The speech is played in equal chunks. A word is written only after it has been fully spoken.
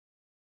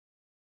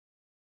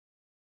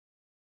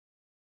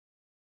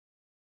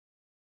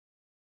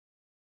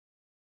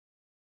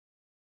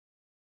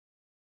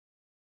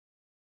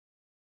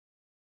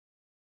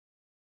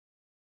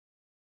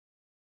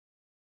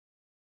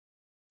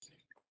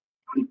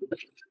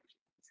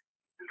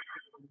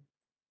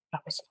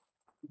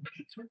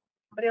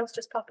Somebody else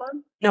just pop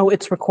on? No,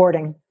 it's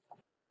recording.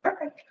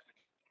 Perfect.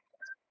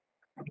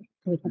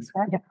 We can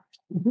start.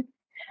 Mhm.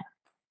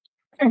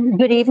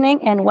 Good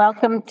evening and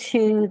welcome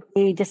to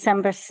the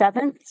December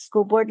 7th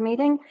school board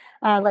meeting.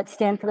 Let's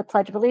stand for the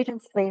Pledge of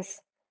Allegiance,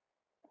 please.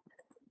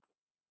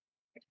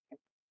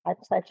 I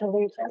pledge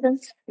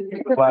allegiance to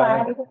the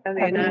flag Of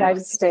the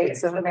United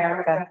States of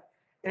America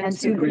and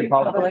to the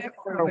republic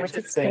for which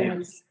it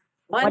stands,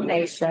 one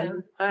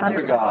nation,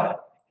 under God,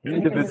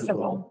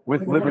 indivisible,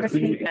 with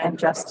liberty and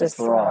justice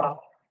for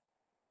all.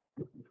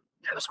 I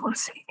just want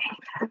to say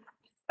amen.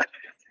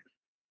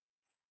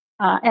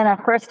 And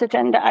our first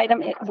agenda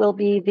item, it will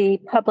be the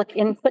public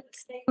input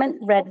statement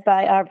read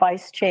by our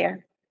vice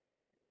chair.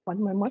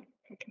 One.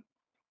 Okay.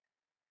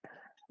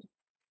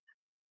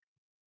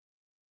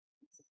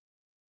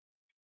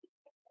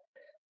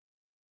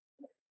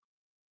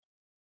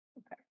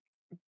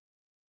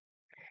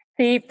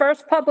 The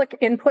first public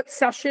input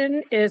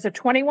session is a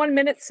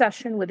 21-minute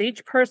session with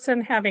each person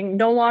having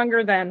no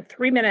longer than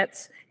 3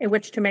 minutes in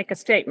which to make a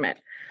statement.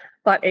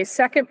 But a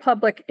second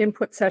public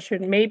input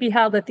session may be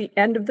held at the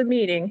end of the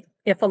meeting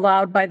if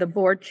allowed by the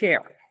board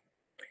chair.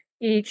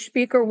 Each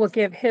speaker will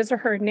give his or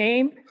her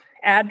name,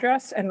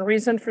 address, and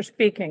reason for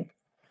speaking.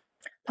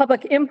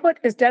 Public input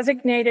is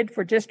designated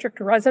for district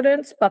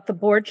residents, but the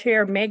board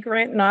chair may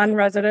grant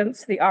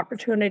non-residents the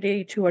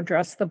opportunity to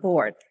address the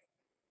board.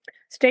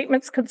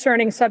 Statements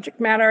concerning subject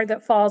matter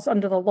that falls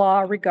under the law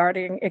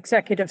regarding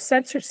executive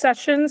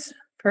sessions,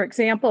 for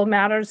example,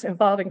 matters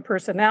involving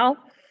personnel,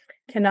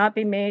 cannot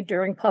be made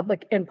during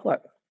public input.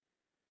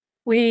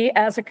 We,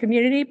 as a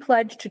community,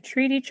 pledge to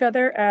treat each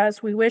other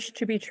as we wish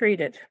to be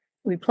treated.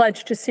 We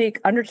pledge to seek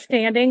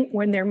understanding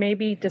when there may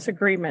be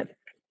disagreement.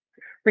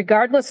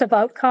 Regardless of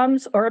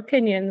outcomes or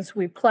opinions,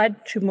 we pledge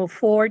to move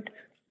forward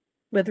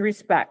with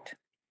respect.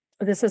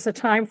 This is a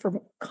time for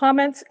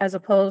comments as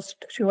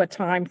opposed to a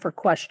time for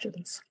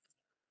questions.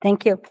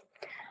 Thank you.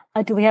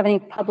 Do we have any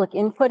public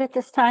input at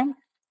this time?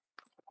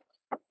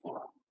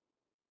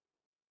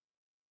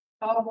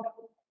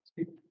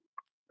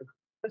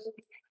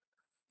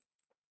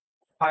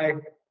 Hi,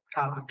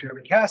 I'm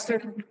Jeremy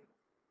Caston.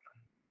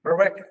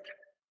 Berwick.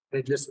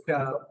 I just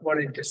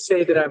wanted to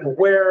say that I'm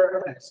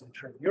aware, as I'm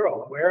sure you're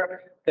all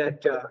aware,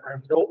 that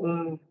our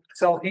Milton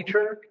cell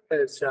teacher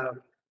has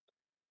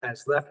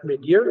left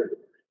mid-year.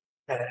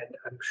 And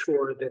I'm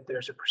sure that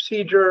there's a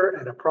procedure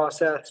and a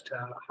process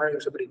to hiring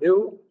somebody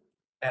new.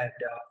 And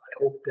I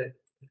hope that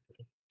we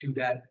can do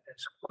that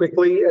as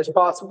quickly as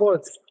possible.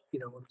 It's,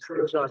 I'm sure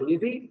it's not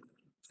easy.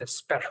 It's a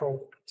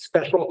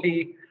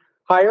specialty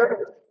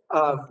hire.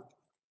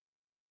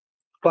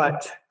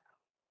 But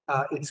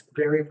it's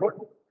very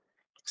important.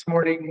 This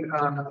morning,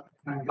 I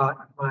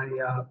got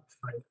my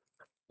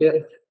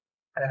fifth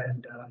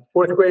and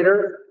fourth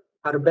grader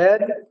out of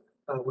bed,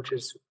 which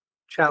is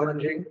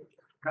challenging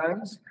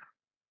times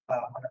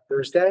on a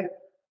Thursday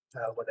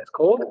when it's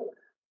cold,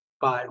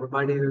 by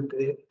reminding them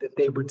that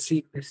they would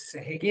see Miss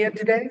Sahagian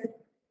today,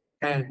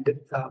 and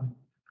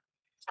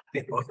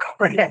they will go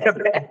right out of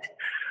bed.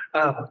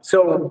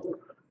 So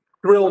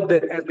thrilled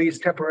that at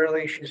least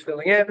temporarily she's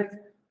filling in,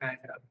 and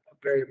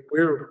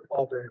we're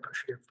all very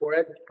appreciative for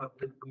it. But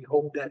we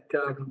hope that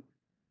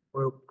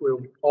we're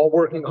all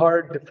working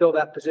hard to fill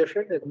that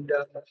position, and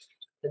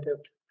to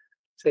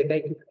say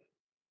thank you.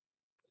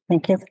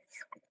 Thank you.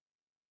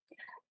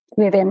 Do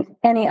we have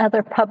any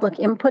other public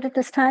input at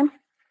this time?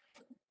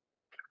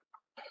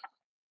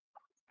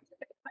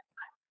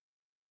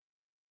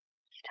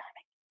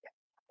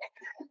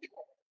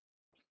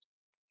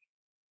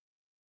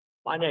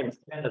 My name is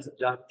Kenneth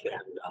Duck,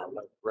 and I'm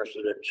a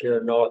resident here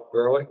in North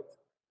Berwick.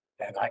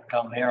 And I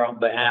come here on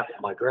behalf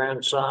of my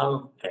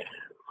grandson and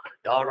my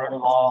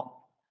daughter-in-law,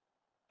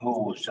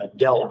 who was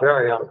dealt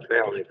very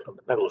unfairly from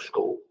the middle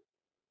school.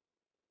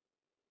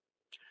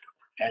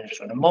 And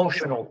it's an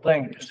emotional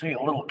thing to see a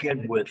little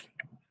kid with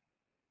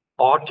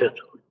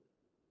autism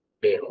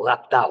being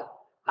left out.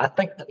 I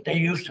think that they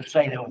used to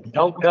say there was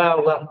no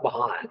child left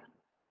behind.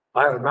 If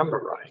I remember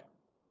right.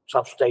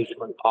 Some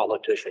statesman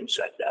politician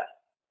said that.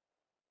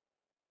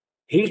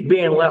 He's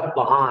being left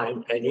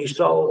behind, and he's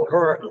so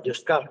hurt and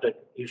disgusted.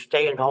 He's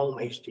staying home.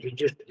 He's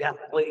just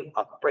deathly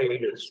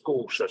afraid of the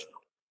school system.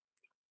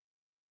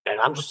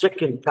 And I'm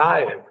sick and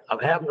tired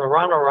of having to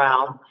run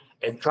around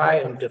and try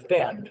and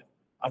defend,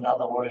 in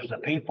other words, the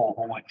people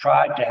who would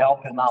try to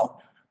help him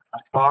out.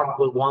 I've talked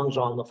with ones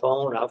on the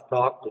phone. I've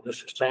talked with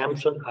Mrs.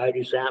 Sampson,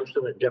 Heidi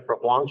Sampson, and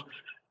different ones.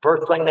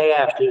 First thing they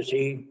asked is,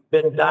 he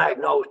been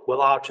diagnosed with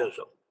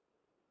autism?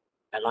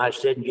 And I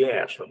said,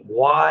 yes.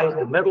 Why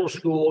the middle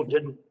school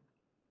didn't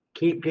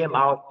keep him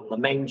out from the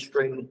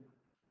mainstream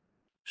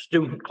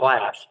student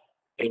class?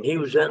 And he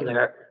was in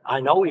there.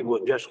 I know he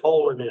was just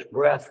holding his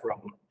breath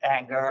from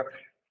anger,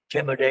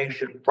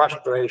 intimidation,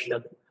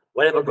 frustration,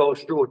 whatever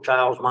goes through a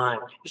child's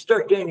mind. He's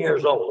 13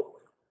 years old.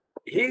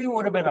 He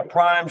would have been a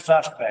prime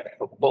suspect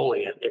for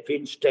bullying if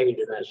he'd stayed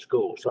in that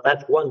school. So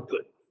that's one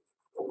good.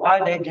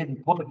 Why they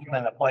didn't put him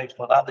in a place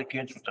with other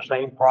kids with the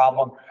same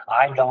problem,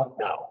 I don't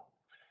know.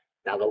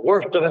 Now, the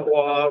worst of it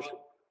was,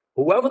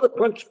 whoever the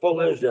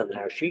principal is in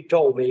there, she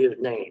told me his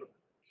name.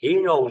 He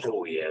knows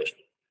who he is.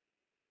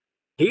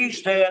 He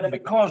said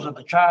because of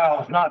the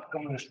child's not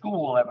going to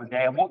school every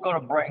day, and we're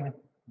gonna bring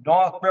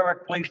North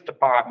Berwick Police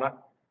Department,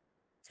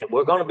 and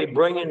we're gonna be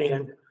bringing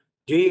in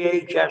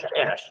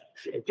DHSS.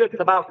 She just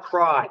about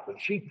cried when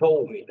she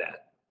told me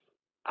that.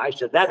 I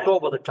said, that's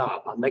over the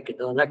top. I'll make it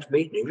to the next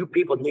meeting, and you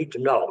people need to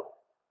know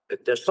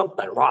that there's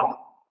something wrong.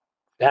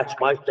 That's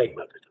my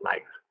statement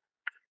tonight.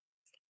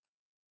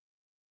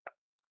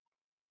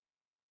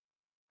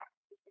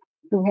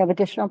 Do we have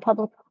additional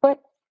public input?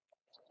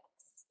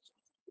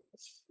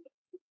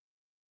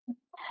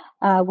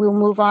 We'll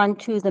move on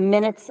to the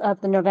minutes of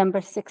the November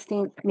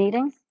 16th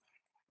meeting.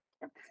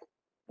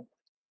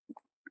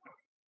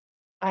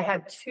 I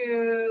had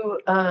two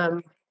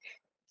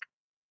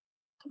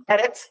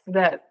edits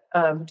that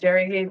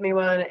Jerry gave me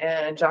one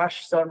and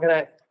Josh, so I'm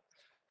gonna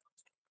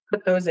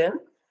put those in.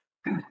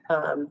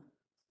 I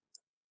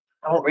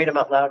won't read them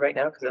out loud right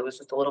now because it was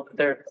just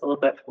they're a little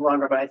bit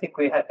longer, but I think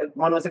we had,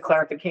 one was a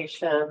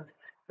clarification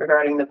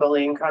regarding the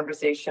bullying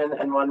conversation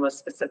and one was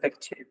specific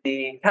to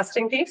the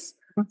testing piece.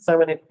 So I'm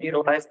going to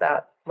utilize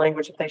that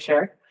language that they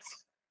share.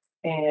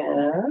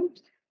 And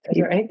is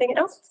there anything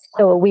else?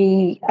 So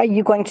are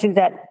you going to do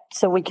that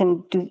so we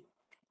can do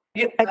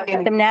I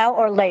mean, them now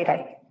or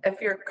later? if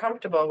you're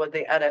comfortable with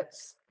the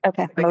edits.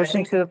 Okay.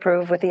 Motion to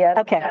approve with the edit.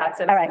 Okay, Yeah,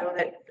 and all I right. know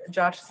that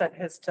Josh sent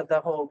his to the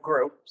whole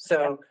group,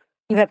 so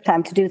You have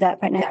time to do that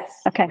right now?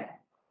 yes. Okay.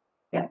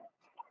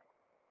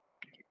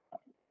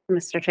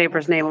 Mr.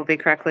 Tabor's name will be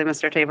correctly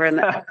Mr. Tabor in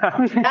the.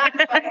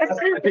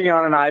 Working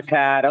on an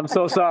iPad. I'm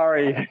so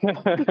sorry.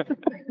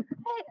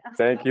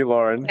 Thank you,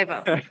 Lauren.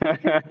 Typo.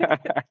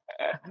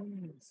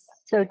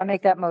 So I'll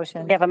make that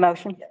motion. we have a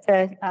motion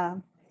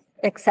to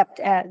accept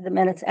the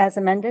minutes as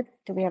amended.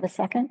 Do we have a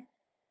second?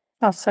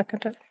 I'll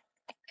second it.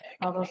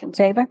 All those in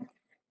favor?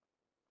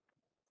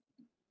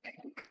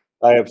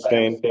 I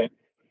abstain.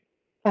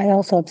 I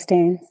also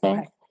abstain.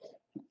 Okay.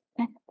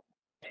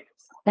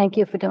 Thank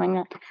you for doing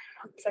that.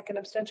 Second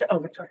abstention. Oh,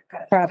 Victoria,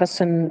 got it.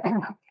 Travis and,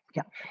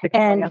 yeah.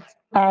 And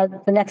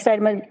the next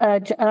item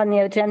on the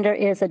agenda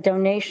is a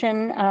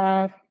donation,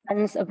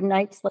 Friends of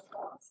Knights.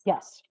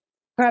 Yes.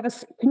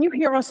 Travis, can you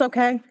hear us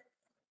okay?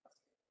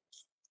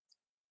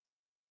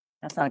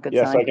 That's not a good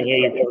Yes, I sign. can hear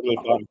you perfectly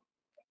fine.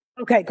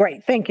 Okay,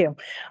 great. Thank you.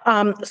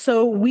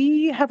 So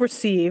we have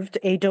received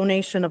a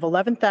donation of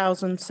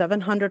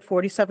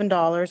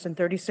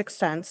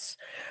 $11,747.36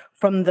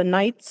 from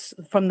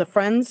the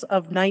Friends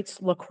of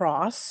Knights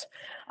Lacrosse.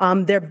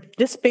 They're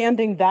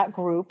disbanding that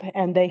group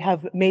and they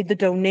have made the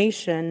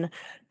donation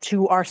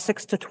to our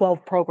 6 to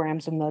 12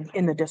 programs in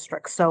the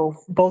district. So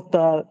both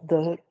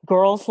the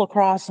girls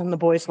lacrosse and the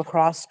boys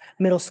lacrosse,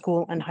 middle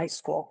school and high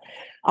school.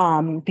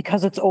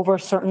 Because it's over a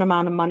certain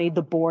amount of money,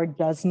 the board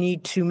does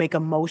need to make a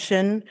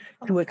motion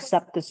to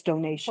accept this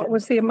donation. What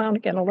was the amount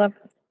again? 11?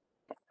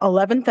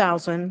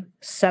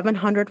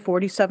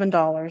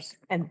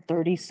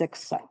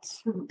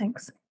 $11,747.36.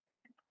 Thanks.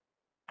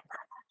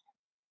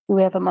 Do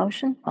we have a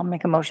motion? I'll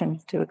make a motion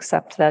to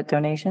accept that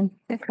donation.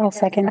 I'll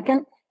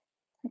second.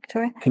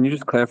 Victoria? Can you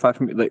just clarify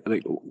for me, like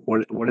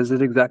what is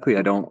it exactly?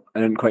 I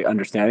didn't quite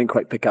understand. I didn't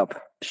quite pick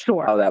up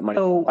Sure. how that money,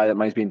 So- why that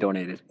money's being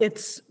donated.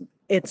 It's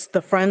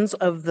the Friends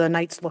of the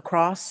Knights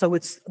Lacrosse. So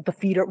it's the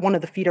feeder, one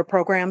of the feeder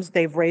programs.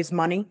 They've raised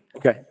money.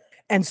 Okay.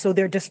 And so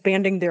they're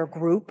disbanding their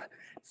group.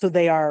 So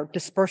they are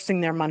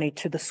dispersing their money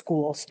to the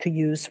schools to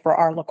use for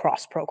our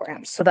lacrosse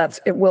programs. So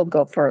it will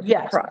go for.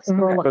 Yes. lacrosse.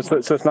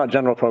 So it's not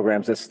general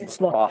programs, it's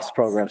It's lacrosse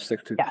programs,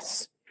 6 to.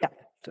 Yes. Yeah.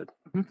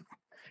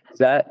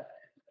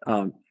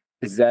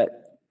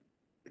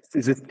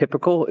 Is this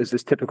typical? Is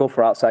this typical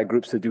for outside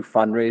groups to do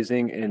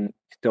fundraising and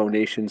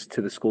donations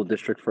to the school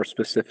district for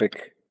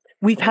specific?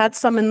 We've had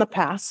some in the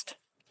past.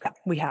 Yeah,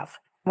 we have.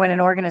 When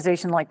an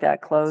organization like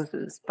that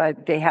closes,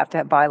 but they have to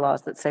have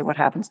bylaws that say what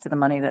happens to the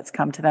money that's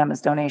come to them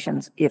as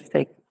donations if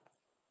they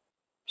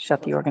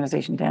shut the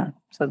organization down.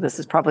 So this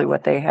is probably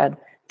what they had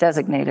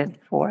designated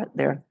for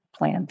their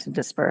plan to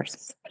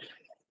disperse.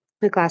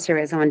 Like last year,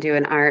 we had someone do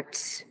an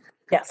art,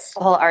 Yes.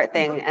 a whole art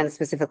thing and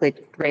specifically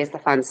raise the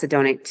funds to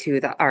donate to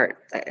the art,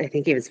 I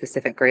think even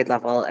specific grade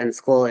level and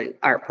school and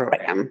art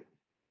program.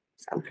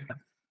 So.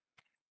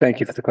 Thank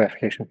you for the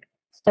clarification.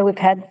 So we've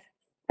had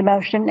the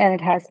motion and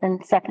it has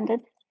been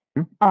seconded.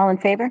 All in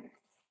favor?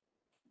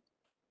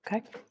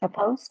 Okay.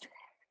 Opposed?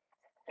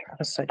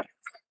 Travis said-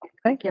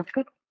 Thank you.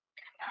 Good.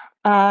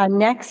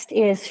 Next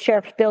is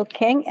Sheriff Bill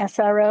King,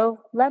 SRO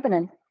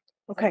Lebanon.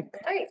 Okay.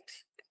 Right.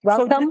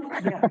 Welcome.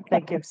 Yeah,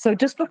 thank you. So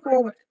just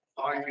before,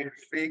 allowing me to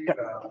speak.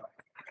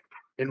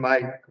 In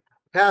my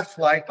past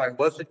life, I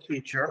was a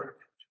teacher.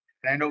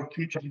 And I know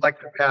teachers like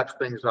to pass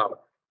things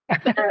up.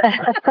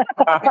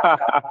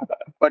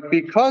 But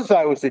because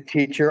I was a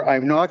teacher,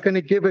 I'm not going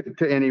to give it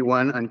to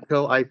anyone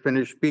until I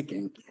finish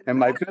speaking. And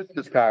my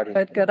business card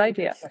is. Good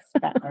idea.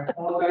 I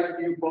apologize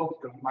to you both.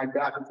 My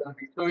back is going to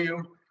be to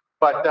you.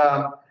 But,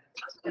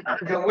 you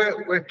know,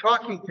 we're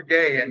talking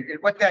today and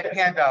what that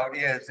handout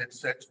is,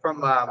 it's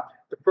from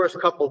the first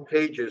couple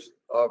pages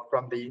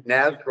from the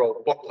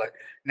NASRO booklet,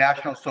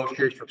 National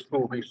Association of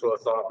School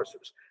Resource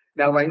Officers.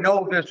 Now, I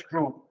know this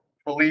group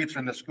believes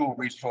in the school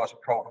resource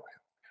program.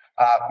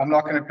 I'm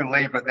not going to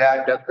belabor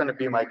that. That's going to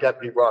be my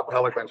deputy, Rob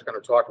Pellegrin's going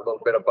to talk a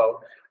little bit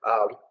about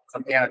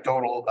some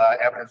anecdotal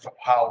evidence of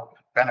how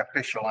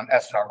beneficial an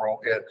SRO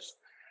is.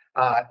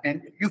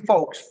 And you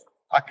folks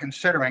are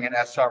considering an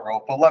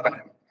SRO for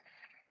Lebanon.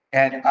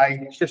 And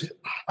I just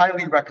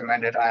highly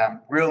recommend it. I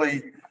am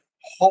really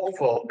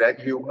hopeful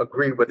that you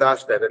agree with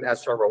us that an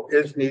SRO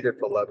is needed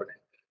for Lebanon.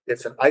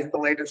 It's an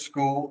isolated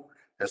school.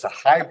 There's a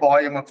high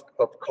volume of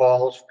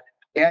calls.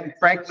 And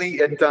frankly,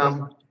 it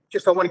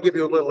I want to give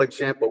you a little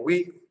example.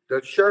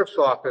 The sheriff's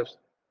office,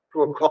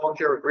 through a call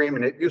share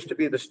agreement, it used to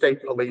be the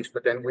state police,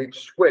 but then we've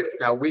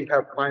switched. Now we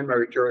have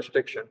primary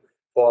jurisdiction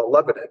for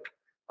Lebanon.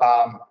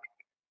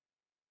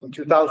 In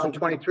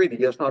 2023, the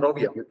year's not over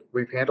yet.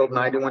 We've handled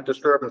 91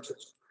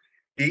 disturbances.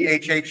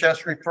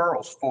 DHHS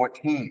referrals,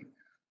 14.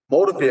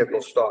 Motor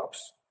vehicle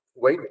stops,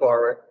 wait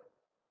for it,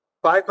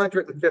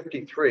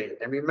 553.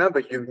 And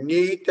remember, you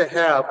need to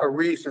have a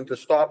reason to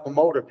stop a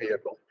motor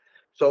vehicle.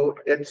 So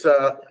it's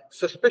a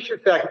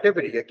suspicious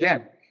activity.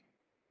 Again,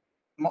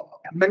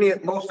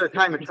 most of the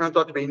time it turns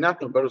out to be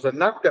nothing, but it was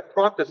enough that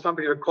prompted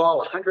somebody to call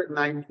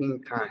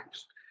 119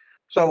 times.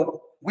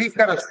 So we've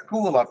got a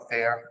school up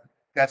there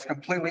that's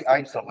completely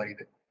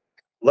isolated.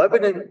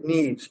 Lebanon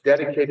needs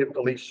dedicated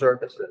police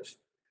services.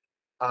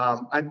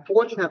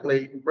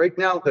 Unfortunately, right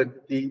now,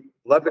 the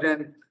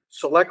Lebanon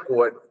Select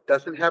Board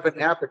doesn't have an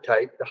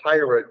appetite to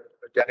hire a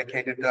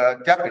dedicated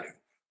deputy,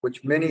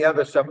 which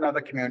seven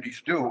other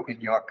communities do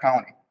in York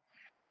County.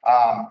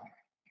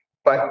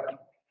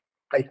 But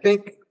I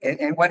think,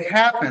 and what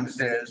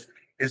happens is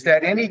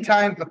that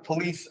anytime the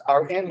police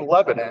are in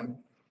Lebanon,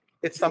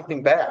 it's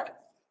something bad.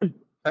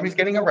 Somebody's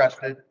getting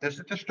arrested, there's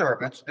a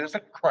disturbance, there's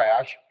a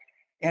crash,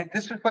 and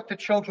this is what the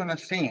children are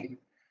seeing.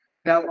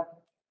 Now,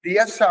 the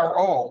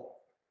SRO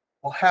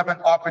will have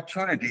an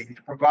opportunity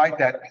to provide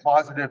that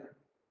positive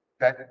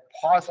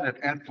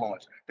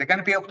influence. They're going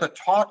to be able to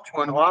talk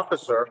to an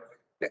officer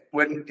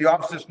when the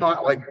officer's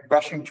not like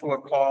rushing to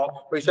a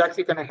call, but he's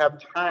actually going to have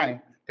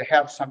time to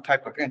have some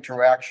type of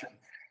interaction.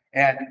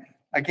 And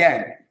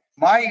again,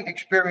 my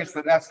experience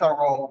with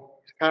SRO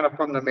is kind of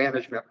from the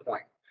management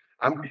point.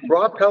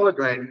 Rob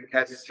Pellegrin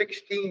has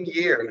 16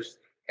 years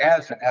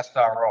as an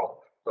SRO.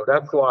 So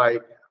that's why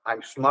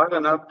I'm smart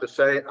enough to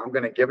say I'm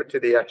going to give it to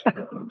the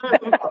expert.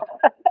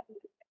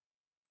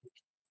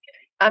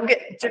 I'm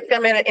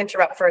going to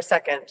interrupt for a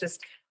second.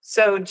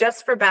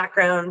 Just for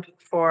background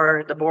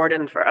for the board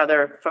and for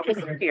other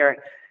folks here,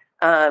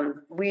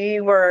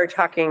 we were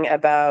talking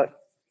about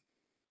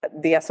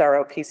the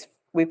SRO piece.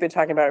 We've been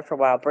talking about it for a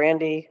while.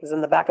 Brandy is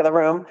in the back of the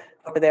room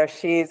over there.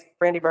 She's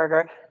Brandy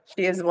Berger.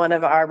 She is one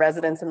of our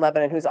residents in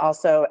Lebanon who's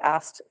also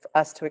asked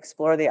us to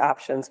explore the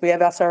options. We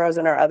have SROs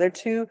in our other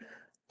two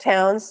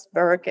towns,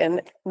 Berwick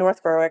and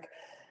North Berwick.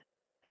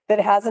 That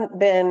hasn't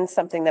been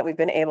something that we've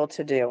been able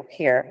to do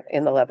here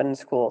in the Lebanon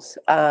schools.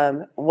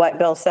 What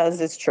Bill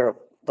says is true.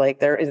 Like,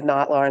 there is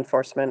not law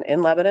enforcement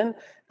in Lebanon.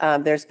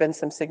 There's been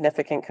some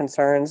significant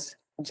concerns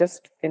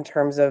just in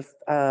terms of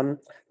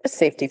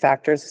safety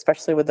factors,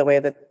 especially with the way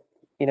that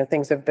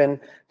things have been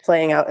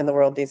playing out in the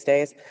world these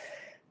days.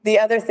 The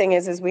other thing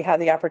is we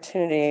had the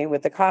opportunity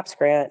with the COPS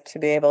grant to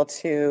be able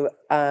to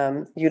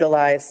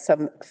utilize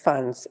some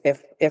funds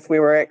if we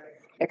were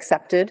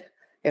accepted.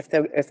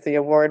 If the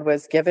award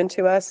was given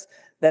to us,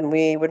 then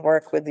we would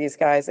work with these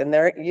guys. And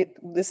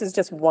this is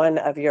just one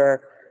of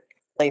your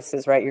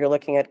places, right? You're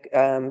looking at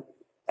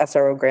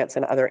SRO grants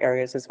in other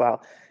areas as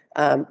well.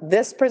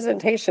 This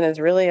presentation is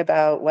really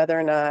about whether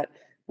or not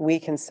we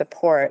can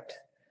support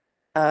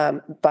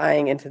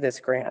buying into this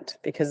grant,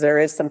 because there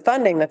is some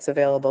funding that's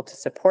available to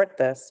support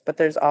this, but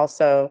there's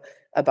also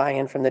a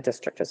buy-in from the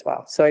district as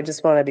well. So I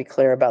just want to be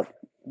clear about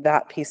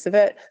that piece of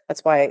it.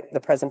 That's why the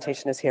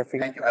presentation is here for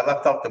you. Thank you. I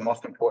left out the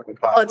most important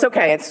part. Oh, it's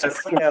okay. It's just,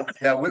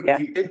 Yeah, we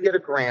did get a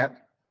grant.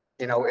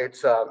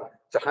 It's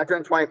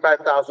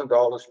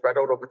 $125,000 spread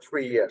out over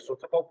 3 years. So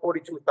it's about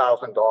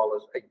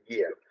 $42,000 a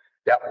year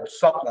that will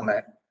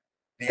supplement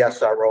the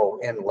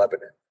SRO in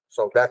Lebanon.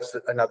 So that's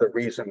another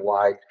reason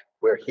why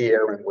we're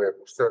here, and we're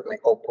certainly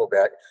hopeful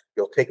that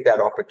you'll take that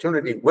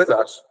opportunity with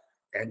us,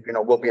 and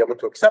we'll be able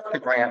to accept the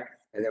grant,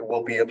 and then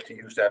we'll be able to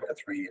use that for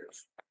 3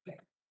 years.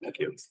 Thank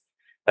you.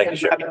 Thank you,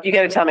 Sheriff. You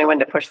got to tell me when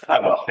to push the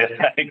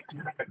button.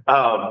 I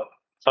will.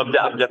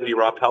 I'm Deputy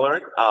Rob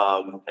Pellerin,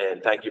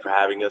 and thank you for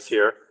having us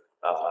here.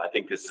 I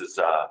think this is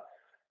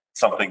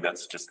something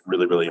that's just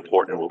really, really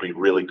important and will be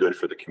really good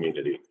for the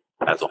community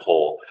as a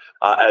whole.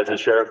 As the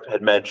Sheriff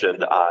had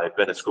mentioned, I've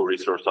been a school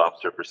resource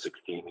officer for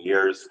 16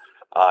 years.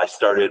 I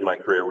started my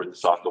career with the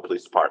Saukville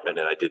Police Department,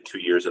 and I did 2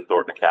 years at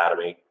Thornton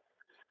Academy.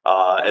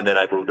 And then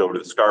I moved over to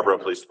the Scarborough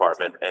Police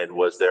Department and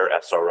was their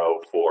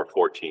SRO for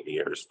 14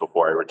 years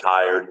before I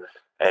retired,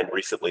 and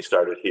recently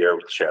started here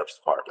with the Sheriff's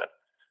Department.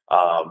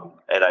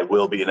 And I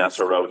will be an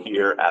SRO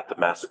here at the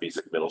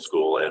Massabesic Middle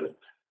School and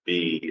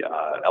the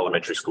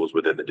elementary schools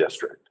within the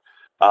district.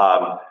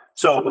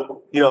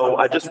 So,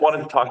 I just wanted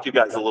to talk to you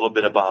guys a little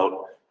bit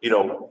about,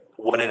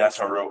 what an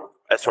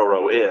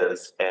SRO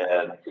is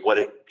and what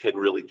it can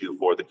really do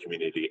for the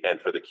community and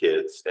for the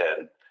kids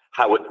and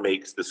how it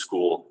makes the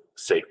school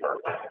safer.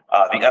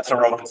 The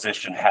SRO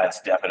position has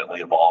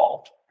definitely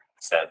evolved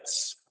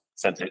since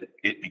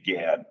it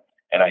began.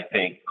 And I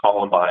think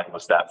Columbine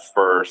was that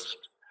first.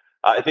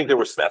 I think there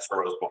were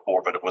SROs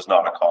before, but it was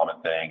not a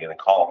common thing. And then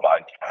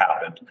Columbine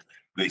happened.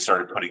 They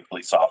started putting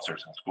police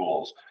officers in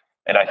schools.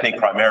 And I think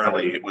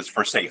primarily it was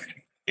for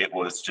safety. It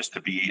was just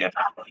to be in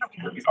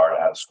the yard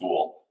out of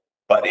school.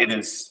 But it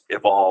has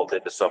evolved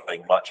into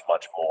something much,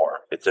 much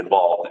more. It's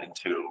evolved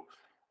into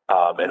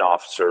an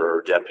officer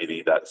or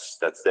deputy that's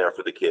there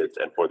for the kids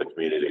and for the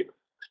community.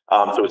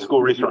 So a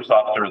school resource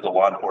officer is a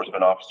law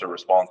enforcement officer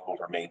responsible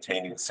for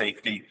maintaining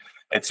safety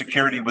and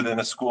security within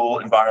a school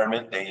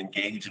environment. They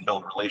engage and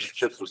build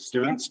relationships with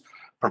students,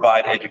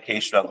 provide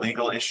education on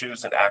legal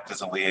issues, and act as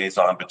a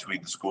liaison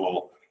between the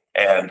school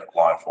and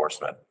law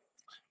enforcement.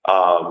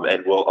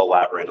 And we'll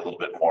elaborate a little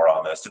bit more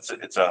on this. It's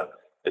a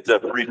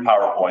brief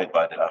PowerPoint,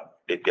 but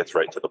it gets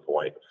right to the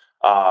point.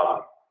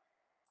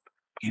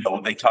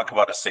 They talk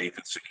about a safe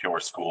and secure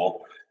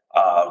school.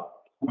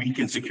 We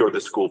can secure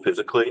the school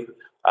physically.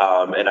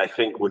 And I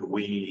think when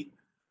we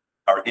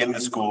are in the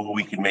school,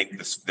 we can make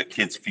the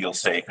kids feel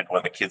safe. And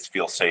when the kids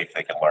feel safe,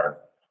 they can learn.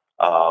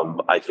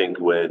 I think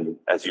when,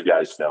 as you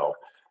guys know,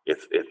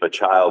 if a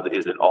child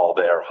isn't all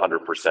there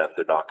 100%,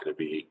 they're not going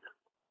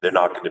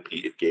to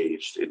be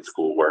engaged in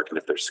schoolwork. And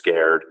if they're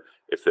scared,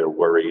 if they're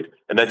worried,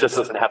 and that just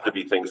doesn't have to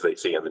be things they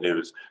see on the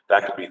news.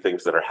 That could be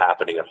things that are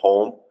happening at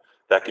home.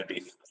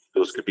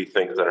 Those could be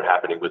things that are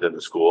happening within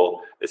the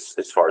school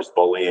as far as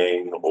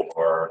bullying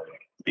or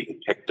being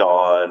picked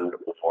on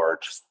or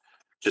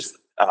just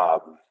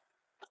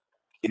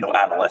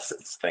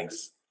adolescence,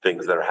 things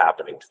that are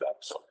happening to them.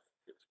 So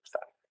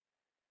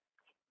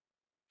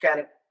Got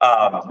it.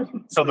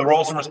 So the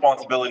roles and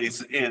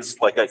responsibilities is,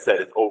 like I said,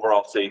 it's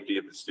overall safety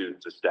of the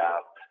students and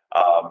staff.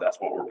 That's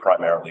what we're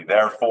primarily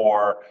there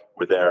for.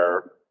 We're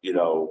there,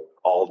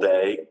 all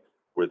day.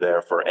 We're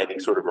there for any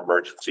sort of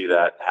emergency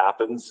that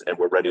happens, and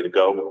we're ready to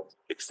go.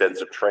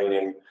 Extensive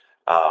training,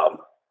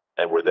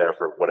 and we're there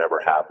for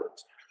whatever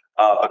happens.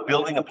 But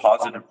building a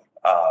positive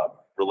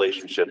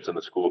relationships in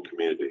the school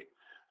community.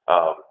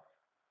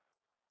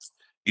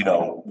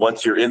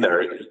 Once you're in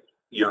there,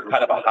 you're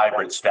kind of a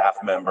hybrid staff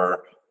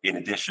member in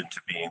addition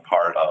to being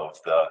part of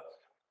the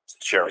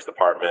sheriff's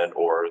department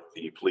or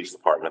the police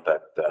department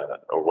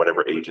or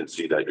whatever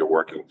agency that you're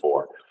working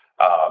for.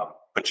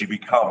 But you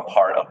become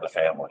part of the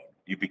family.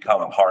 You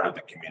become part of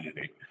the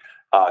community.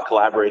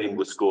 Collaborating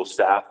with school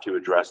staff to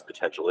address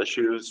potential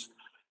issues.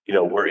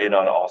 We're in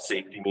on all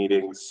safety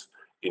meetings.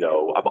 When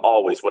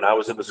I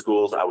was in the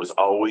schools, I was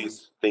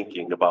always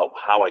thinking about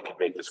how I could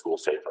make the school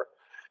safer.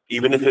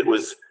 Even if it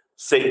was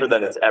safer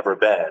than it's ever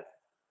been,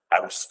 I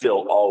was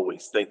still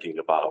always thinking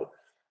about,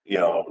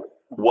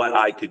 what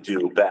I could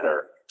do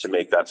better to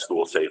make that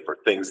school safer,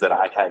 things that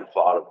I hadn't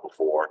thought of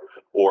before,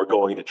 or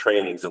going to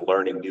trainings and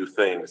learning new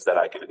things that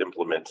I could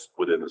implement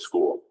within the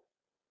school.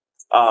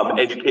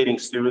 Educating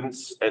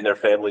students and their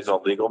families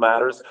on legal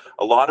matters.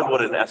 A lot of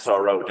what an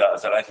SRO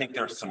does, and I think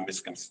there's some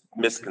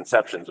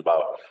misconceptions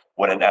about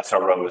what an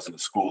SRO is in the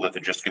school, that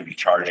they're just going to be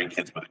charging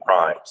kids with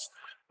crimes.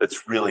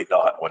 That's really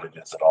not what it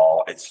is at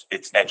all.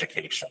 It's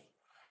education.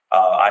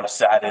 I've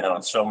sat in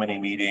on so many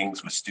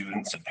meetings with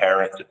students and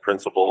parents and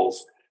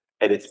principals,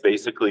 and it's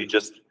basically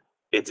just,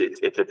 it's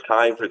a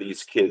time for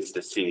these kids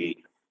to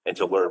see and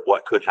to learn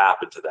what could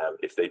happen to them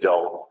if they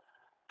don't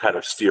kind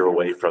of steer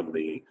away from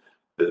the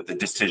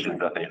decisions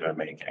that they've been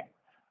making.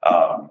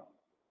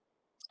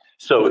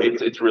 So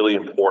it's really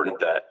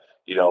important that,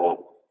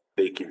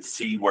 they can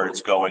see where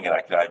it's going, and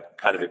I can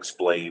kind of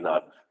explain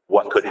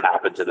what could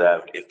happen to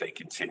them if they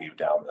continue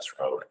down this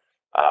road.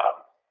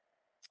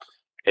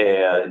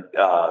 And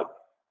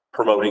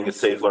promoting a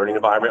safe learning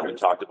environment. We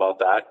talked about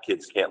that.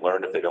 Kids can't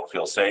learn if they don't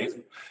feel safe.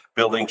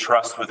 Building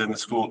trust within the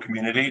school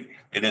community.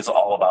 It is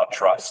all about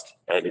trust,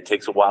 and it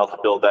takes a while to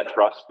build that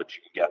trust, but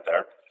you can get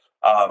there.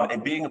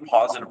 And being a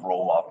positive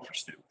role model for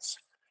students.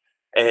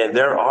 And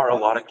there are a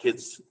lot of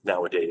kids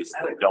nowadays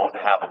that don't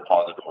have a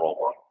positive role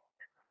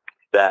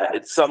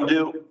model. Some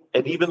do,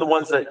 and even the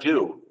ones that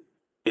do,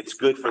 it's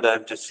good for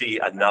them to see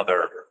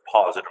another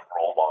positive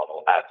role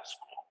model at the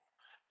school.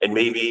 And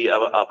maybe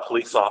a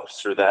police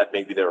officer that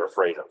maybe they're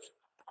afraid of,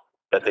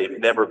 that they've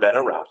never been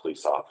around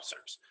police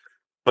officers.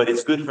 But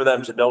it's good for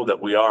them to know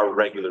that we are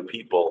regular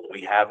people.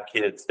 We have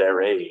kids their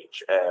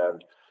age,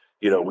 and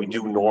we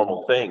do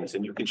normal things,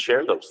 and you can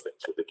share those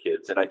things with the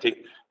kids. And I think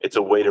it's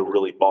a way to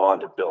really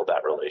bond and build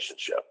that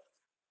relationship.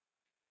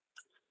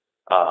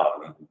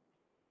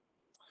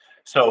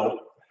 So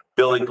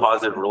building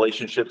positive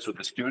relationships with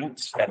the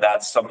students, and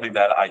that's something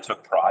that I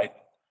took pride.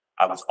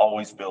 I was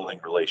always building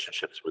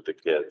relationships with the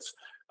kids.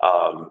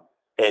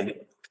 And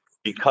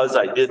because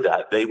I did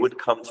that, they would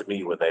come to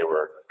me when they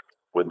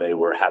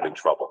were having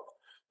trouble,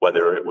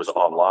 whether it was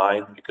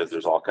online, because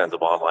there's all kinds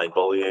of online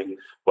bullying,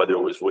 whether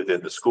it was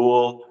within the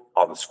school,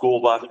 on the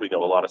school bus. We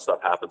know a lot of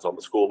stuff happens on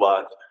the school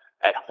bus,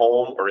 at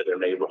home or in their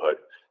neighborhood.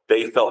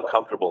 They felt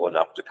comfortable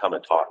enough to come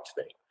and talk to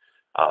me.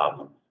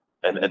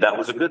 And that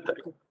was a good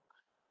thing.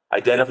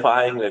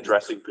 Identifying and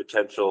addressing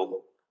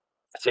potential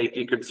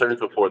safety concerns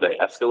before they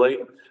escalate.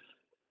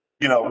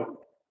 You know,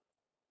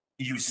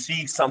 you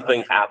see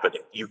something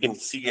happening, you can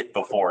see it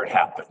before it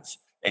happens.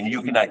 And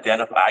you can I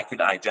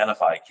can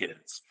identify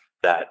kids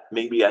that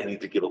maybe I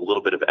need to give a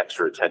little bit of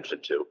extra attention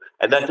to.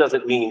 And that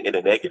doesn't mean in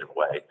a negative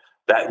way.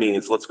 That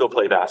means let's go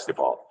play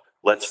basketball.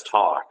 Let's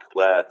talk.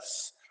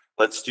 Let's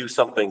do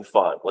something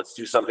fun. Let's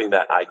do something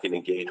that I can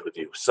engage with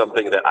you,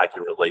 something that I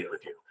can relate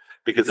with you.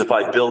 Because if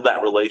I build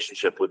that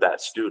relationship with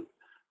that student,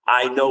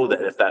 I know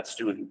that if that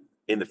student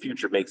in the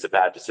future makes a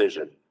bad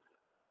decision,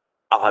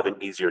 I'll have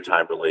an easier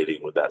time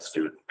relating with that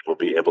student. We'll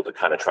be able to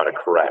kind of try to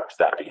correct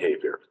that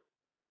behavior.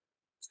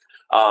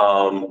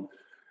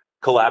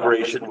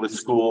 Collaboration with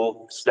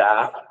school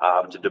staff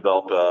to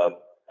develop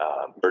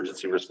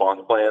emergency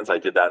response plans. I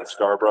did that in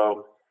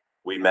Scarborough.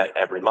 We met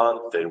every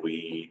month and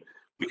we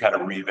kind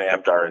of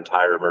revamped our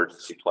entire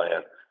emergency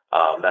plan.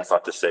 That's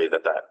not to say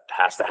that that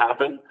has to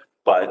happen,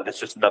 but it's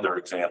just another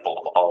example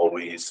of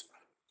always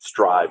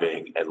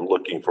striving and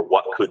looking for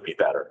what could be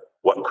better,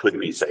 what could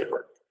be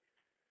safer.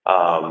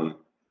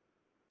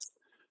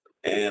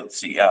 And let's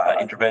see,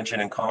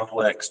 intervention in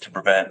conflicts to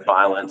prevent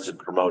violence and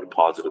promote a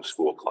positive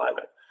school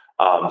climate.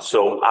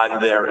 So I'm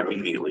there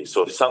immediately.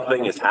 So if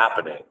something is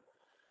happening,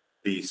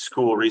 the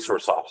school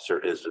resource officer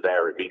is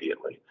there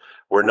immediately.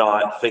 We're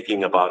not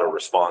thinking about a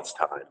response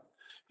time.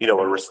 You know,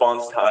 a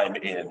response time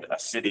in a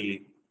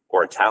city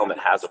or a town that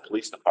has a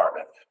police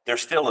department, there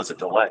still is a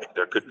delay.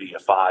 There could be a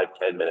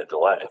 5-10 minute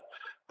delay.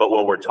 But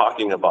when we're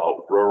talking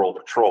about rural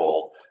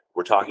patrol,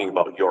 we're talking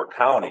about York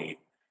County,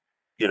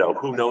 you know,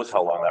 who knows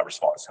how long that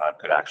response time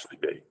could actually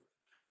be.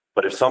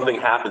 But if something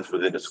happens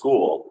within a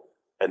school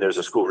and there's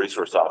a school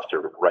resource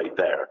officer right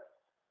there,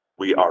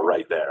 we are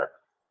right there.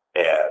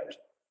 And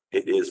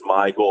it is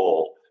my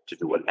goal to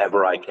do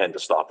whatever I can to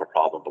stop a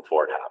problem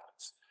before it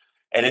happens.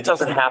 And it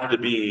doesn't have to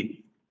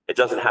be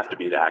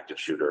an active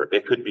shooter.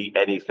 It could be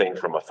anything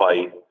from a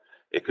fight.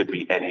 It could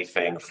be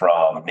anything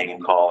from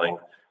name calling.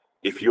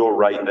 If you're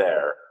right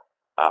there,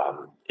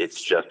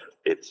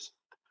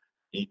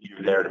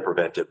 you're there to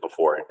prevent it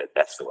before it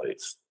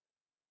escalates.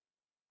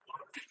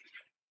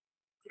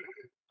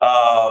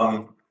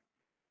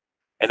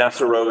 An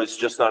SRO is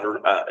just not an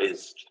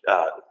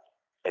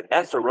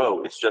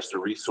SRO is just a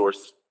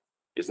resource.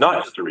 Is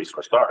not just a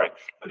resource. Sorry,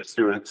 for the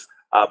students,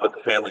 but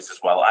the families as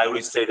well. I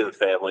always say to the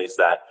families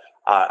that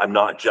I'm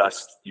not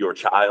just your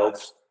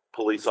child's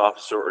police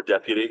officer or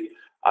deputy.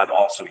 I'm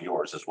also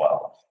yours as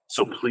well.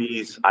 So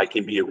please, I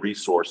can be a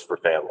resource for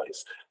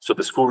families. So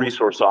the school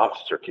resource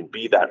officer can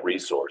be that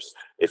resource.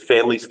 If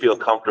families feel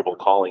comfortable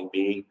calling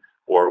me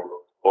or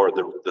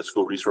the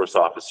school resource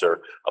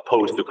officer,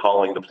 opposed to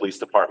calling the police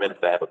department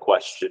if they have a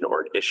question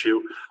or an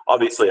issue,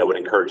 obviously I would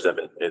encourage them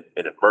in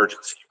an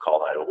emergency, you call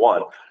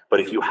 911. But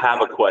if you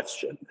have a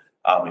question,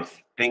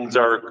 if things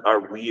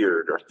are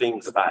weird or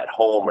things at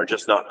home are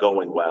just not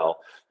going well,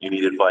 you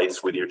need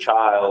advice with your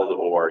child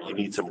or you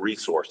need some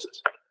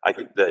resources, I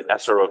think the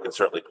SRO can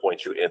certainly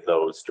point you in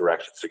those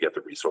directions to get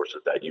the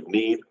resources that you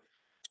need.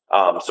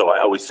 So I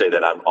always say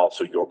that I'm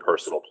also your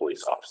personal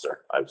police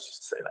officer. I was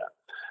just say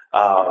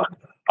that.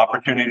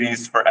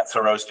 Opportunities for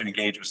SROs to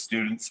engage with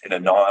students in a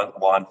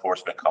non-law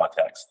enforcement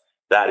context.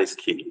 That is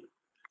key.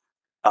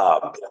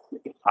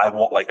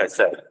 Like I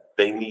said,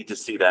 they need to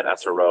see that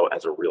SRO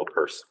as a real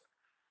person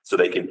so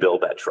they can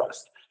build that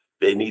trust.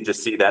 They need to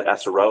see that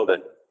SRO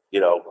that, you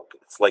know,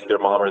 it's like their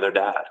mom or their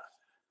dad.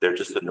 They're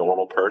just a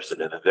normal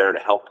person and they're there to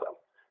help them.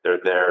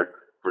 They're there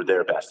for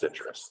their best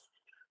interest.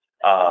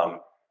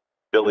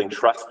 Building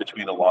trust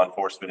between the law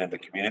enforcement and the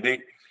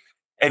community.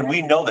 And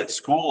we know that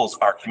schools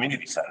are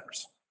community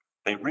centers.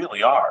 They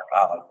really are,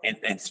 and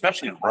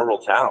especially in rural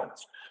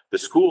towns. The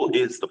school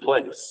is the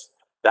place.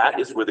 That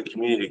is where the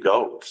community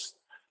goes.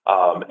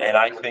 And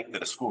I think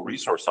that a school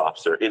resource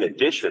officer, in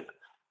addition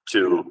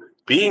to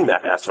being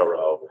that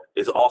SRO,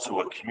 is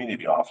also a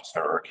community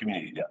officer or a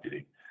community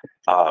deputy.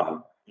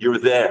 You're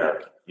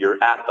there,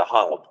 you're at the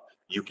hub,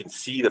 you can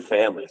see the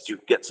families, you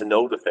get to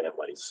know the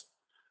families.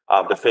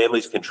 The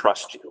families can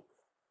trust you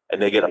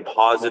and they get a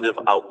positive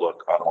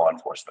outlook on law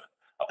enforcement,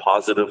 a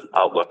positive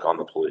outlook on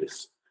the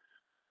police.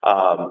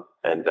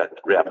 And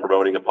that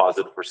promoting a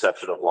positive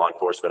perception of law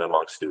enforcement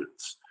among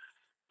students.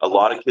 A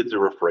lot of kids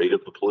are afraid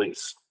of the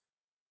police.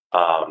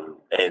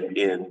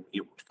 And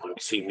you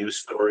see news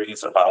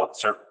stories about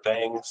certain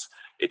things,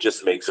 it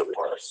just makes it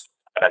worse.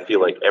 And I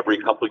feel like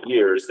every couple of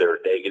years there are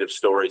negative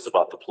stories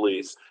about the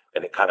police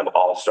and it kind of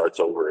all starts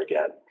over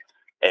again.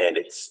 And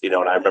it's, you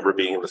know, and I remember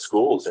being in the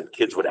schools and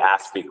kids would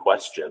ask me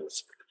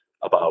questions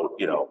about,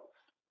 you know,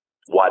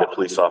 why do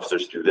police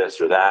officers do this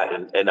or that?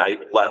 And I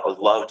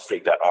love to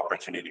take that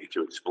opportunity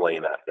to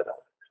explain that to them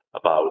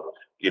about,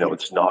 you know,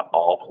 it's not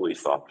all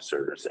police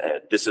officers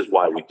and this is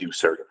why we do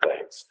certain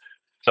things.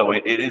 So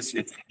it's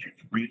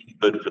really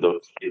good for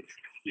those kids to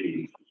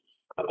see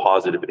a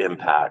positive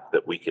impact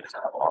that we can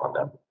have on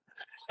them.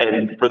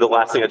 And for the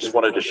last thing, I just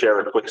wanted to share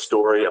a quick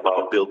story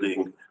about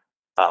building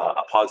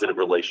a positive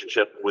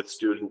relationship with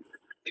students.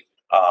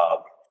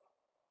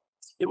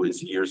 It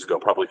was years ago,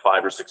 probably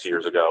 5 or 6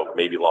 years ago,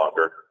 maybe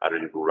longer. I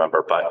don't even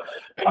remember, but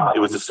it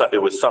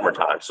was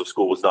summertime, so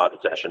school was not in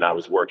session. I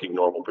was working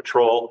normal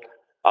patrol.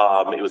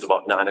 It was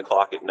about 9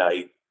 o'clock at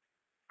night.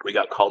 We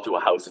got called to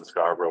a house in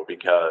Scarborough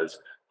because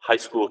high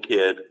school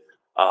kid,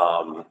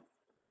 probably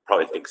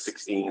I think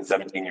 16,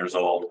 17 years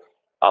old,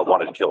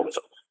 wanted to kill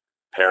himself.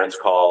 Parents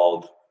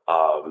called.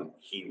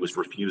 He was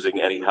refusing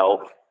any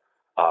help.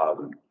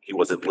 He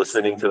wasn't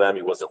listening to them.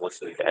 He wasn't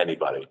listening to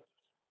anybody.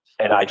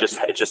 And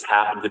it just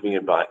happened to be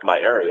in my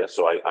area.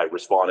 So I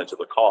responded to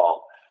the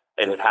call,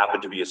 and it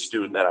happened to be a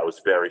student that I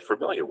was very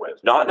familiar with,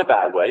 not in a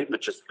bad way,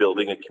 but just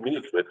building a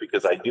community with,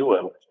 because I knew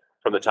him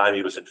from the time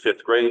he was in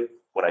 5th grade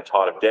when I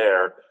taught him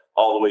there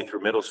all the way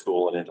through middle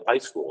school and into high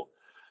school.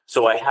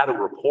 So I had a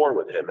rapport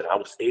with him, and I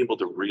was able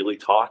to really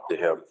talk to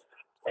him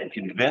and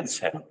convince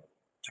him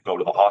to go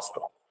to the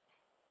hospital.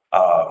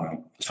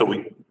 So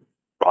we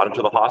brought him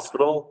to the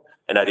hospital,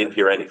 and I didn't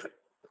hear anything.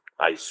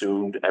 I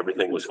assumed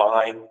everything was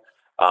fine.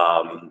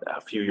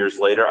 A few years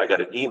later, I got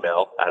an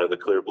email out of the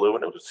clear blue,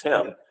 and it was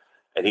him.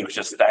 And he was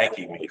just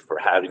thanking me for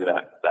having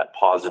that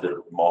positive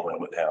moment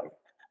with him,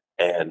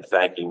 and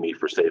thanking me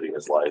for saving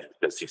his life,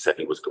 because he said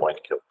he was going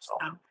to kill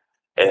himself.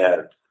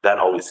 And that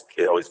always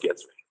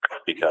gets me,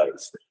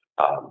 because,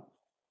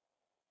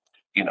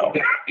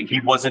 he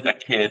wasn't a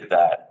kid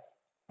that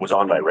was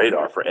on my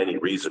radar for any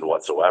reason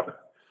whatsoever.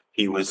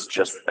 He was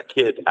just a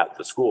kid at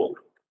the school.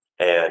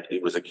 And he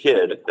was a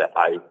kid that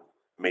I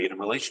made a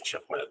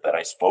relationship with, that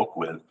I spoke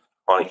with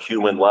on a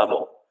human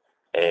level,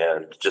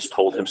 and just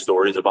told him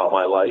stories about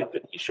my life,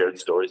 and he shared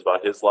stories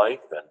about his life.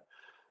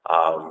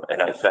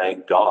 And I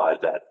thank God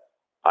that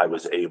I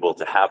was able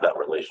to have that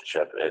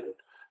relationship and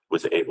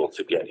was able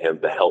to get him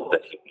the help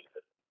that he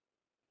needed.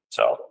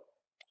 So,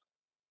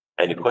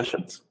 any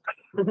questions?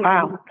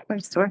 Wow.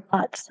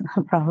 Lots,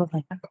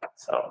 probably.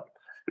 So,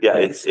 yeah,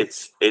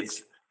 it's,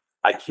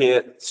 I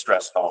can't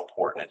stress how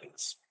important it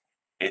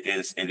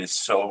is. It is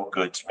so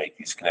good to make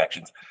these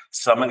connections.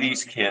 Some of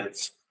these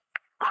kids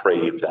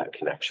crave that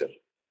connection.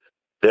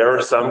 There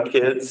are some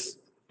kids,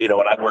 and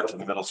I worked in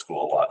the middle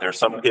school a lot. There are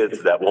some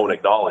kids that won't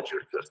acknowledge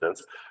your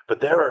existence,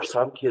 but there are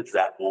some kids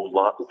that will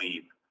not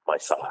leave my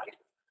side.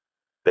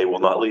 They will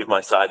not leave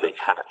my side. They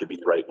have to be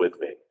right with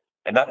me.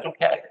 And that's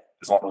okay,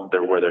 as long as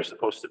they're where they're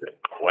supposed to be,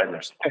 when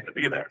they're supposed to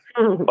be there.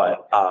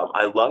 But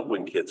I love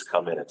when kids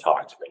come in and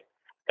talk to me.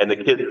 And the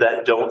kids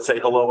that don't say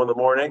hello in the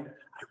morning,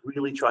 I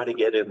really try to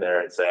get in there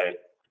and say,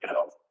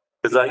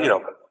 because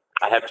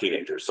I have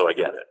teenagers, so I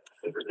get it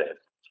every day.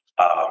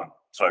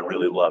 So I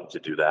really love to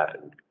do that.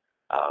 And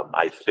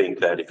I think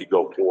that if you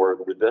go forward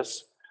with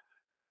this,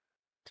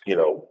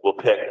 we'll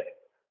pick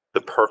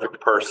the perfect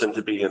person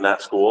to be in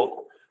that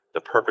school,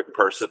 the perfect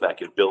person that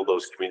can build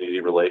those community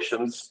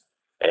relations.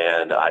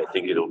 And I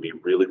think it'll be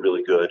really,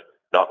 really good,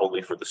 not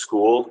only for the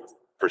school,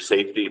 for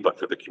safety, but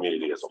for the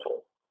community as a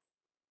whole.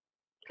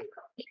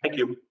 Thank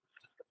you.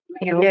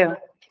 Thank you.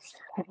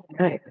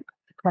 Good.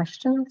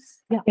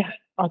 Questions? Yeah.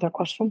 Are there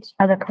questions?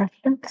 Other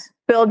questions?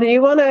 Bill, do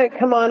you want to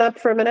come on up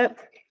for a minute?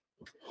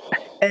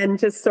 And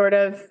just sort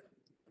of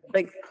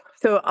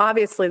so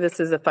obviously this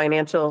is a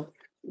financial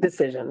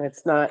decision.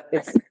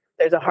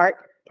 There's a heart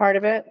part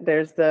of it.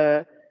 There's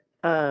the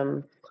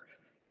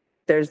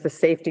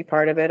safety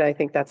part of it. I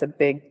think that's a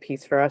big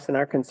piece for us and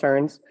our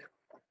concerns.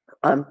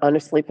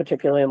 Honestly,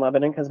 particularly in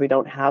Lebanon, because we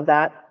don't have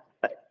that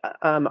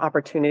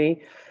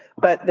opportunity,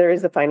 but there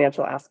is a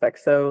financial aspect.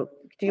 So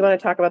do you want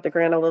to talk about the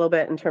grant a little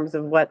bit in terms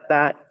of what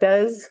that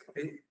does?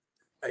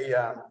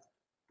 A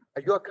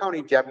York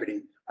County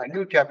deputy, a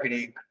new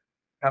deputy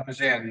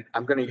comes in,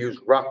 I'm going to use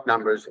rough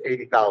numbers,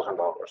 $80,000.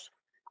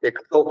 It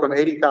could go from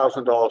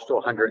 $80,000 to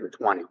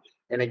 120.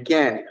 And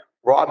again,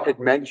 Rob had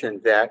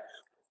mentioned that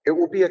it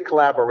will be a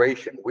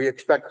collaboration. We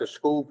expect the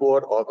school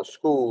board or the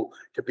school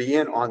to be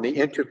in on the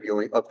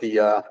interviewing of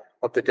the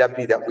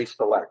deputy that we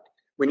select.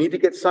 We need to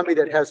get somebody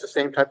that has the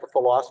same type of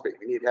philosophy.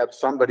 We need to have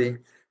somebody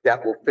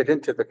that will fit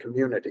into the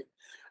community.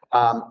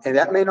 And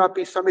that may not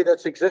be somebody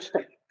that's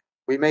existing.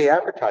 We may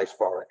advertise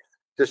for it.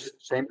 This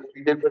same as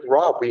we did with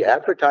Rob. We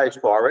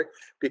advertised for it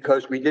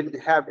because we didn't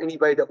have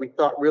anybody that we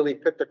thought really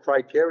fit the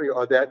criteria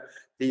or that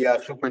the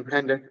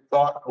superintendent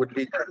thought would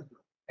be good.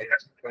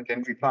 And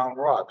then we found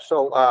Rob.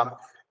 So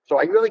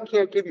I really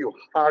can't give you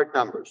hard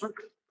numbers,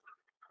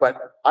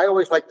 but I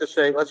always like to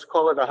say, let's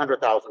call it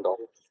 $100,000.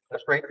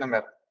 That's right in the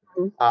middle.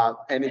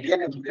 And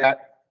again,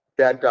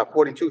 that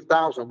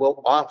 42,000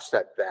 will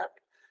offset that.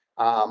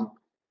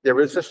 There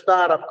is a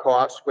startup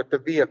cost with the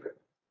vehicle,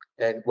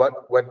 and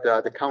what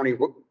the county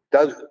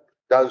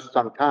does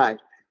sometimes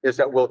is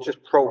that we'll just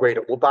prorate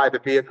it. We'll buy the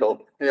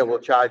vehicle and it will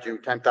charge you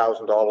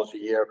 $10,000 a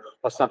year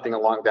or something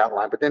along that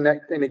line. But then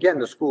again,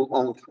 the school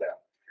owns that.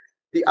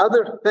 The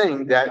other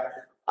thing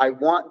that I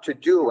want to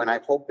do, and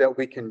I hope that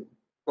we can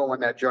go on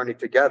that journey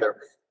together,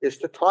 is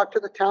to talk to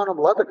the town of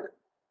Lebanon.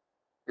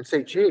 and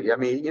say, gee, I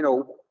mean,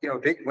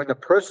 when the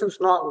person's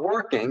not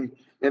working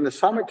in the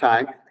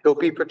summertime, they'll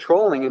be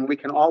patrolling, and we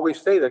can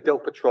always say that they'll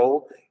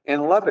patrol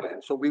in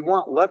Lebanon. So we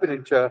want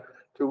Lebanon to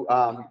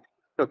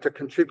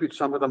contribute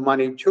some of the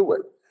money to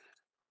it.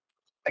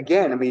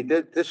 Again, I mean,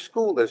 this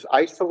school is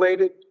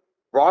isolated.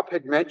 Rob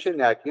had mentioned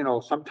that,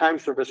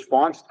 sometimes the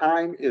response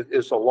time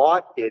is a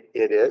lot. It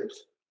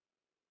is.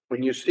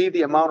 When you see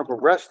the amount of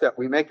arrests that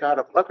we make out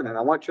of Lebanon,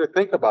 I want you to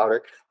think about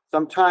it.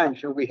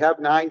 Sometimes, we have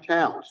 9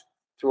 towns.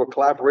 Through a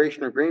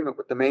collaboration agreement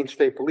with the Maine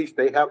State Police,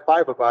 they have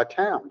 5 of our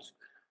towns.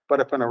 But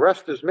if an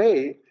arrest is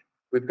made,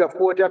 we've got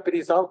 4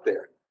 deputies out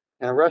there.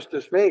 An arrest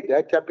is made,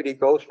 that deputy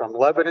goes from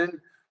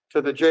Lebanon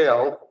to the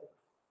jail,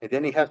 and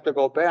then he has to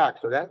go back.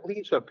 So that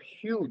leaves a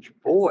huge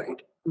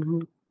void.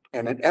 And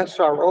an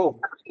SRO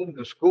in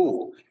the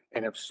school.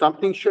 And if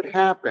something should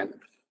happen,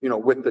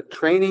 with the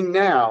training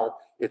now,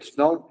 it's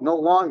no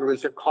longer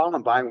is it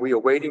Columbine, we are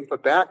waiting for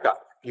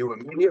backup. You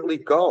immediately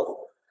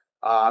go.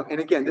 And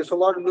again, there's a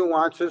lot of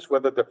nuances,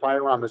 whether the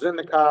firearm is in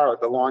the car or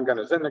the long gun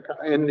is in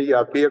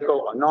the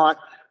vehicle or not,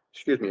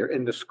 or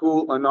in the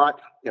school or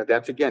not.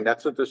 That's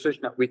a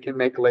decision that we can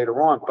make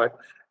later on.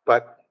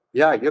 But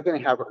yeah, you're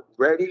going to have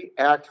ready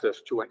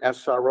access to an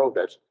SRO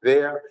that's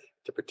there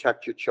to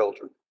protect your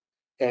children.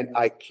 And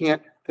I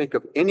can't think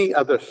of any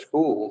other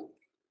school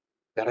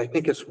that I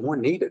think is more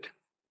needed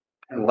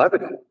in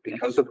Lebanon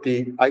because of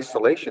the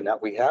isolation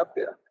that we have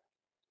there.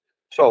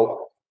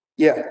 So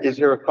yeah, is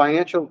there a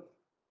financial?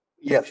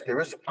 Yes, there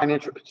is a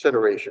financial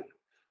consideration.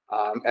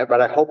 But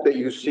I hope that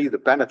you see the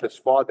benefits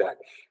for that.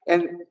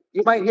 And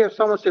you might hear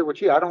someone say, well,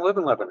 gee, I don't live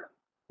in Lebanon.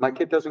 My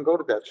kid doesn't go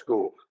to that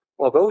school.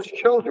 Well, those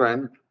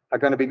children are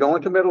going to be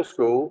going to middle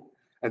school,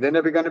 and then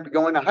they're going to be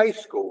going to high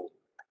school.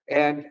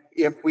 And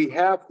if we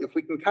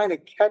can kind of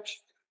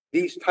catch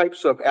these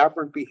types of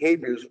aberrant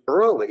behaviors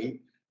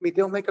early, I mean,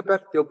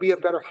 they'll be a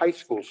better high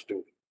school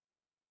student.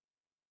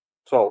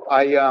 So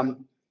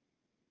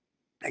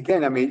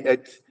again, I mean,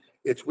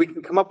 we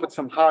can come up with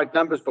some hard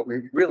numbers, but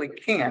we really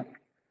can't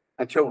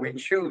until we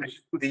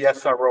choose who the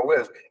SRO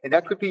is. And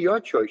that could be your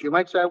choice. You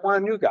might say, I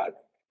want a new guy.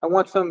 I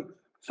want some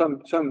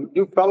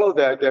new fellow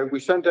that we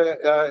send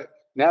to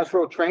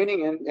NASRO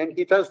training, and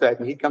he does that.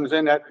 And he comes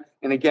in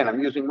and again, I'm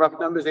using rough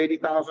numbers,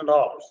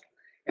 $80,000.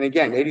 And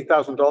again,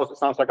 $80,000, it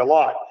sounds like a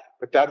lot,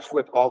 but that's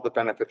with all the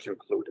benefits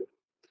included.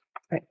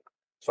 Right.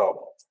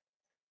 So.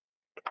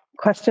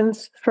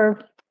 Questions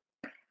for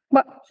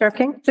Sheriff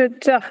King?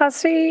 Did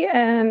Hussey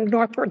and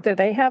Northbrook, do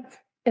they have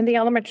in the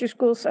elementary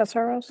schools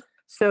SROs?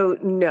 So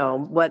no,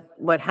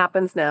 what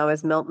happens now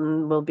is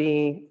Milton will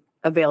be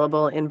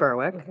available in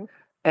Berwick.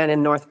 And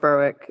in North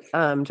Berwick,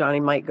 Johnny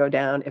might go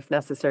down if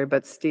necessary,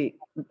 but Steve,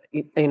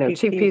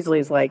 Chief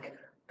Peasley's like,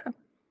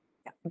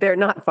 they're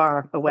not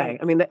far away.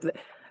 I mean,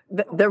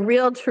 the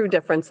real true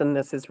difference in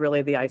this is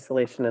really the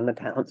isolation in the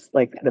towns.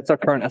 Like, That's our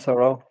current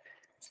SRO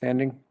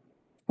standing.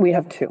 we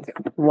have 2,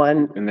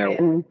 one In there.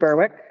 in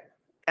Berwick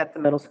at the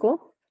middle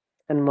school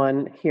and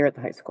one here at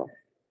the high school.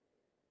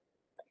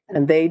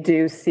 And they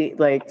do see,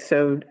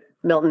 so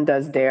Milton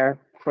does DARE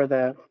for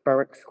the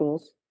Berwick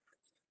schools.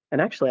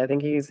 And actually, I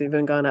think he's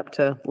even gone up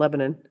to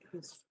Lebanon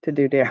to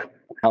do DARE.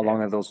 How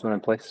long have those been in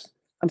place?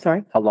 I'm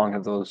sorry? How long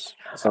have those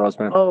SROs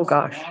been? Oh,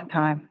 gosh.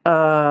 Time.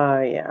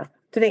 Yeah.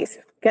 Denise,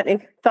 got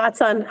any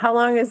thoughts on how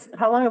long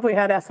have we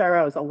had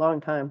SROs? A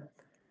long time.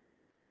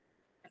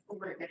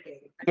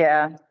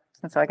 Yeah,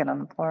 since I got on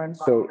the board.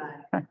 So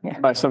Yeah.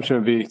 my assumption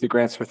would be the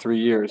grant's for 3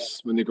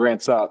 years. When the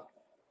grant's up,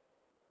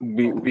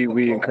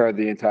 we incur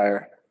the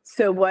entire.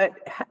 So what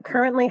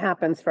currently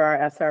happens for our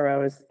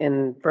SROs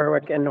in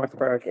Berwick and North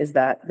Berwick is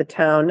that the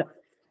town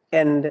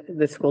and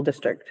the school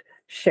district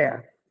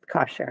share,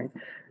 cost sharing.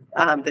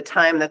 The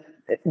time that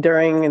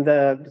during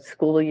the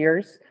school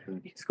year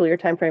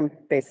timeframe,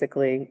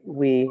 basically,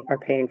 we are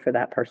paying for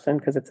that person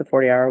because it's a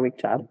 40-hour-a-week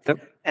job. Yep.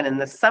 And in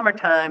the summer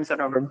times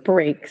and over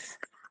breaks,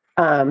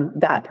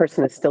 that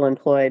person is still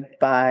employed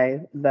by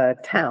the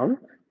town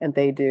and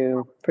they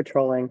do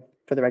patrolling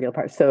for the regular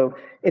part. So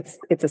it's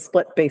a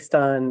split based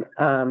on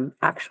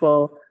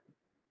actual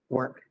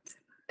work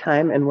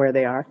time and where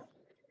they are.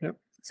 Yep.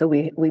 So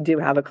we do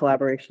have a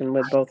collaboration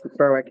with both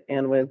Berwick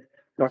and with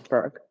North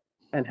Berwick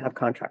and have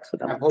contracts with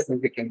them. I'm hoping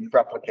we can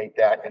replicate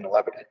that in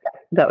Lebanon.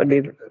 That would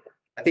be,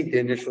 I think the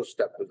initial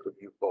step was with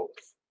you both.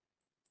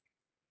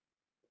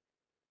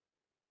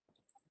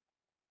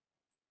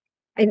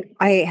 And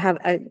I have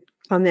a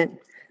comment.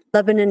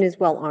 Lebanon is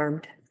well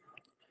armed.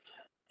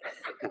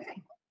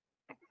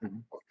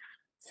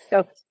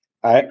 Go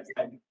I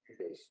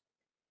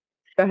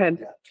go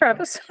ahead.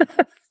 Travis.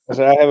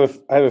 so I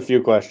have a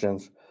few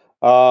questions.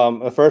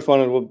 The first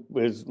one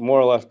is more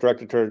or less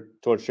directed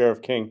towards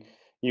Sheriff King.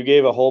 You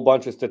gave a whole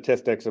bunch of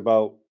statistics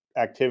about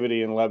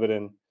activity in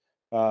Lebanon.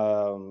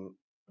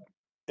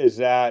 Is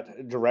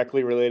that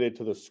directly related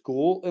to the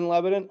school in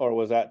Lebanon, or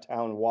was that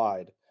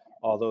town-wide?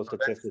 All those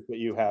statistics that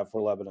you have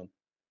for Lebanon.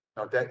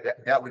 No,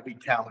 that would be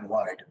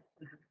town-wide.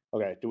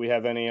 Okay. Do we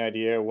have any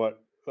idea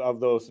what of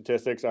those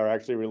statistics are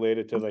actually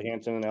related to the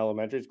Hanson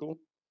Elementary School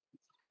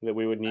that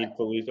we would need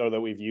police or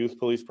that we've used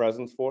police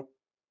presence for?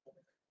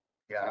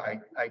 Yeah,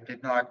 I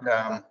did not,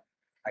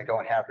 I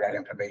don't have that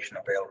information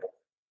available.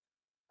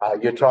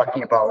 You're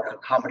talking about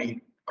how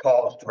many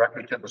calls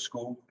directly to the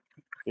school?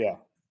 Yeah.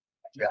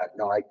 Yeah,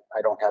 no,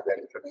 I don't have that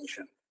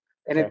information.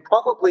 And Okay. it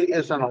probably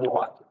isn't a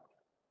lot.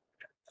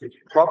 It's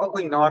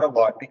probably not a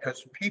lot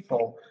because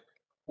people,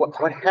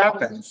 what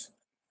happens,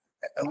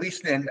 at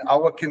least in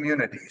our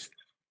communities,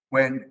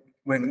 when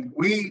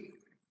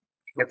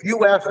if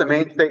you ask the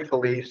Maine State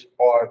Police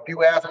or if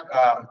you ask,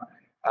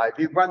 if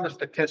you run the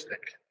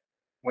statistics,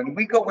 when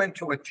we go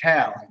into a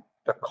town,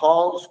 the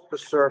calls for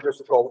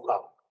service go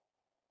up.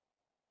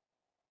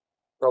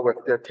 So if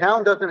the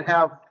town doesn't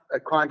have a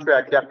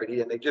contract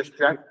deputy and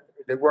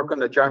they work on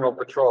the general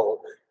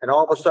patrol, and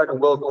all of a sudden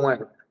we'll go in.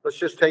 Let's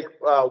just take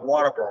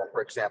Waterboro,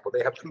 for example.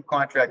 They have 2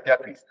 contract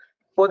deputies.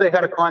 Before they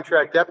had a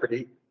contract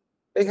deputy,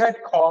 they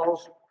had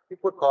calls,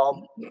 people would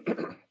call.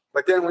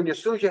 But then when as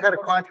soon as you had a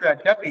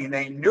contract deputy and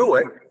they knew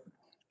it,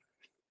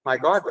 my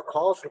God, the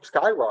calls would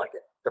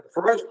skyrocket. The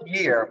first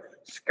year,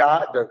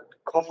 the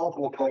calls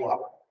will go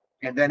up.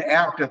 And then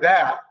after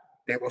that,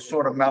 they will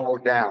sort of mellow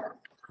down.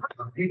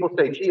 People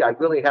say, gee, I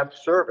really have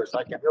service.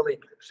 I can really,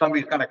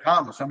 somebody's going to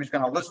come, somebody's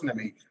going to listen to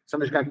me,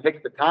 somebody's going to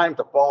take the time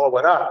to follow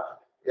it up.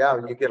 Yeah,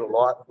 you get a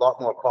lot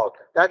more calls.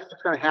 That's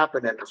what's going to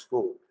happen in the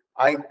school.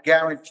 I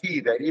guarantee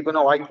that even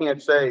though I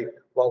can't say,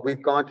 well,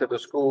 we've gone to the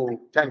school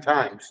 10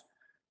 times,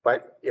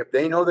 but if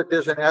they know that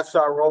there's an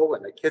SRO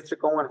and the kids are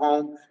going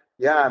home,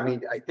 yeah, I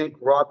mean, I think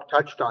Rob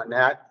touched on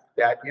that,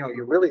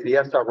 you're really the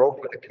SRO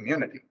for the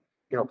community,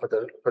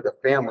 for the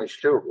families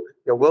too.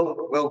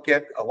 We'll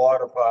get a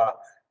lot of,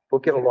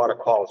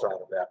 calls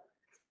out of that.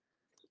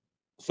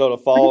 So to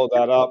follow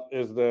that up,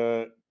 is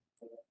the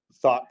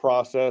thought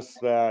process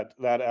that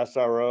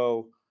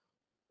SRO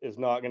is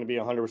not going to be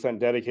 100%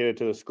 dedicated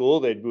to the school?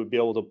 They would be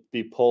able to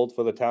be pulled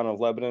for the town of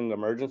Lebanon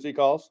emergency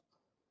calls?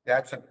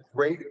 That's a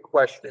great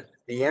question.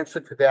 The answer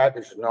to that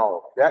is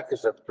no. That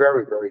is a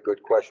very, very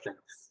good question.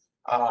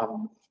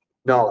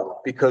 No,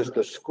 because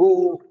the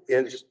school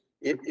is,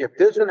 if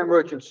there's an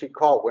emergency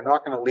call, we're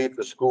not going to leave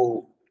the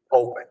school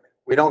open.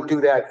 We don't do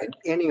that in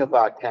any of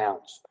our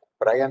towns,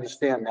 but I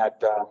understand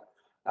that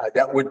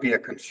that would be a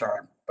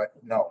concern, but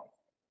no.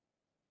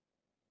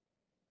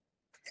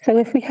 So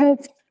if we have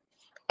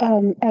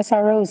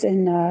SROs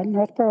in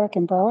North Berwick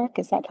and Berwick,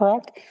 is that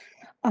correct?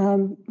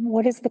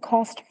 What is the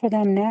cost for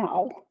them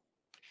now?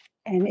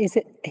 And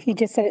he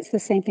just said it's the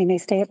same thing. They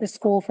stay at the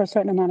school for a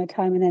certain amount of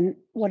time and then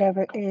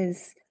whatever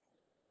is.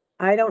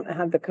 I don't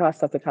have the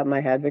cost off the top of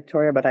my head,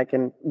 Victoria, but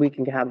we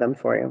can have them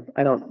for you.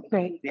 I don't.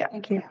 Great. Yeah.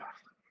 Thank you.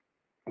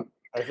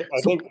 I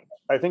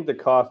think the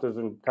cost is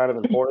kind of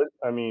important.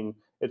 I mean,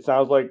 it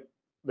sounds like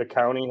the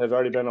county has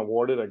already been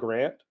awarded a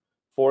grant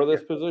for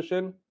this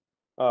position.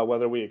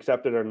 Whether we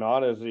accept it or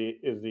not is the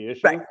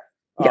issue. Right.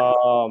 Yeah.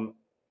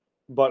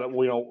 But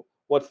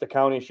what's the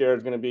county share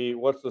is going to be?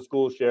 What's the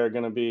school share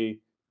going to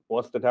be?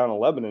 What's the town of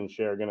Lebanon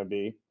share going to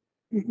be?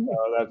 Mhm.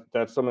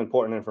 That's some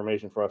important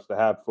information for us to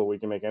have before we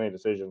can make any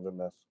decisions in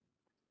this.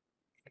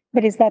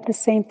 But is that the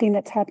same thing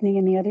that's happening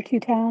in the other 2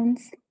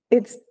 towns?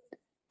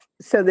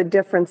 So the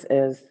difference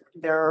is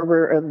there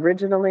were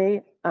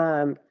originally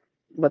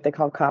what they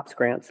call COPS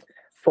grants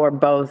for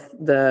both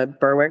the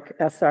Berwick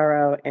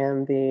SRO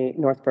and the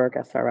North Berwick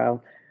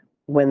SRO.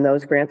 When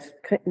those grants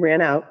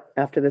ran out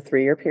after the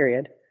 3-year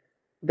period,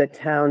 the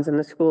towns in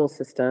the school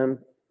system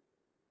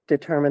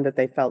determined that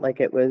they felt like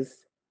it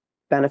was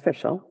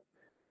beneficial.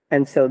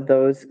 And so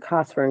those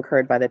costs were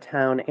incurred by the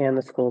town and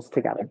the schools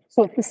together.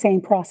 So it's the same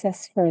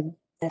process for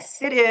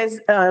this? It is.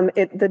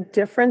 The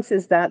difference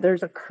is that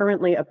there's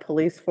currently a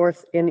police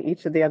force in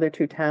each of the other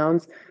 2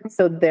 towns.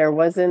 So there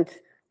wasn't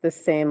the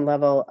same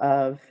level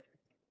of,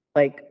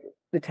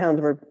 the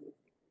towns were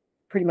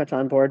pretty much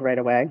on board right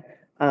away.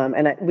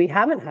 We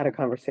haven't had a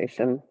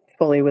conversation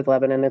fully with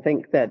Lebanon. I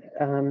think that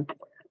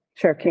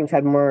Sheriff King's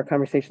had more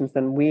conversations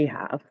than we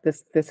have.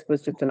 This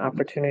was just an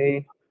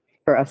opportunity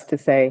for us to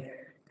say,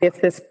 if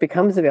this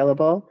becomes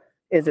available,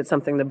 is it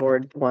something the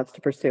board wants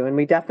to pursue? And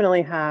we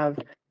definitely have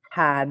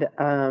had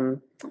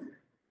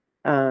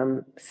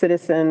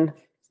citizen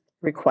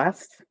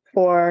requests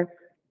for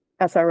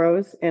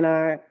SROs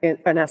an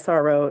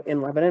SRO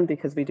in Lebanon,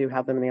 because we do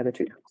have them in the other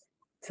 2 towns.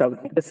 So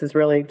this is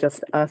really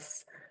just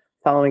us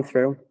following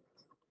through.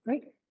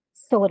 Right.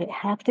 So would it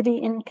have to be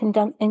in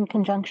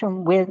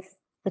conjunction with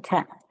the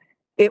town?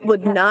 It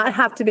would not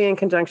have to be in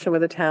conjunction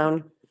with the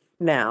town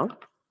now,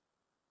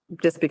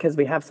 just because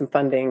we have some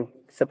funding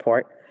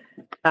support.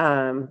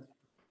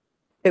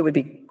 It would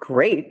be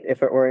great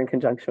if it were in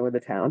conjunction with the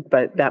town,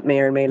 but that may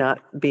or may not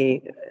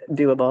be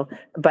doable.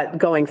 But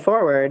going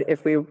forward,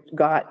 if we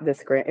got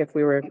this grant, if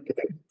we were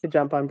to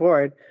jump on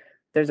board,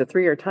 there's a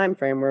 3-year time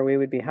frame where we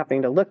would be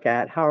having to look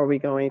at how are we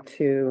going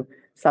to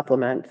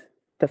supplement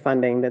the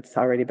funding that's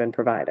already been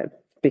provided.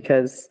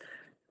 Because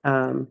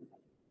for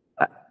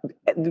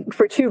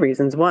 2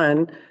 reasons.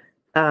 One,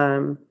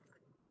 a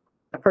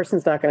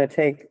person's not going to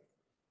take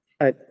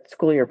a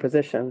school year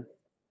position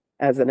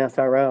as an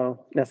SRO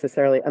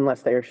necessarily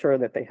unless they are sure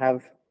that they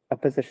have a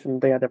position,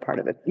 the other part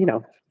of it,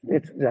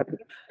 it's that.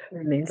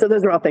 So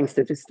those are all things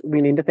that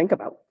we need to think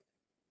about.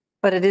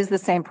 But it is the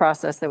same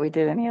process that we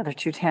did in the other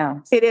two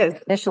towns. It is.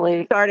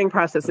 Initially, Starting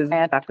process is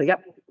exactly,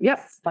 yep.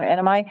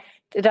 and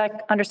did I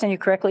understand you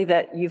correctly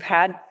that you've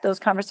had those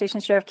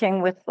conversations, Sheriff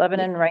King, with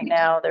Lebanon? Right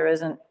now, there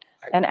isn't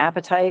an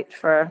appetite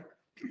for.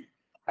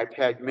 I've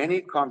had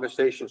many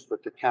conversations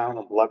with the town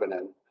of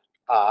Lebanon,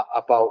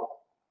 about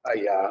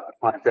a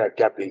contract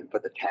deputy for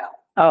the town.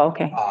 Oh,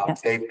 okay.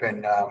 Yes. They've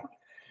been,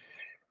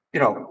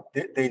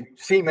 they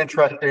seem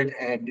interested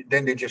and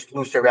then they just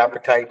lose their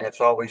appetite and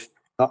it's always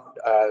not,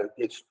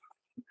 it's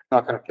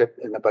not going to fit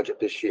in the budget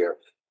this year.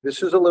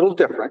 This is a little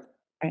different.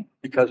 Right.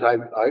 Because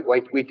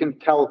we can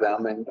tell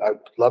them, and I'd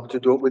love to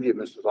do it with you,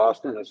 Mrs.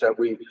 Austin, is that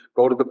we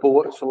go to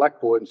the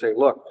select board and say,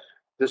 look,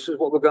 this is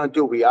what we're going to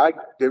do.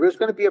 There is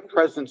going to be a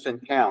presence in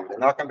town. They're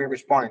not going to be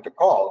responding to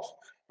calls,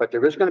 but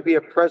there is going to be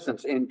a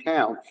presence in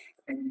town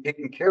and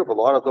taking care of a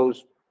lot of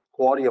those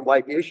quality of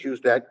life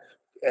issues that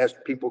as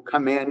people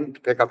come in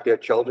to pick up their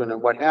children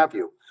and what have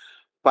you.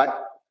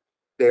 But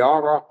they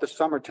are off the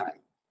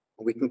summertime.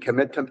 We can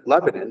commit to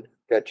Lebanon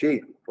that,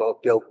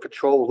 they'll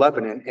patrol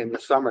Lebanon in the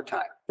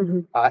summertime.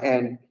 Mhm.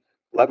 And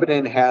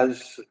Lebanon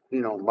has,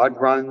 mud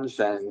runs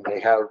and they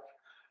have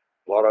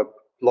a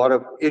lot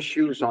of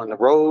issues on the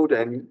road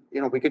and,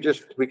 we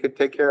could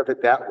take care of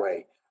it that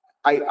way.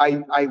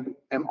 I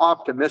am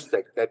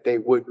optimistic that they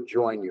would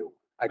join you.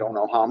 I don't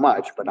know how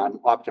much, but I'm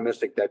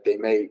optimistic that they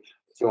may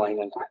join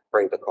and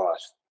pay the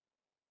cost.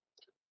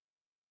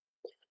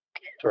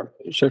 Sure.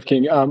 Sheriff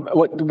King,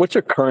 what's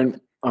your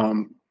current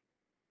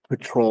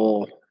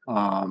patrol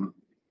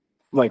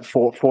like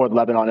for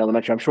Lebanon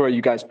Elementary? I'm sure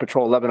you guys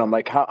patrol Lebanon.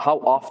 Like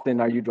how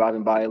often are you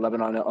driving by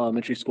Lebanon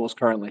Elementary schools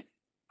currently?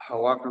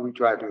 How often are we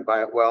driving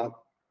by it?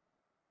 Well,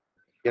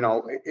 the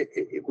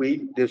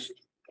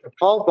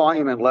call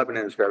volume in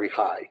Lebanon is very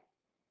high.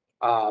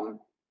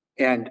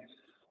 And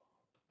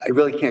I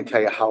really can't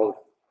tell you how,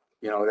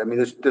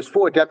 there's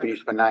 4 deputies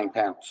for 9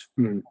 towns.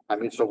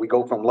 So we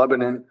go from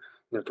Lebanon,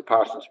 to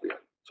Parsonsfield.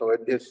 So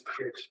it's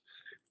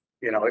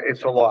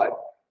a lot.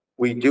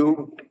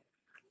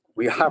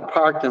 We have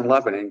parked in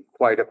Lebanon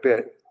quite a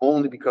bit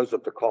only because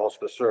of the calls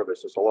for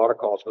service. There's a lot of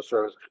calls for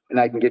service and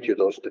I can get you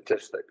those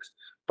statistics,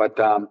 but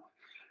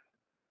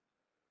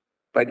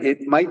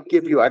it might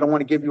give you, I don't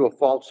want to give you a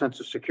false sense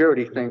of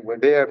security thing. We're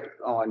there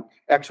on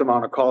X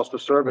amount of calls for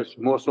service,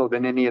 more so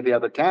than any of the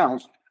other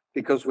towns,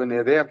 because when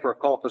they're there for a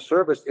call for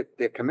service,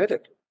 they're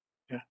committed.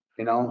 Yeah.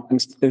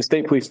 And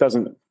state police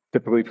doesn't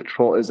typically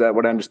patrol. Is that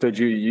what I understood?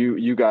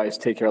 You guys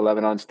take care of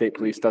Lebanon. State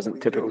police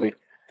doesn't typically.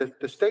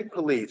 The state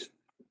police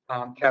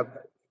have,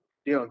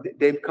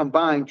 they've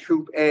combined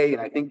Troop A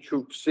and I think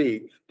Troop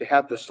C to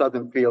have the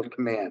Southern Field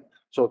Command.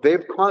 So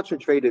they've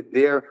concentrated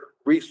their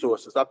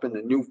resources up in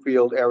the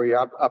Newfield area,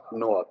 up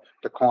north,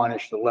 the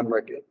Cornish, the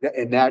Limerick,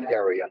 in that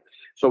area.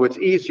 So it's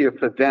easier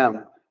for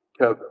them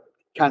to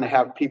kind of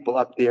have people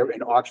up there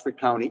in Oxford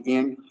County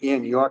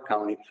and York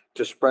County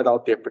to spread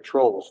out their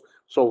patrols.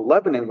 So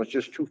Lebanon was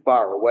just too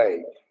far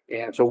away.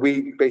 And so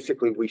we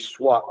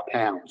swapped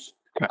towns.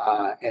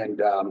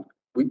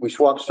 We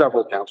swapped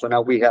several towns. So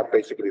now we have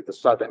basically the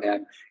southern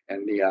end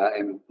and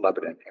the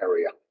Lebanon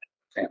area,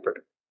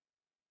 Sanford.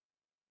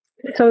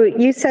 So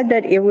you said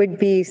that it would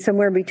be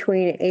somewhere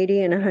between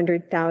 80 and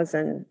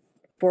 100,000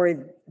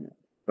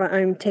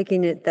 I'm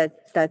taking it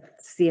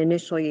that's the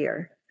initial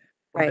year,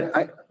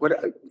 right?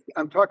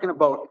 I'm talking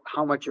about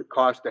how much it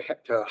costs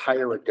to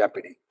hire a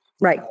deputy.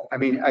 Right. I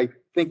mean, I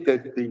think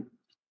that the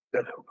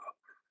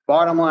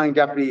bottom line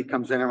deputy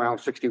comes in around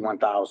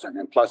 61,000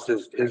 and plus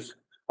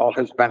all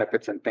his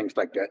benefits and things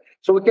like that.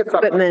 So it gets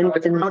up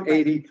it's around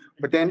 80,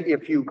 but then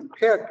if you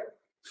pick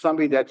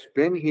somebody that's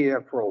been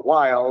here for a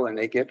while and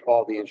they get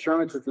all the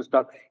insurances and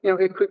stuff,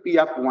 it could be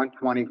up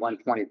 120,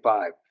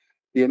 125.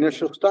 The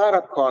initial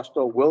startup cost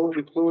though will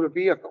include a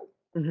vehicle,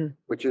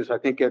 which is, I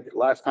think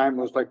last time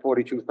it was like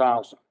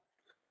 42,000.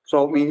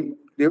 So, I mean,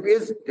 there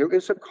is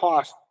a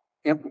cost,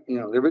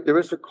 there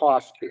is a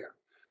cost here.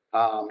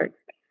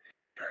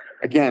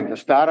 Again, the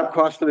startup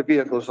cost of the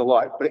vehicle is a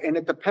lot, and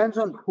it depends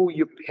on who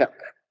you pick.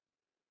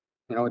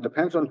 It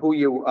depends on who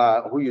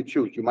you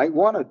choose. You might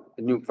want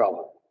a new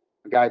fellow,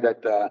 a guy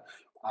that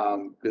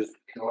is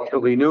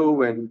relatively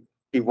new and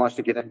he wants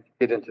to get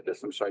into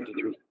this. I'm sorry, did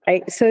you?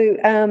 Right. So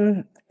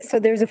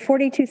there's a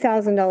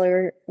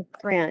 $42,000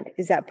 grant.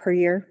 Is that per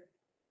year?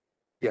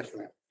 Yes,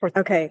 ma'am.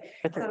 Okay.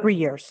 For 3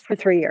 years. For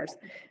 3 years.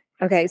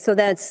 Okay. So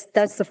that's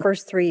the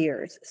first 3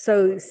 years.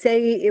 So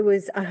say it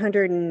was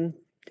 100 and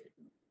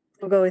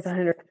we'll go with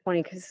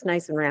 120 because it's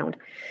nice and round.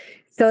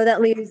 So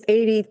that leaves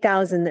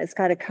 80,000 that's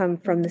got to come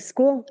from the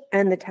school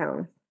and the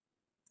town.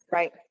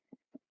 Right.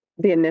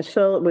 The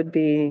initial would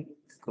be,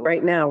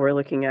 right now, we're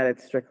looking at it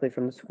strictly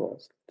from the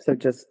schools. So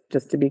just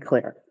to be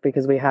clear,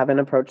 because we haven't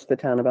approached the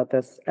town about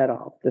this at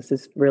all. This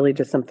is really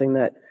just something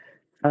that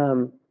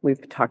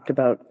we've talked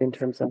about in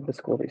terms of the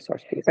school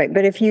resource piece. Right.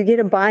 But if you get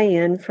a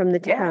buy-in from the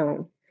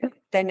town,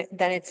 then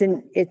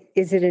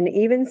is it an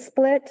even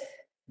split?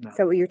 No. Is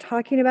that what you're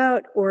talking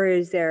about? Or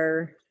is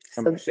there?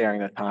 I'm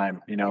sharing the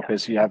time,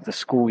 because you have the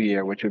school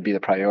year, which would be the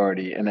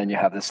priority, and then you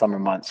have the summer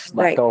months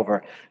left Right.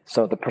 over.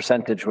 So the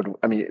percentage would,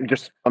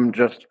 I'm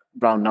just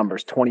round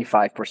numbers,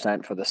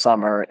 25% for the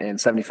summer and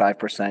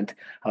 75%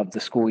 of the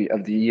school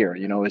of the year,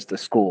 is the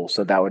school.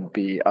 So that would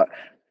be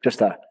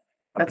just a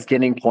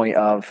beginning point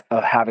of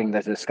having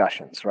the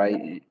discussions,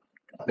 right?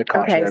 The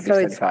cost Okay, share would be so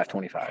it's- 75,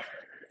 25.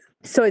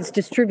 So it's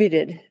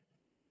distributed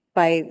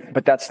by,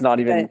 But that's not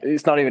even,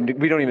 it's not even,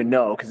 we don't even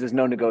know because there's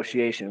no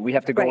negotiation. We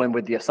have to go Right. in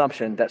with the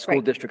assumption that school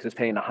Right. district is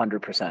paying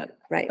 100%.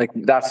 right? Like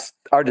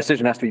our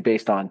decision has to be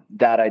based on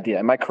that idea.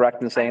 Am I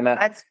correct in saying that?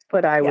 That's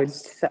what I would,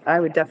 Yes. I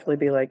would definitely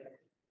be like,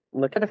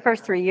 look For at, the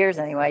first 3 years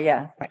anyway,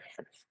 yeah.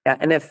 yeah,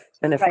 and if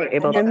we're Right,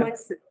 able and then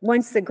to.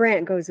 once the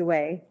grant goes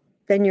away,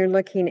 then you're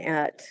looking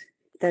at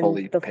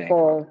Fully the paying.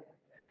 full,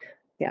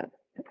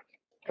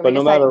 But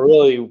no matter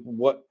really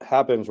what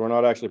happens, we're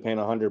not actually paying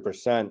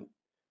 100%.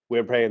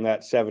 We're paying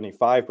that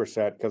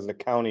 75% because the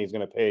county is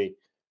gonna pay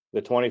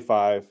the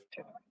 25%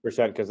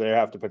 because they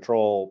have to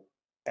patrol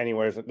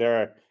anywhere.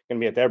 They're gonna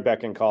be at their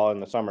beck and call in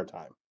the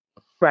summertime.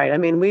 Right, I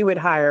mean, we would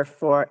hire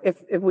for,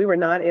 if we were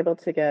not able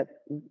to get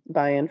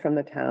buy-in from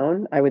the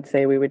town, I would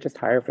say we would just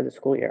hire for the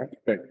school year.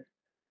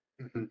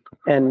 Mhm.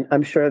 And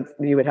I'm sure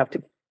you would have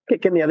to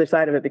kick in the other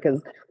side of it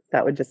because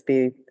that would just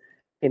be,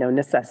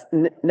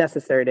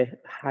 necessary to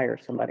hire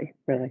somebody,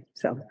 really,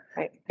 so.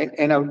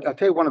 And I'll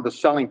tell you one of the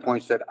selling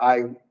points that I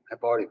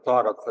have already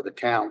thought of for the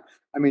town.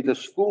 I mean, the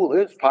school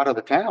is part of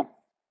the town.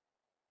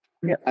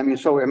 Yeah. I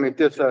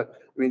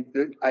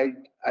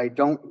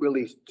don't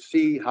really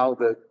see how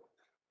the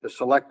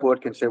select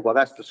board can say, well,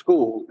 that's the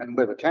school and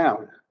we're the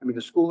town. I mean,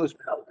 the school is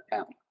part of the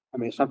town. I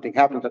mean, if something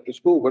happens at the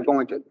school, we're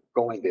going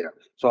there.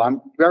 So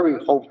I'm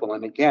very hopeful.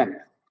 And again,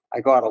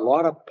 I got a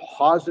lot of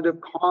positive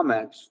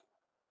comments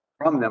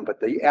from them, but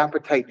the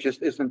appetite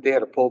just isn't there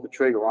to pull the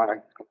trigger on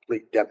a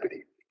complete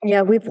deputy.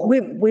 Yeah,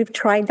 we've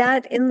tried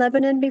that in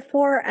Lebanon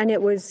before and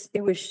it was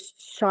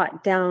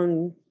shot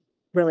down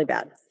really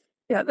bad.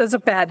 Yeah, there's a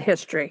bad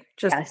history.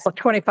 Just Yes.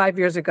 25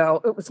 years ago,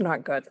 it was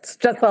not good.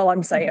 That's all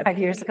I'm saying. 5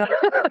 years ago.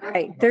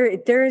 Right,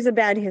 there is a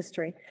bad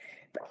history.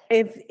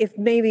 If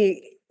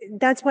maybe,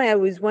 that's why I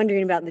was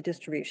wondering about the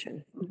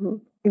distribution.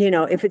 Mhm.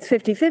 If it's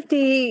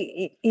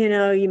 50-50,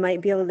 you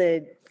might be able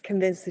to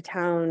convince the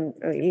town,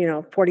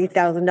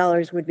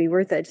 $40,000 would be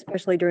worth it,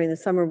 especially during the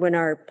summer when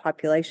our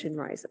population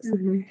rises.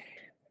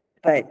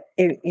 But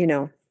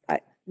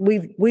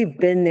we've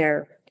been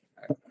there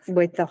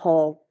with the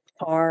whole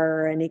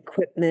car and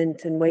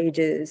equipment and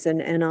wages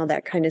and all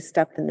that kind of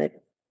stuff, and that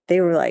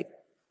they were like,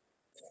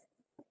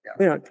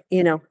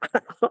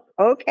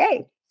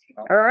 okay,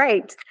 all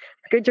right,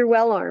 good, you're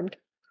well armed.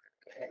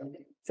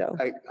 So,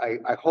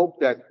 I hope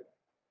that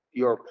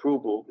your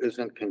approval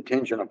isn't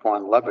contingent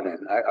upon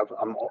Lebanon.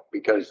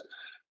 Because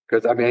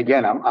I mean,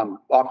 again, I'm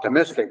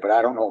optimistic, but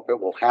I don't know if it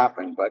will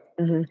happen. But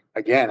Mhm.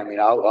 again, I mean,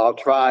 I'll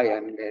try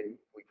and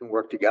we can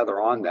work together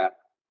on that.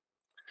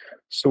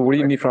 So what do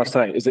you need from us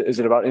tonight? Is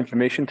it about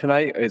information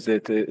tonight? Is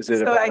it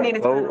So about I need a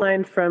vote?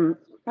 timeline from,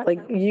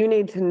 you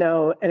need to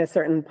know at a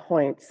certain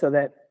point so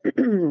that,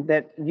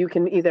 that you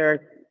can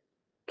either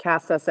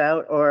cast us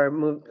out or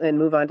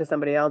move on to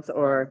somebody else,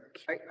 or.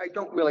 I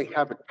don't really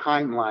have a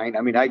timeline.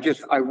 I mean,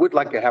 I would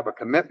like to have a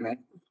commitment,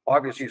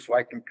 obviously, so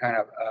I can kind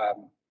of,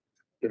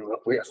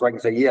 so I can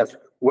say, yes,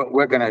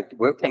 we're Take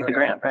the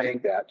grant, right?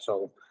 take that.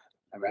 So,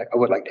 I mean, I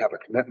would like to have a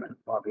commitment,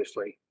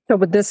 obviously. So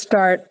would this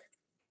start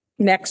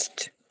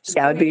next?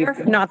 Yeah, it'd be- school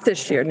year? Not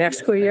this year, next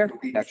school year?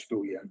 Next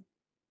school year.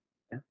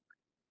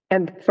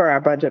 And for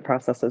our budget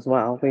process as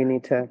well, we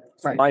need to.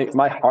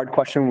 My hard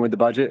question with the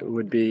budget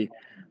would be,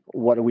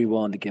 what are we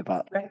willing to give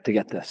up to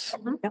get this?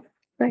 Yep.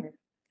 Right.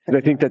 And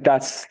I think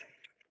that's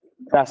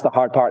the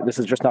hard part. This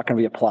is just not going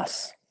to be a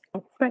plus.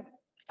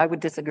 I would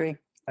disagree.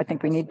 I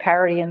think we need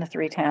parity in the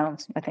 3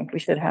 towns. I think we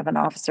should have an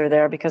officer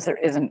there because there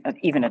isn't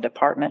even a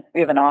department.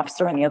 We have an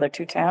officer in the other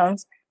 2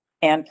 towns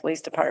and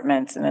police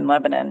departments, and in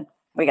Lebanon,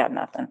 we got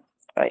nothing.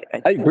 I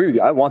agree with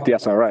you. I want the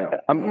SRO.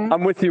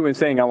 I'm with you in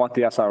saying I want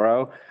the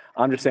SRO.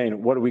 I'm just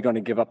saying, what are we going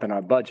to give up in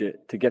our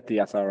budget to get the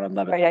SRO in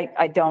Lebanon?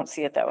 I don't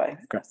see it that way.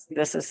 Okay.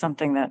 This is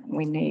something that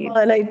we need.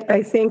 Well, and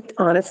I think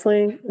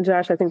honestly,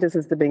 Josh, I think this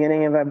is the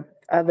beginning of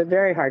a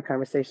very hard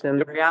conversation.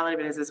 And the reality of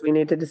it is we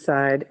need to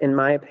decide, in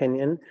my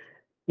opinion,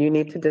 you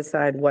need to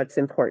decide what's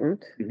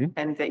important Mhm.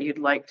 and that you'd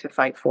like to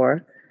fight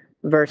for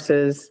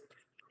versus,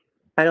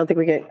 I don't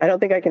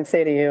think I can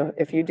say to you,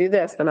 if you do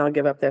this, then I'll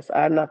give up this.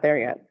 I'm not there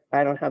yet.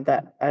 I don't have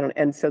that.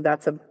 And so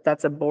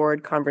that's a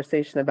board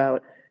conversation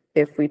about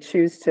if we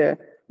choose to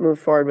move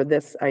forward with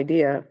this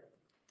idea.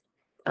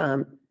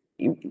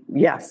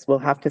 Yes, we'll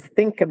have to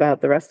think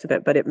about the rest of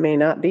it, but it may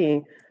not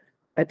be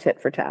a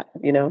tit for tat,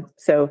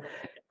 So,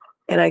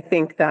 and I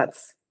think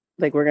that's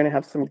we're going to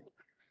have some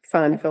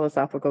fun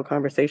philosophical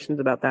conversations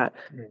about that.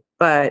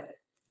 But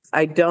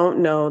I don't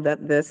know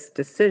that this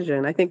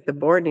decision, I think the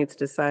board needs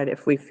to decide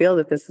if we feel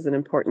that this is an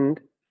important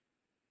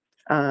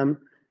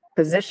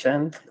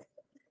position,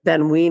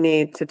 then we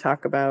need to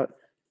talk about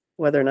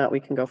whether or not we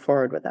can go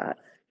forward with that.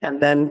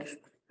 And then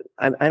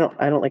I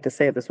don't like to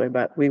say it this way,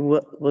 but we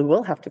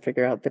will have to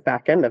figure out the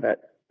back end of it.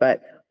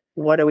 But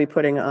what are we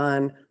putting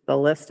on the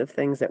list of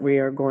things that we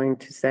are going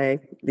to say,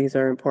 these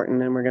are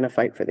important and we're going to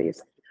fight for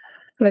these?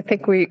 And I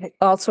think we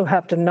also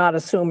have to not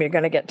assume you're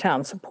going to get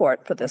town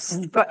support for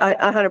this. But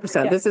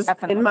 100%, this is,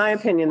 in my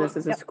opinion, this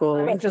is a I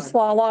school. mean, just as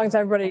long as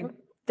everybody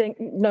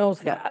knows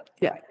that,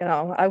 Yeah, you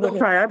know, I we'll wouldn't.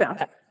 try our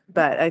best.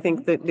 But I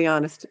think that the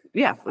honest,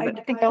 yeah. I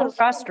think that's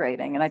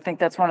frustrating, and I think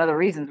that's one of the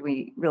reasons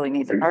we really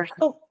need the person.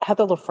 Oh,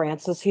 Heather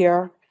LaFrance is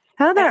here.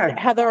 Heather. And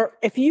Heather,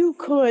 if you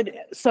could,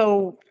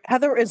 so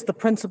Heather is the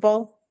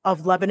principal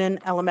of Lebanon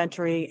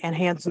Elementary and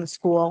Hanson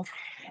School.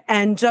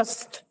 And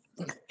just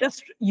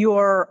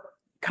your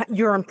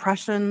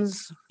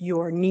impressions,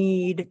 your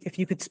need, if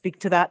you could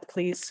speak to that,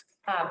 please.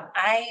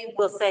 I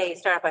will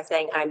start off by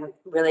saying I'm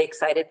really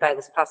excited by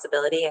this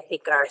possibility. I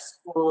think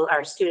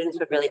our students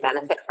would really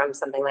benefit from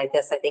something like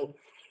this. I think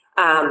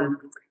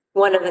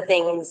one of the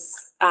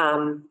things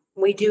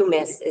we do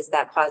miss is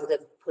that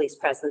positive police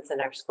presence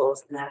in our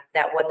schools, and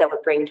that what that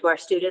would bring to our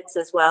students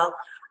as well.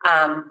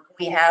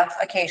 We have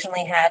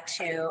occasionally had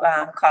to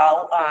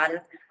call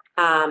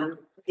on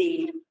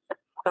the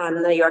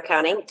York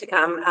County to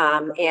come,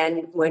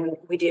 and when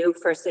we do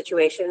for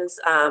situations,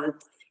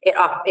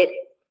 it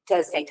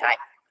does take time.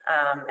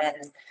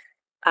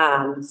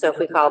 So if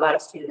we call about a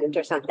student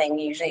or something,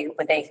 usually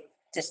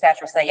dispatch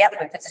will say, yep,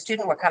 if it's a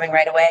student, we're coming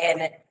right away, and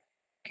it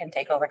can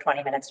take over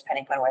 20 minutes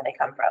depending on where they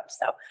come from.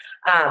 So,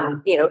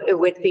 it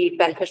would be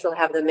beneficial to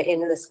have them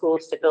in the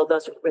schools to build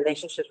those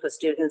relationships with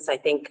students. I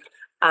think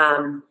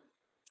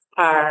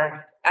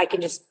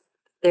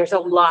there's a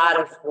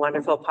lot of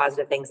wonderful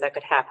positive things that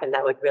could happen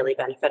that would really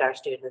benefit our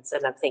students.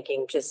 And I'm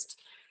thinking just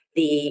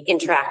the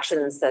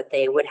interactions that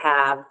they would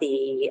have,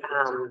 the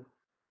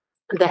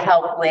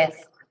help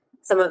with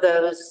some of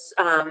those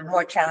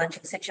more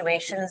challenging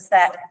situations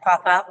that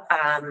pop up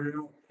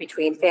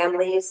between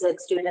families and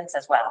students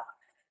as well.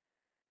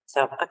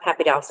 So I'm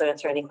happy to also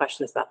answer any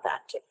questions about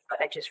that too. But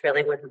I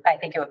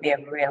think it would be a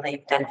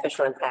really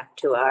beneficial impact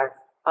to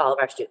all of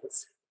our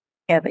students.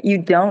 Yeah, but you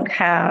don't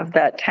have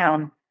that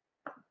town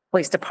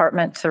police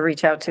department to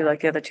reach out to like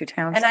the other two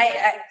towns. And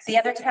the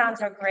other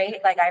towns are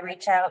great. Like I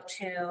reach out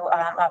to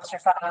Officer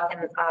Fogg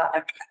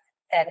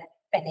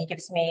and he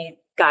gives me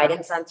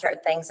guidance on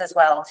certain things as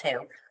well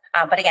too.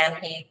 But again,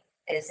 he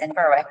is in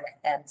Berwick,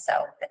 and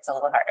so it's a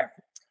little harder.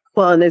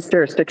 Well, and there's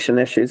jurisdiction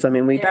issues. I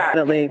mean, we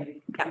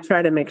definitely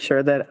try to make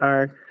sure that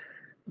our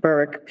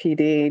Berwick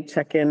PD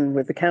check in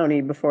with the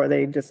county before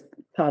they just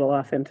toddle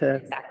off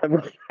into,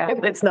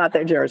 it's not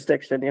their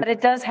jurisdiction. But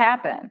it does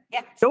happen.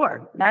 Yeah,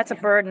 sure. That's a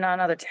burden on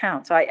other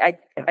towns. So I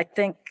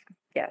think,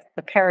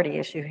 the parity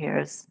issue here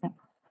is.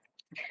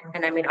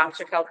 And I mean,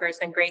 Officer Kelker has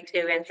been great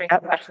too, answering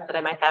some questions that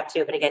I might have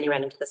too, but again, you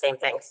run into the same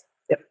things.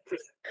 Yep.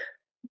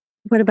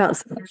 What about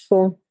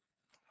school?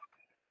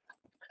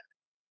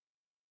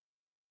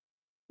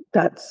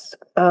 That's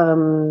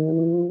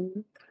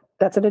an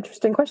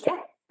interesting question.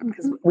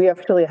 Because we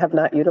actually have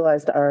not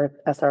utilized our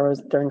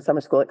SROs during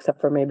summer school, except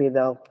for maybe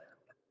they'll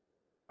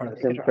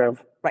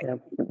improve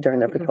during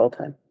their patrol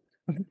time.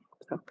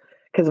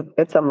 Because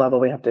at some level,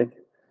 we have to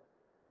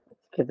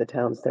give the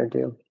towns their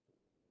due,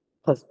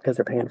 plus because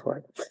they're paying for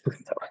it.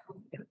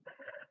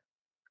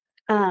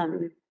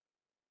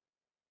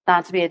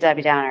 Not to be a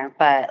Debbie Downer,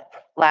 but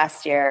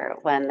last year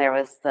when there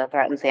was the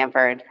threat in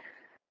Sanford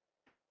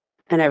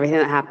and everything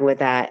that happened with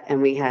that,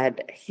 and we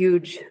had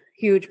huge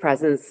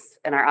presence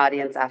in our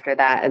audience after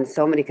that, and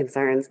so many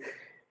concerns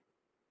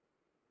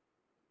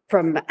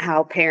from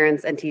how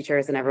parents and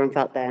teachers and everyone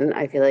felt then.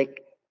 I feel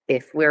like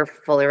if we're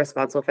fully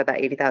responsible for that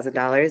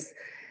 $80,000,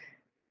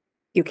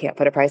 you can't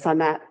put a price on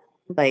that.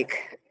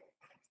 Like,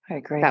 I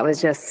agree. That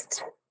was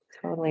just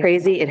Totally.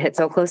 crazy. It hit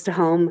so close to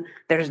home.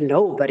 There's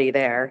nobody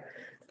there.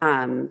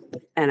 And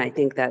I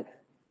think that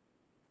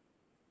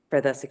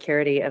for the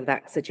security of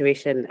that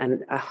situation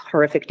and a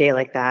horrific day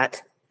like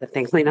that, but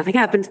thankfully nothing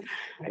happened.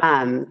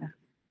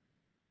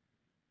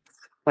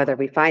 Whether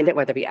we find it,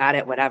 whether we add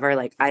it, whatever,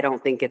 like, I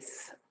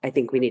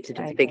think we need to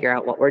just figure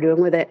out what we're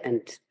doing with it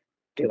and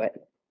do it.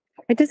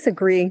 I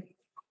disagree.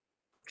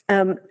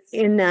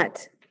 In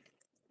that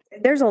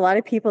there's a lot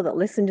of people that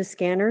listen to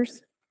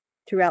scanners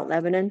throughout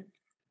Lebanon.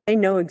 They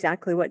know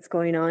exactly what's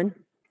going on.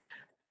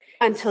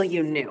 Until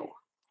you knew.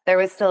 There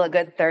was still a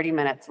good 30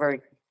 minutes where,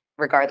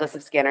 regardless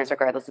of scanners,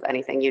 regardless of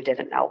anything, you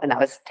didn't know. And that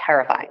was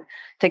terrifying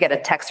to get a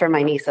text from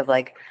my niece of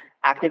like,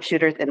 active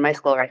shooters in my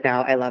school right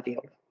now. I love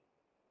you.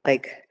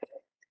 Like,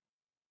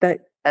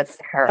 that's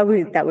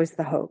terrible. That was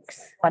the hoax.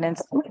 One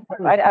incident.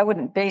 I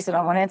wouldn't base it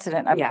on one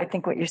incident. I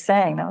think what you're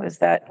saying though is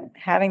that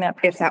having that.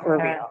 If that were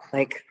real,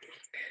 like.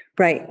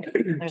 Right.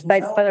 There's no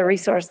other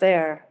resource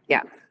there.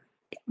 Yeah.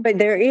 But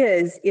there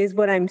is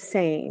what I'm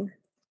saying.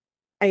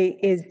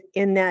 Is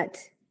in that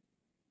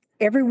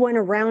everyone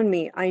around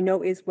me I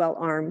know is well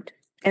armed,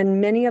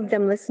 and many of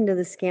them listen to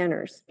the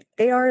scanners.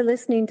 They are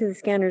listening to the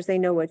scanners. They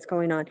know what's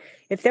going on.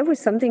 If there was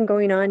something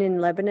going on in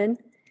Lebanon,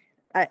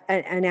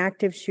 an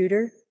active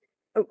shooter,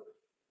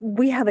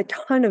 we have a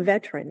ton of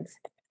veterans.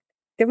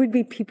 there would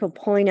be people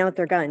pulling out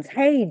their guns.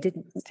 Hey,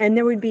 and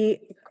there would be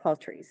call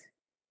trees.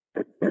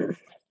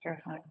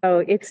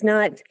 So it's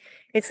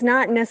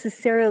not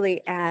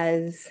necessarily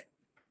as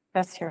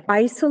That's your.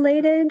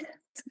 isolated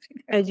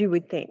as you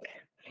would think.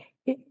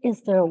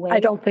 Is there a way? I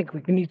don't think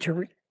we need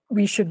to,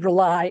 we should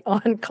rely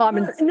on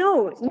common,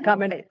 No,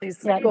 common at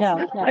least. Yeah,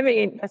 no. I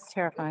mean, That's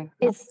terrifying.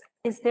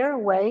 Is there a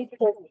way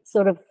to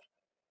sort of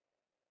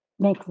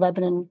make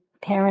Lebanon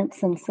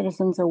parents and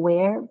citizens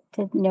aware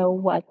to know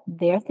what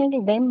they're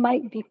thinking? They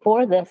might be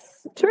for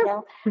this. you Sure.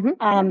 know?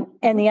 Mhm.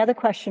 And the other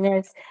question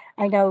is,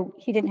 I know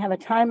he didn't have a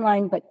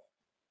timeline, but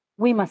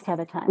we must have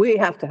a timeline. We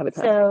have to have a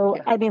time. So,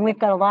 I mean, we've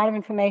got a lot of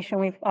information.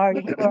 We're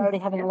already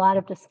having a lot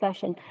of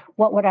discussion.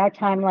 What would our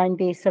timeline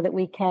be so that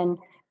we can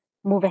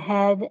move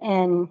ahead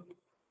and?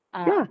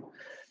 Yeah.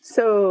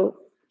 So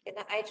And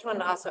I just want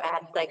to also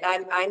add, like,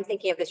 I'm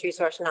thinking of this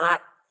resource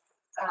not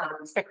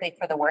strictly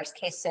for the worst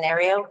case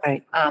scenario.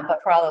 Right. But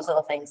for all those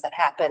little things that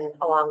happen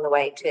along the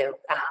way too,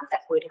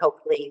 that would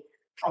hopefully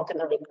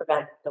ultimately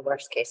prevent the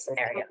worst case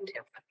scenario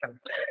too.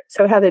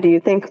 So Heather, do you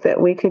think that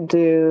we could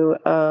do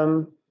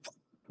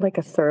like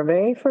a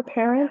survey for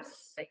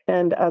parents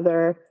and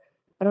other,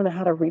 I don't know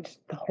how to reach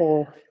the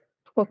whole.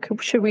 well,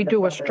 should we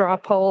do a straw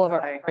poll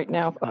right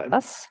now for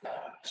us?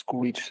 School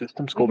reach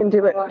system, We school. can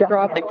do it.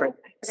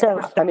 So,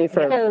 I mean,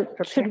 for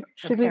should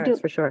we do? parents,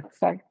 for sure.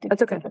 Sorry.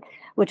 That's okay.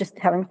 We're just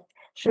having,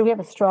 should we have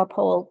a straw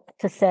poll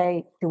to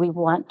say, do we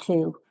want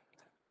to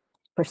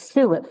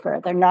pursue it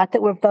further? Not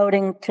that we're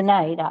voting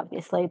tonight,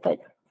 obviously, but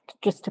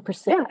just to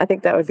pursue. Yeah, I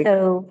think that would be.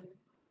 So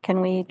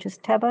can we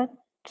just have a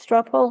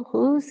straw poll?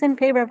 Who's in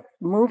favor of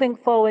moving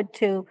forward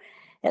to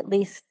at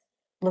least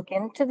look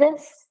into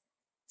this?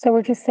 So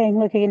we're just saying,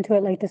 looking into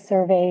it, like the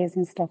surveys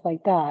and stuff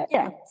like that.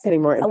 Yeah.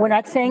 Getting more. We're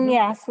not saying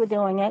yes, we're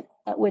doing it.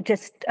 We're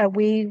just, are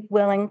we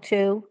willing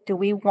to, do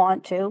we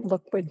want to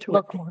Look into it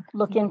look, more.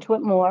 look into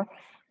it more?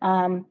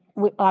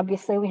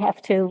 Obviously, we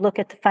have to look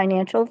at the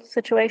financial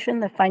situation,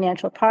 the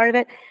financial part of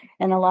it,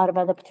 and a lot of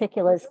other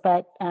particulars,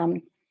 but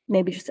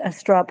maybe just a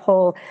straw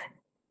poll.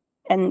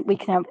 And we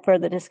can have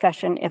further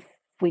discussion if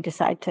we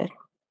decide to.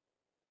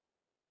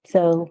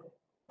 So,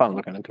 Fun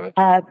looking into it.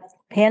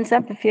 hands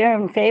up if you're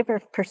in favor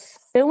of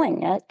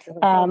pursuing it.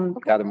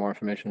 Gather more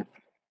information.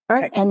 All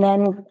right, and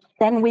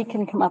then we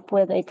can come up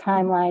with a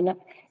timeline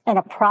and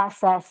a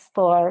process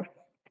for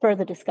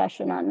further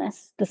discussion on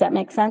this. Does that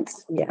make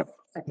sense? Yeah,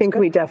 I think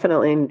we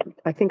definitely,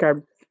 I think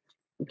our,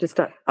 just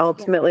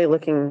ultimately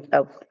looking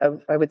out,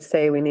 I would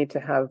say we need to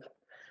have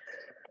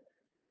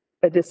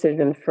a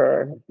decision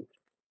for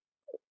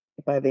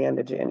by the end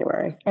of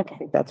January. Okay. I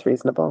think that's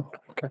reasonable.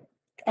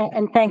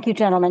 And thank you,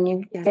 gentlemen.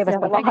 You Yes. gave us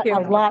Yeah, thank you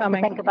a for lot to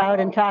coming. think about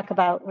and talk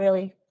about,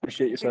 really.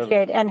 Appreciate your service.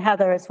 Appreciate it. And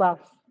Heather as well.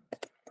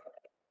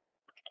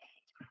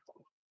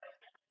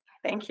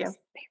 Thank you.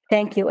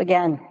 Thank you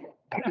again.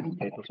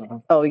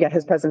 Oh, yeah,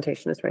 his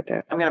presentation is right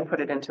there. I'm gonna put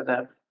it into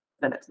the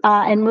minutes.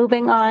 And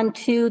moving on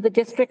to the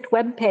district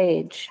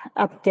webpage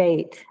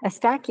update.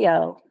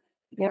 Estachio,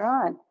 you're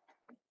on.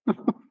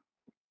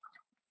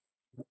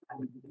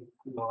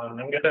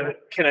 I'm gonna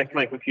connect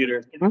my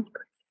computer.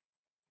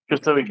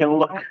 Just so we can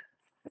look.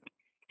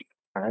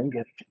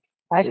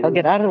 I shall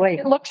get out of the way.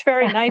 It looks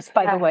very nice,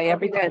 by the way,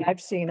 everything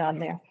I've seen on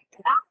there.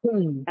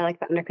 I like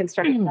that under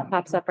construction, that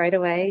pops up right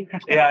away.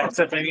 Yeah,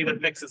 except I need to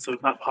fix it so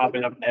it's not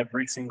popping up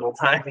every single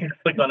time you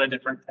click on a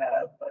different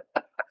tab,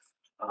 but.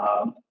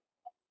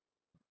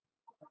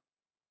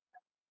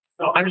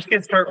 So I'm just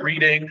gonna start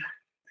reading.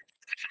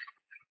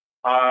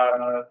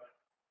 The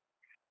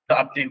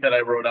update that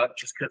I wrote up,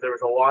 just because there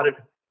was a lot of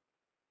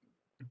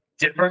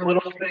different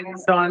little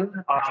things done.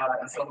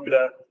 So I'm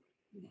gonna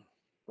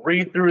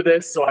read through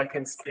this so I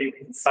can stay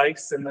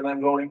concise, and then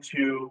I'm going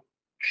to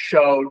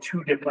show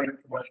two different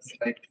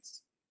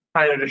websites,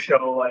 kind of to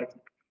show like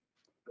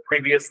the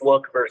previous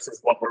look versus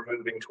what we're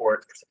moving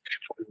towards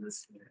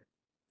this year.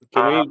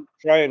 Can we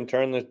try and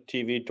turn the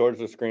TV towards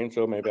the screen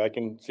so maybe I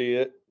can see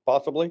it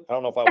possibly? I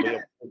don't know if I'll be able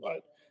to,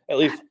 but at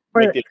least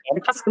make the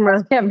attempt.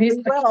 Customer, Tim, he's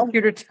the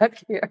computer tech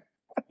here.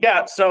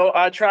 Yeah, so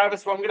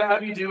Travis, what I'm gonna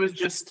have you do is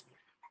just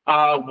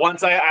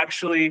once I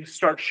actually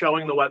start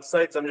showing the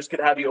websites, I'm just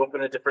gonna have you open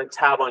a different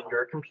tab on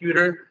your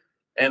computer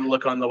and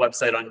look on the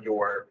website on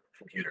your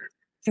computer.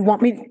 Do you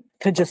want me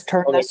to just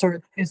turn this,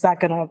 or is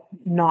that gonna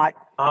not,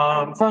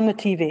 turn the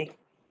TV?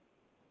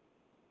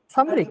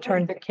 Somebody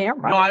turned the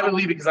camera. No, I would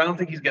leave it because I don't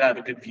think he's gonna have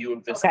a good view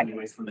of this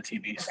anyways from the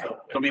TV, so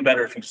it'll be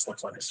better if he just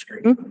looks on his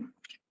screen.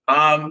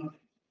 Can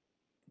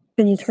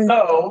you turn?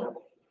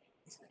 So.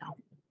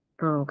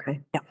 Oh,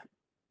 okay. Yeah.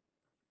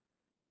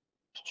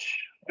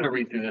 I'm gonna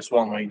read through this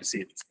while I'm waiting to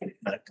see if it's going to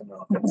connect, and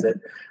I'll fix it.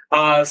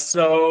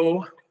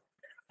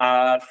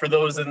 For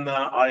those in the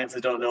audience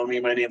that don't know me,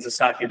 my name is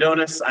Estachio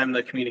Donis. I'm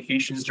the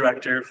communications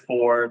director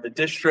for the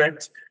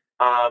district.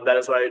 That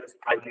is what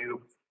I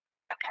do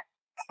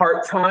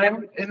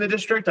part-time in the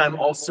district. I'm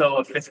also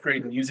a 5th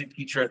grade music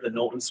teacher at the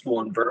Knowlton School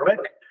in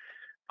Berwick.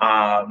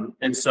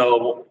 And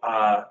so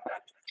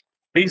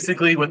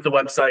basically with the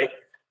website,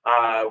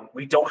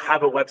 we don't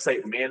have a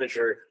website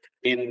manager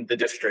in the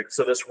district.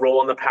 So this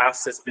role in the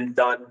past has been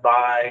done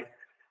by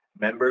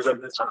members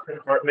of this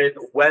department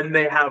when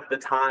they have the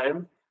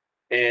time,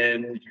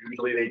 and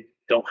usually they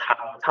don't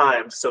have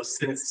time. So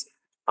since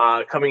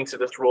coming to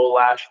this role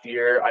last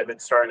year, I've been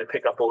starting to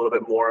pick up a little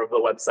bit more of the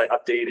website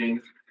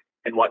updating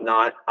and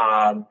whatnot.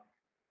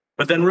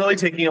 But then really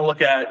taking a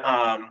look at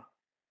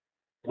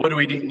what do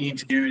we need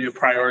to do to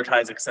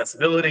prioritize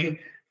accessibility,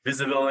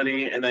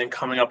 visibility, and then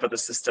coming up with a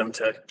system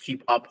to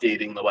keep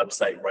updating the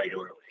website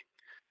regularly.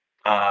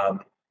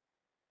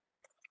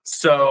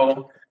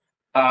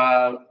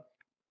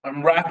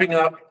 I'm wrapping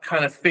up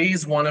kind of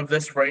phase one of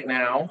this right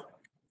now,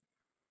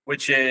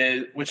 which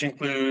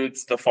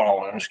includes the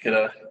following. I'm just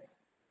gonna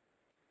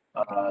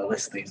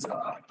list these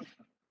off.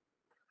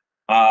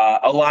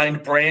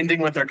 Aligned branding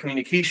with our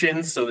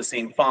communications, so the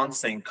same fonts,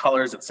 same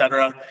colors,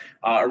 etc.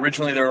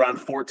 Originally, there were around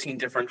 14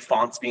 different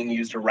fonts being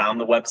used around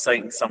the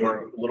website, and some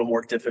are a little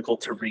more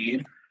difficult to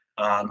read.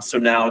 So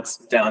now it's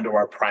down to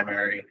our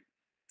primary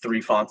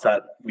 3 fonts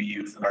that we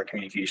use in our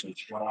communications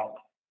channel.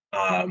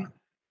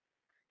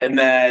 And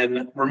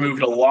then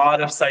removed a lot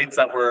of sites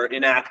that were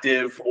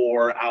inactive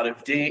or out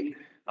of date,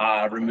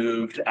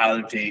 removed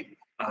out of date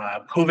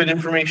COVID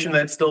information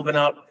that's still been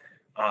up.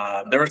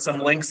 There were some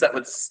links that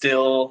would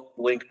still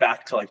link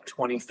back to like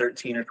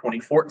 2013 or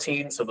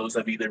 2014. So those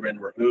have either been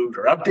removed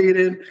or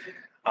updated.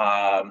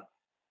 A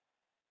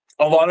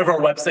lot of our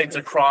websites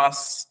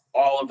across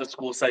all of the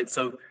school sites.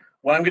 So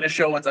what I'm going to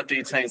show what's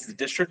updated tonight is the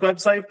district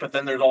website, but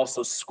then there's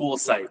also school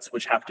sites,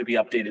 which have to be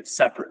updated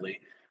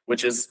separately,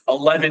 which is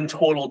 11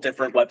 total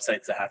different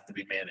websites that have to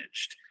be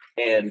managed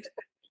and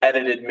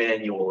edited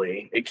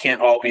manually. It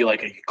can't all be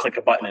like you click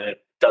a button and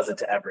it does it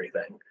to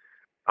everything.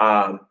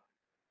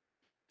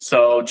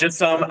 So just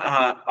some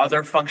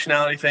other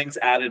functionality things,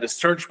 added a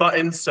search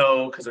button.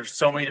 So, because there's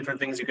so many different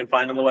things you can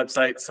find on the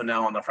website. So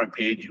now on the front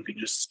page, you can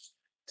just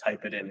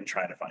type it in and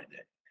try to find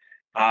it.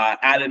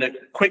 Added a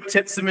quick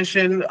tip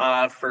submission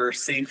for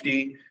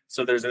safety.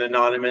 So there's an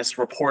anonymous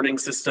reporting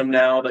system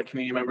now that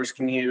community members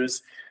can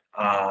use.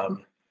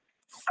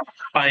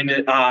 Made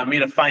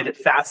a find it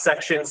fast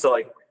section. So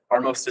like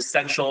our most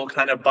essential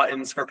kind of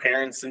buttons for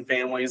parents and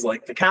families,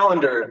 like the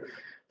calendar,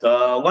 the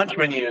lunch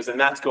menus, and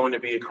that's going to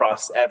be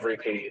across every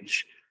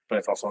page, but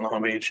it's also on the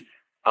homepage.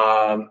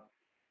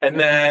 And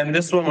then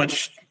this one,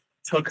 which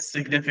took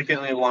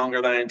significantly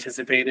longer than I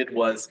anticipated,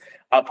 was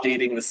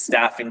updating the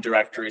staffing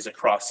directories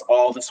across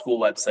all the school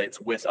websites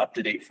with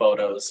up-to-date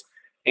photos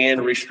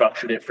and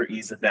restructured it for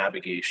ease of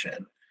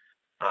navigation.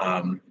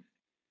 And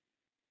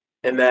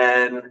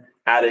then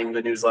adding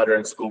the newsletter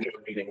and school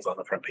board meetings on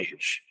the front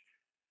page.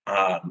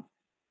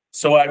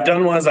 So what I've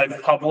done was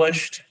I've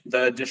published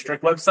the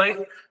district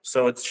website,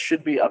 so it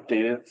should be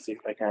updated. Let's see if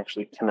I can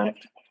actually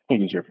connect. You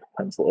use your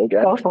pencil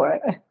again. Go for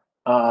it.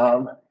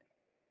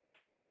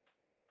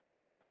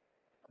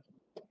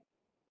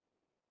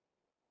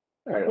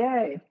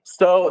 Yay.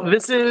 So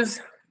this is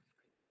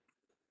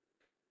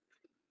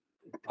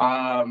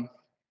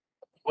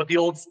what the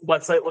old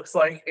website looks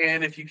like,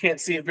 and if you can't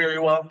see it very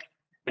well,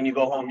 when you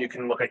go home, you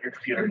can look at your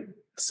computer.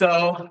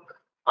 So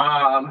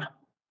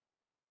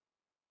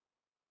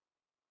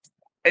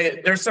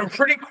there's some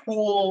pretty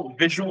cool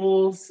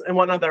visuals and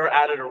whatnot that were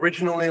added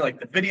originally,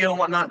 like the video and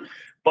whatnot.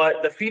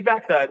 But the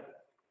feedback that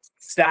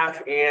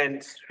staff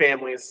and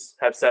families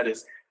have said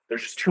is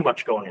there's just too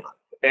much going on.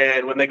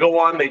 And when they go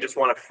on, they just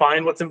want to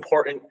find what's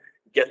important,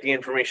 get the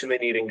information they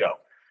need, and go.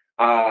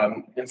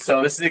 And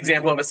so this is an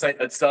example of a site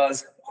that still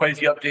has quite a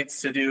few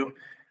updates to do.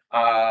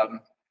 For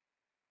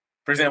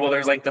example,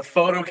 there's like the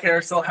photo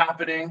carousel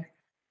happening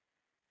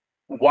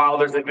while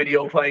there's a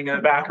video playing in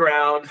the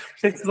background.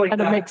 Things like And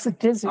it that. makes it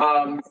dizzy.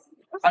 A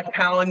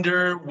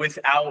calendar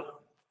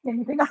without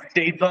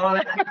dates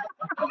on it.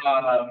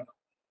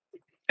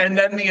 And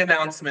then the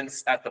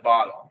announcements at the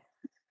bottom.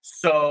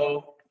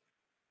 So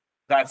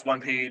that's one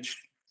page.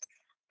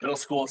 Middle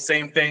school,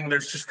 same thing.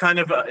 There's just kind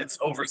of it's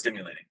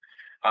overstimulating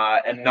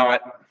and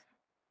not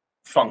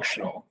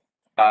functional.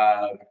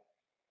 And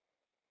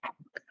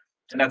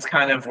that's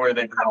kind of where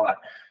they go at.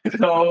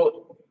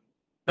 So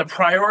the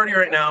priority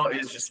right now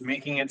is just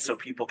making it so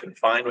people can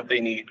find what they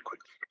need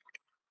quickly.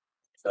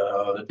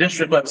 So the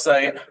district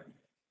website.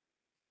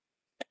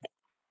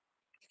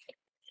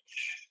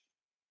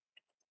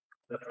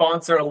 The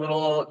fonts are a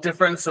little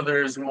different, so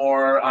there's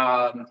more,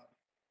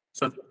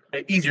 so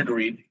easier to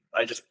read.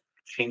 I just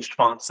changed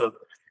fonts so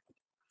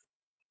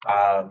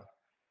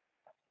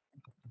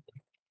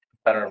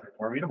better,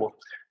 more readable.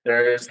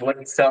 There's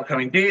links to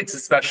upcoming dates,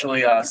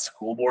 especially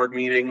school board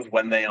meetings,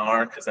 when they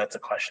are, because that's a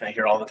question I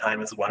hear all the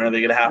time is when are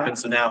they going to happen?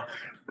 So now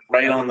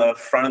right on the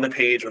front of the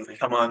page, when they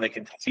come on, they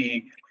can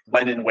see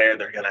when and where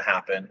they're going to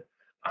happen.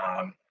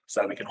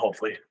 So that we can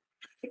hopefully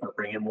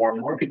bring in more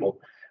and more people.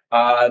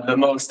 The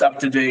most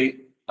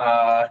up-to-date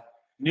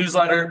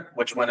newsletter,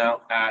 which went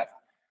out at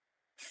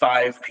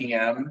 5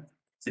 p.m.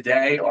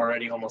 today,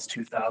 already almost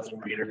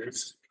 2,000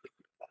 readers.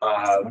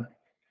 And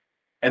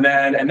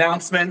then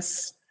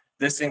announcements.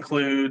 This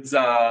includes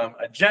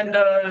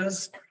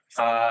agendas,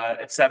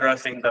 et cetera,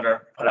 things that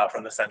are put out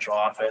from the central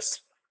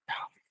office.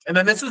 And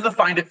then this is the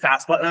Find It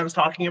Fast button I was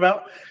talking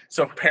about.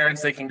 So for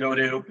parents, they can go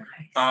to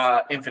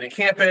Infinite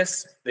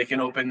Campus, they can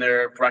open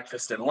their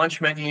breakfast and lunch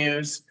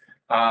menus,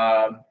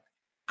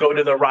 go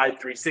to the Ride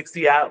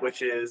 360 app,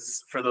 which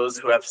is for those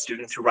who have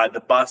students who ride the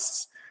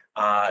bus,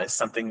 is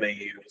something they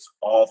use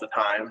all the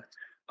time.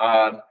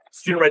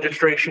 Student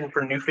registration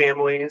for new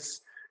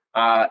families.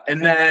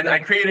 And then I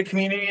created a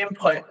community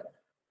input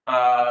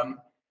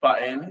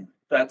button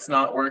that's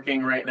not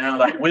working right now.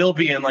 That will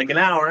be in like an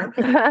hour.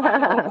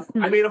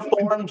 I made a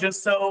forum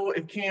just so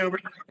if community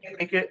members can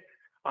make it,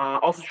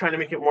 also trying to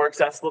make it more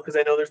accessible because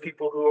I know there's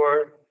people who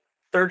are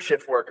third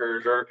shift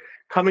workers or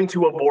coming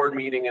to a board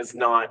meeting is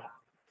not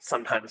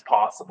sometimes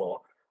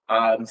possible.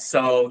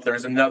 So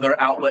there's another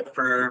outlet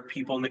for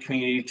people in the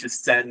community to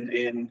send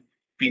in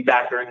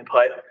feedback or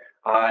input,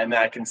 and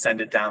that I can send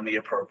it down the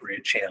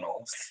appropriate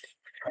channels.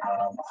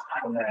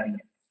 And then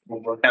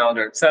Google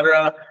Calendar,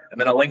 etc. And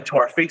then a link to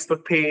our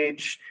Facebook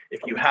page. If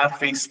you have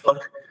Facebook,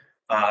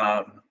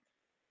 I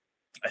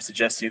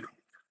suggest you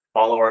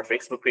follow our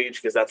Facebook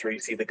page because that's where you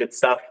see the good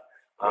stuff.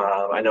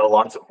 I know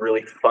lots of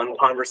really fun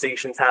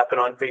conversations happen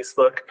on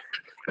Facebook.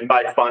 And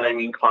by fun, I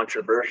mean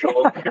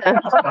controversial.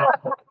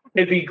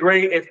 It'd be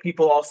great if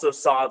people also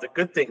saw the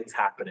good things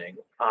happening.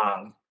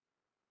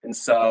 And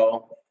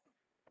so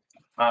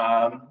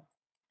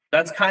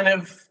that's kind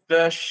of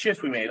the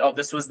shift we made. Oh,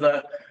 this was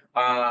the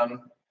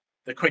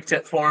quick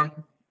tip form.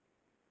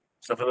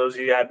 So for those of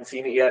you who haven't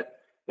seen it yet,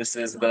 this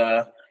is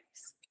the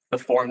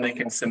form they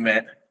can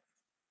submit.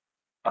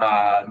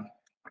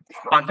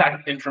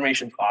 Contact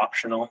information is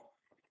optional, of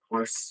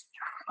course.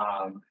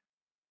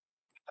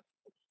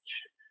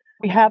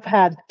 We have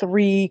had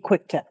 3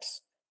 quick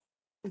tips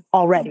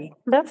already.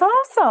 That's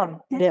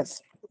awesome. It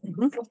is.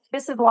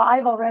 This is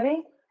live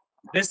already?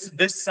 This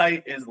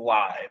site is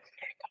live.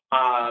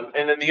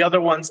 And then the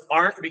other ones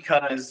aren't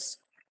because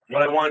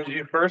what I wanted to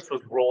do first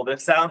was roll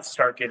this out,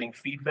 start getting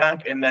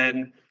feedback, and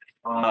then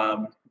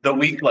the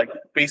week, like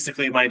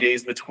basically my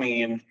days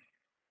between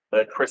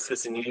the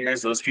Christmas and New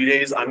Year's, those few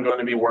days, I'm going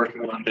to be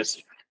working on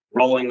just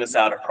rolling this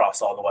out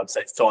across all the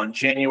websites. So on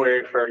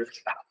January 1st,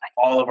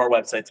 all of our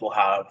websites will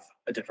have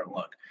a different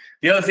look.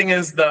 The other thing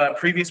is the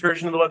previous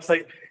version of the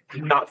website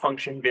did not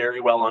function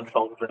very well on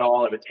phones at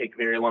all. It would take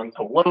very long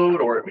to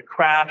load or it would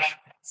crash.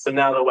 So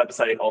now the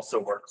website also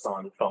works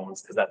on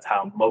phones because that's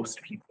how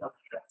most people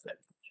address it.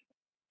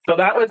 So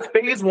that was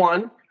phase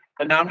 1.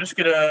 And now I'm just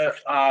going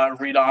to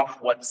read off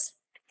what's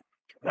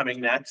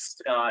coming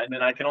next. And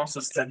then I can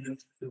also send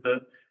it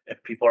to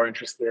if people are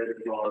interested, as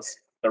well as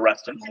the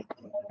rest of them.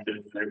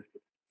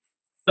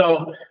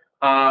 So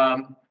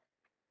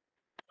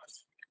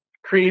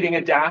creating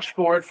a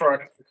dashboard for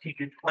our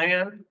strategic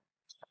plan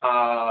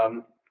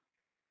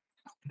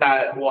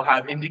that will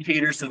have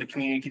indicators so the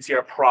community can see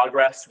our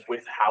progress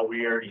with how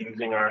we are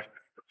using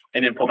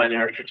and implementing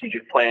our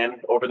strategic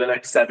plan over the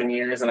next 7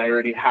 years. And I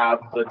already have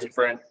the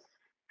different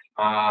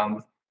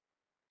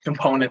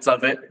components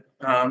of it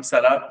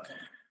set up.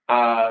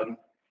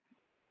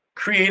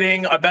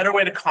 Creating a better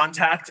way to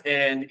contact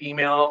and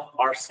email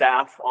our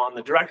staff on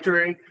the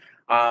directory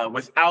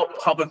without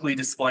publicly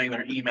displaying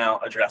their email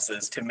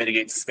addresses to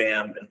mitigate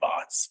spam and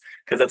bots.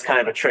 Because that's kind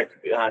of a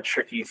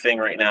tricky thing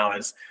right now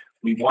is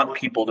we want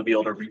people to be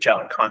able to reach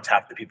out and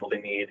contact the people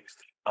they need.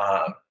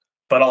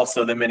 But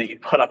also the minute you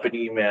put up an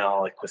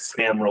email, like the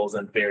spam rolls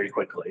in very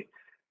quickly.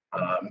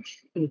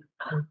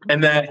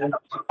 And then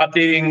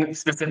updating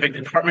specific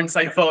department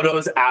site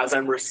photos as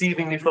I'm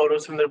receiving the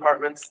photos from the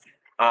departments,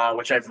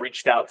 which I've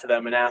reached out to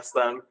them and asked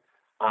them,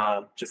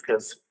 just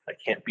because I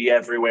can't be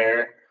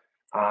everywhere.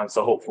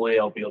 So hopefully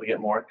I'll be able to get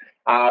more.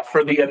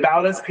 For the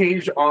About Us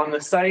page on the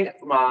site,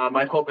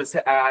 my hope is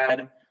to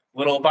add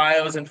little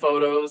bios and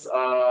photos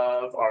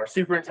of our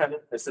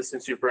superintendent,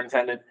 assistant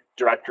superintendent,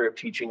 director of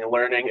teaching and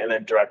learning, and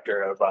then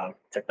director of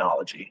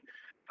technology.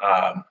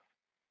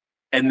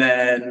 And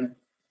then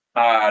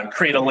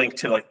create a link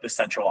to like the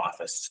central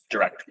office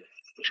directory,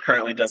 which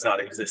currently does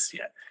not exist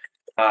yet.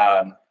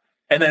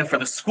 And then for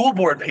the school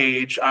board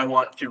page, I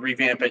want to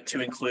revamp it to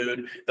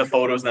include the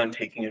photos that I'm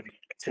taking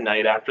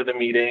tonight after the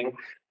meeting,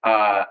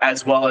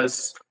 as well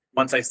as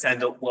once I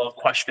send a little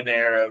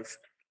questionnaire of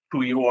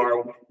who you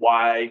are,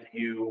 why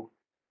you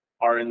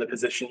are in the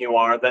position you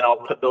are, then I'll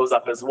put those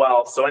up as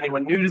well. So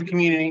anyone new to the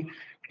community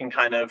can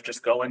kind of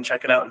just go and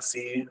check it out and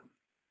see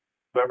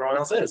who everyone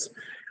else is.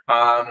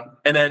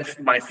 And then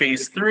my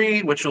phase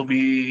 3, which will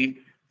be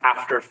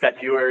after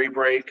February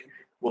break,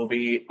 will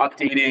be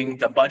updating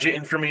the budget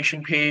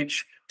information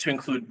page to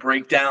include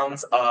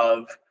breakdowns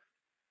of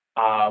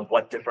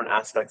what different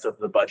aspects of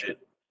the budget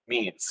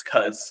means.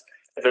 Because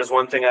if there's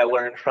one thing I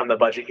learned from the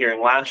budget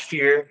hearing last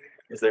year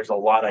is there's a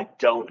lot I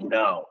don't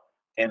know.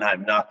 And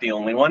I'm not the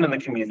only one in the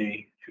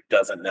community who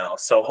doesn't know.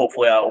 So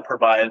hopefully I will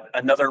provide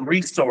another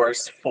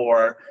resource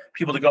for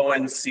people to go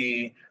and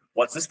see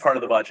what's this part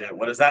of the budget?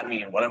 What does that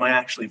mean? What am I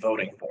actually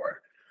voting for?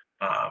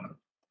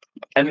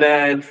 And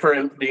then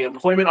for the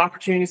employment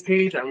opportunities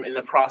page, I'm in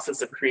the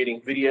process of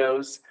creating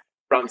videos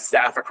from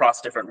staff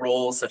across different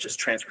roles, such as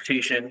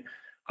transportation,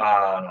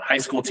 high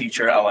school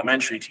teacher,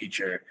 elementary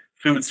teacher,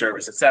 food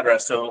service, et cetera.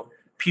 So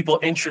people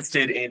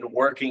interested in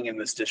working in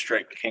this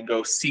district can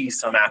go see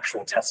some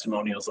actual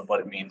testimonials of what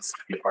it means to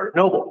be a part of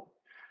Noble.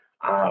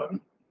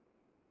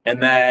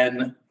 And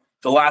then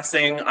the last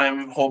thing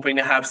I'm hoping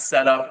to have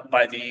set up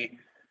by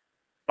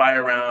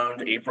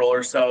around April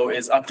or so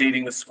is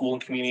updating the school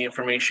and community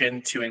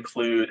information to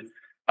include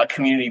a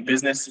community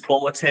business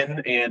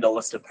bulletin and a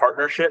list of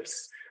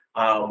partnerships.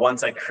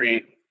 Once I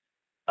create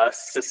a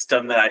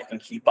system that I can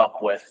keep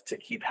up with to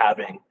keep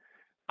having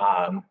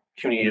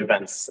community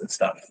events and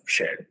stuff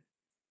shared,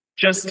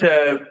 just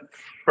to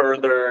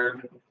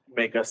further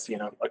make us,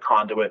 a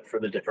conduit for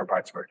the different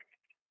parts of our community.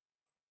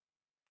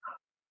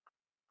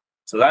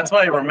 So that's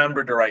what I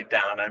remembered to write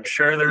down. I'm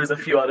sure there's a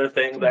few other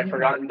things I've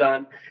forgotten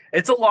done.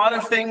 It's a lot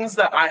of things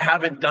that I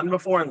haven't done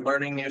before and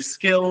learning new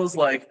skills.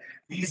 Like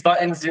these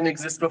buttons didn't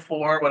exist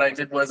before. What I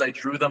did was I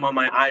drew them on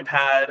my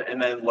iPad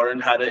and then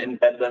learned how to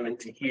embed them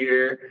into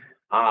here.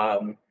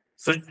 So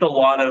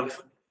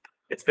it's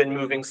it's been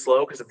moving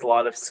slow because it's a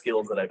lot of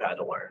skills that I've had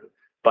to learn.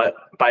 But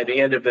by the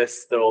end of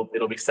this,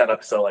 it'll be set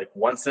up so like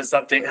once this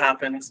update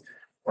happens,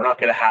 we're not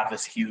going to have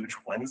this huge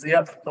when's the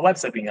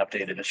website being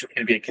updated. It's going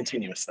to be a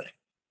continuous thing.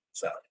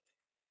 So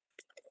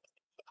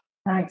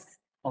Nice.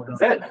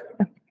 that's it.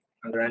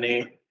 Are there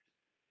any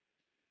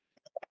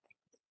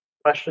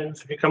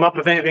questions? If you come up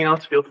with anything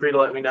else, feel free to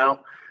let me know.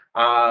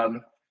 I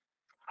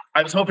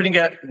was hoping to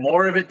get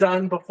more of it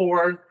done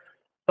before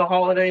the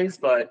holidays,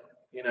 but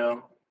a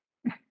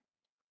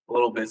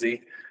little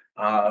busy.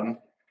 And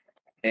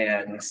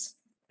it's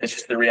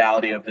just the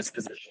reality of this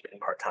position being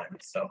part-time.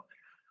 So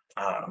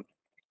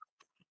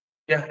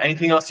yeah,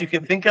 anything else you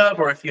can think of,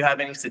 or if you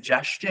have any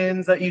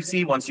suggestions that you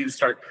see once you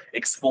start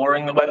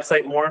exploring the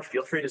website more,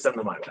 feel free to send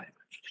them my way.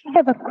 I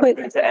have a quick,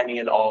 To any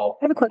and all.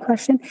 I have a quick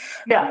question.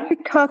 Yeah.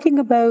 You're talking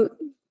about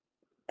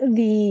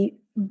the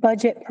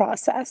budget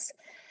process.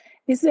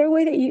 Is there a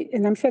way that you,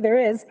 and I'm sure there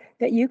is,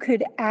 that you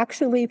could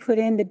actually put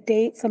in the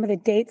dates, some of the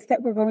dates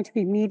that we're going to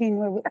be meeting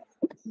where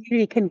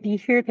you can be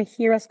here to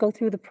hear us go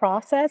through the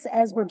process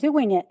as we're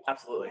doing it?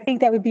 Absolutely. I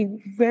think that would be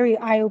very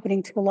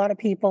eye-opening to a lot of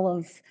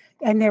people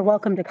and they're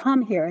welcome to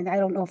come here. And I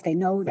don't know if they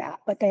know that,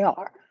 but they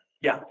are.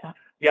 Yeah.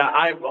 Yeah.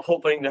 I'm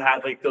hoping to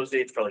have like those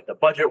dates for like the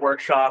budget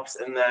workshops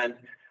and then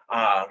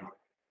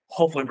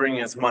hopefully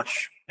bringing as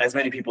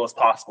many people as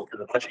possible to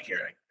the budget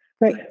hearing.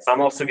 Great. So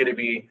I'm also going to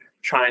be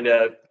trying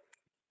to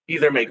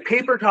either make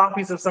paper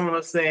copies of some of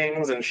those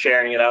things and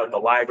sharing it out at the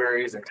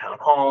libraries and town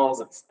halls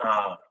and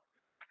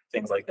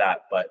things like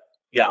that. But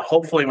yeah,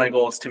 hopefully my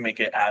goal is to make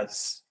it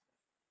as,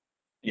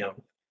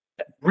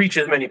 reach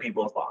as many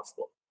people as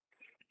possible.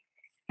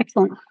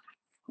 Excellent.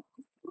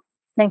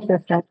 Thank you,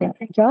 Jessica.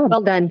 Good job.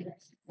 Well done.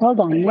 Well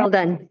done. Well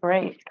done.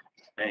 Great.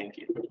 Thank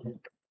you.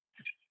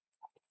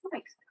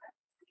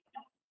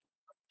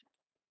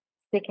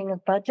 Speaking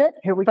of budget,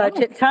 here we go.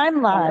 Budget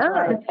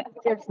timeline.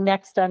 It's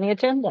next on the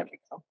agenda.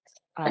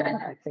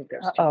 I think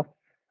there's. Oh.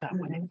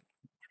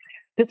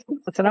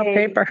 It's enough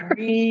paper.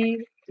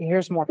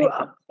 Here's more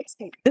paper.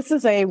 This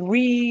is a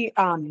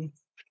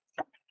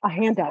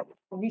handout,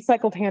 a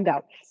recycled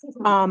handout.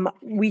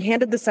 We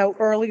handed this out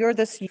earlier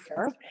this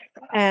year.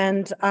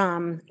 And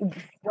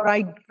what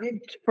I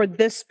did for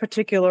this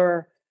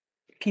particular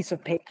piece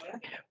of paper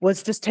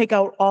was just take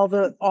out all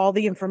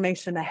the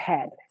information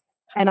ahead.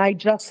 And I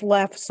just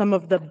left some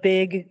of the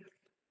big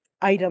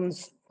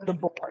items on the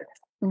board.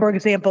 For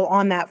example,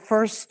 on that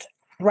first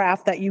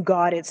draft that you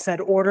got, it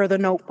said order the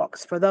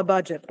notebooks for the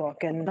budget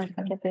book and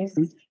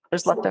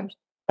There's leftovers.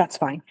 that's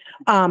fine.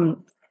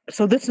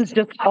 So this is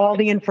just all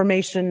the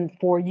information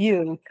for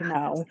you to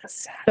know.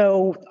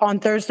 So on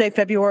Thursday,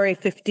 February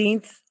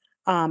 15th,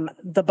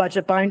 the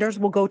budget binders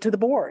will go to the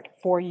board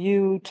for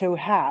you to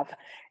have.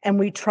 And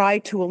we try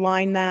to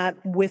align that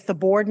with the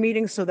board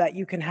meeting so that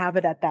you can have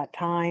it at that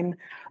time.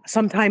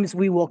 Sometimes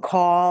we will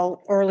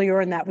call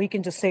earlier in that week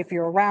and just say if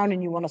you're around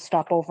and you want to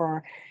stop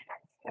over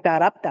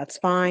that up, that's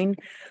fine.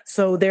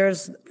 So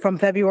there's from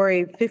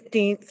February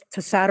 15th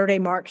to Saturday,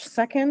 March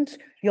 2nd,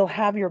 you'll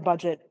have your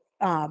budget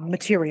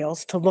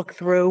materials to look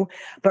through.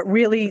 But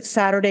really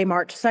Saturday,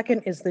 March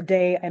 2nd is the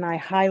day, and I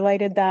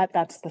highlighted that.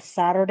 That's the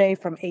Saturday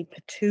from 8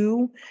 to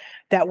 2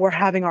 that we're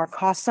having our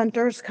cost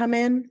centers come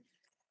in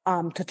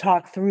to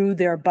talk through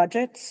their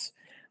budgets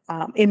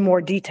in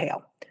more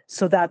detail.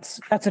 So that's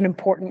an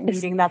important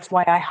meeting. That's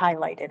why I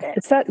highlighted it.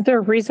 Is that the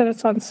reason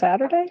it's on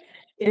Saturday?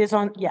 It is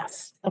on,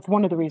 yes, that's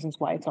one of the reasons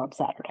why it's on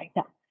Saturday.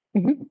 Yeah.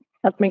 Mm-hmm.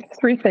 That makes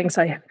 3 things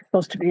I'm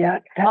supposed to be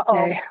at that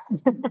day.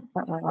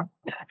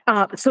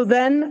 So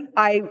then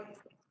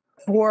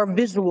for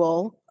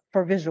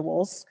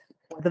visuals,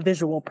 the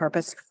visual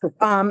purpose,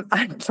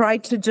 I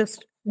tried to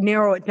just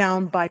narrow it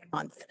down by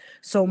month.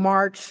 So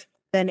March,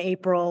 then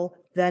April,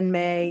 then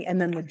May,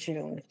 and then the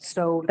June.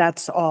 So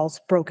that's all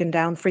broken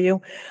down for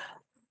you.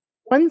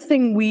 One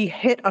thing we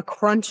hit a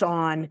crunch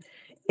on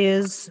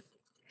is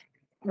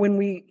when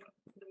we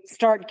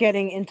start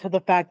getting into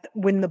the fact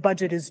when the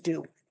budget is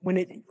due,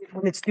 when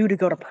it's due to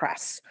go to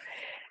press.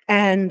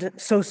 And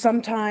so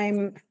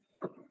sometime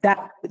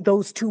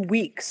those 2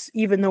 weeks,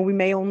 even though we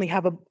may only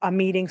have a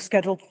meeting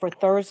scheduled for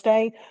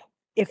Thursday,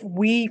 if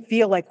we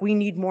feel like we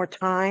need more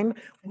time,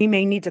 we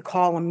may need to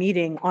call a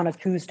meeting on a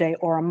Tuesday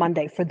or a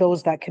Monday for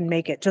those that can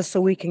make it, just so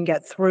we can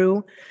get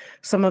through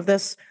some of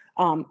this.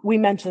 We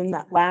mentioned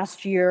that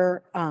last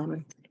year,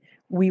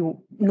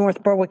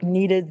 North Berwick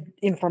needed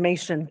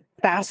information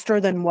faster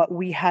than what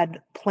we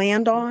had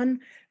planned on.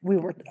 We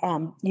were,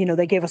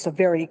 they gave us a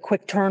very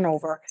quick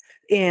turnover.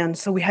 And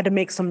so we had to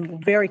make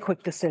some very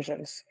quick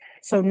decisions.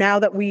 So now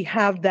that we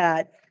have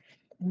that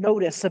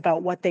notice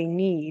about what they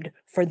need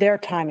for their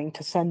timing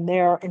to send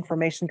their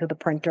information to the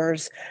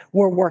printers,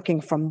 we're working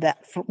from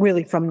that,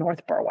 really from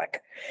North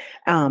Berwick.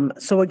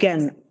 So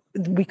again,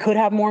 we could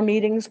have more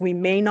meetings. We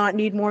may not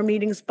need more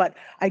meetings, but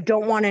I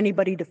don't want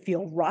anybody to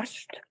feel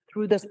rushed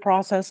through this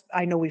process.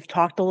 I know we've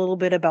talked a little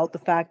bit about the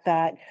fact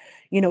that,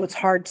 it's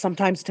hard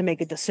sometimes to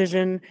make a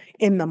decision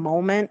in the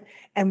moment,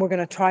 and we're going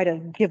to try to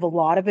give a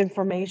lot of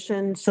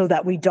information so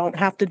that we don't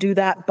have to do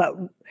that.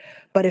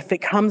 But if it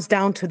comes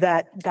down to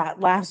that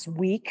last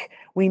week,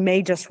 we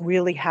may just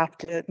really have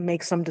to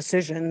make some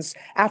decisions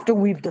after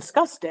we've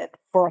discussed it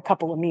for a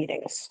couple of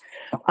meetings.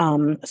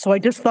 So I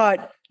just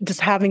thought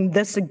just having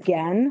this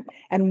again,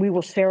 and we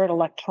will share it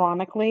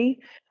electronically,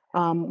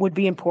 would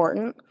be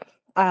important.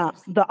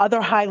 The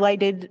other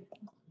highlighted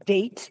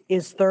date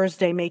is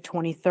Thursday, May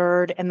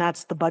 23rd, and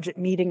that's the budget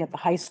meeting at the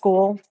high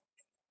school.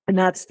 And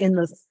that's in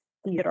the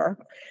theater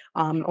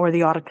or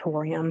the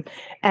auditorium.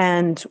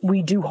 And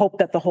we do hope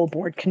that the whole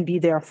board can be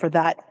there for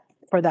that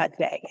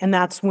day. And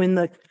that's when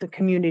the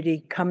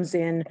community comes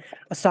in.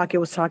 Asakya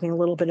was talking a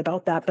little bit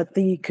about that, but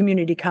the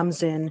community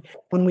comes in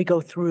when we go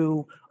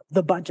through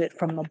the budget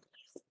from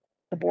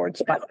the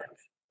board's budget.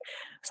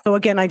 So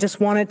again, I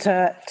just wanted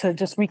to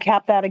just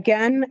recap that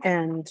again,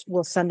 and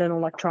we'll send an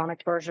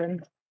electronic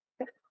version.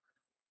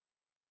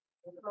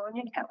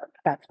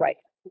 That's right.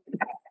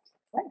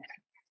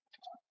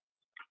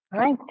 All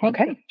right, thank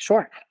you. Okay,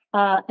 sure.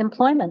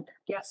 Employment.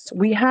 Yes,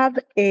 we have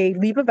a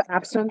leave of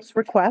absence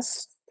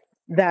request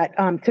that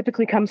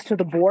typically comes to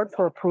the board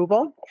for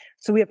approval.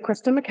 So we have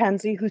Krista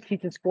McKenzie, who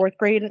teaches fourth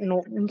grade at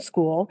Knowlton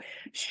School.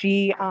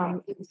 She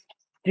is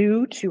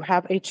due to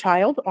have a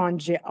child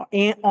on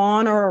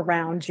or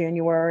around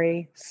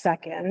January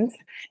 2nd.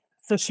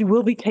 So she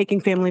will be taking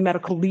family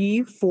medical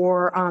leave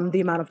for the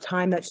amount of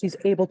time that she's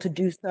able to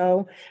do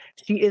so.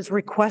 She is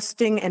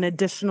requesting an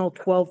additional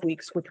 12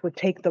 weeks, which would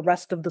take the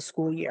rest of the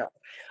school year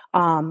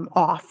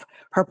off.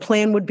 Her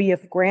plan would be,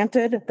 if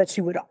granted, that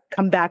she would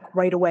come back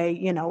right away,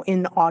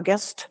 in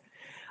August.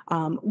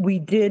 We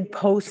did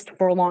post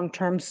for a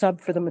long-term sub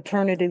for the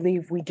maternity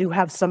leave. We do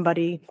have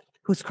somebody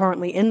who's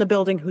currently in the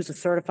building, who's a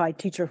certified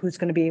teacher, who's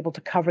going to be able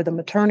to cover the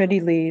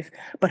maternity leave,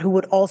 but who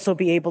would also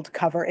be able to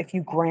cover if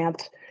you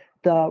grant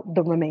the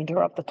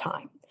remainder of the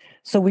time.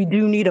 So we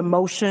do need a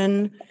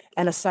motion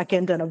and a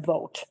second and a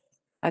vote.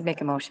 I'd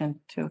make a motion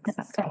to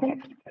accept.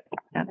 Second.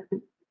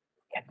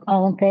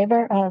 All in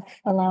favor of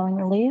allowing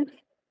the leave?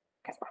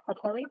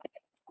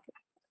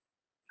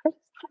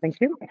 Thank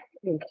you.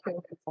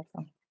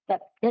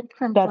 That's it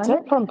for That's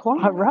employment? it for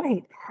employment. All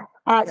right.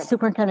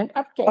 Superintendent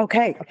update.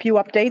 Okay, a few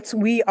updates.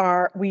 We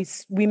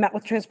met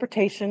with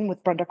transportation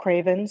with Brenda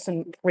Cravens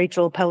and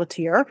Rachel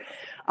Pelletier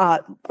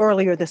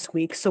earlier this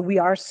week. So we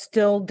are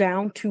still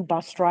down 2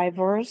 bus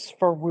drivers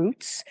for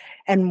routes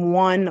and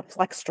 1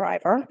 flex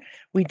driver.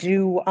 We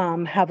do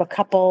have a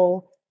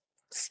couple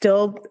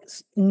still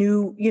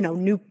new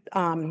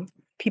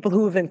people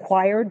who have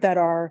inquired that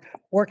are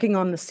working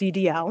on the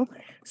CDL.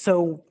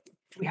 So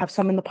we have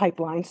some in the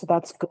pipeline, so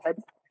that's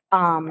good.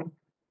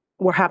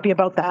 We're happy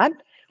about that.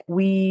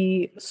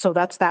 So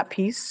that's that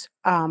piece.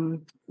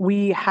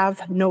 We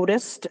have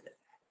noticed,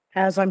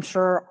 as I'm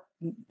sure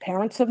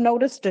parents have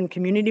noticed and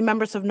community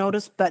members have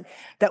noticed, but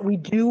that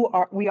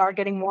we are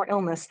getting more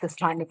illness this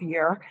time of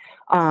year.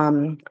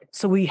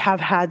 So we have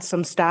had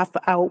some staff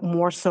out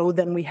more so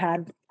than we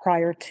had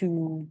prior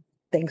to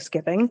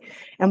Thanksgiving.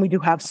 And we do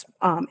have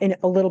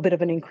a little bit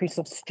of an increase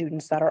of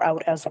students that are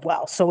out as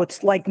well. So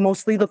it's like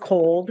mostly the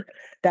cold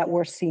that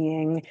we're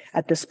seeing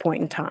at this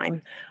point in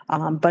time.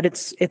 But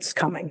it's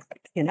coming,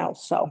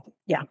 so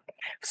yeah.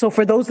 So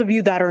for those of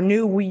you that are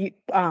new, we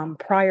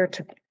prior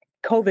to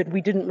COVID, we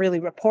didn't really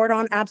report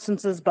on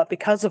absences, but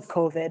because of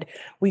COVID,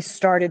 we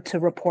started to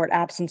report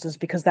absences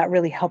because that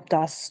really helped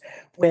us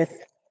with,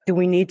 do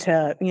we need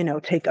to,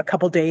 take a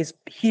couple days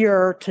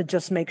here to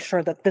just make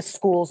sure that this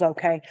school's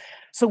okay?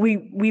 So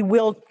we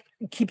will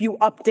keep you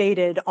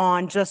updated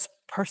on just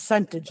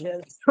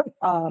percentages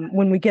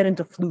when we get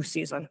into flu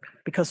season,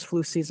 because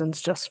flu season's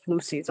just flu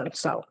season.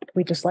 So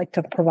we just like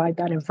to provide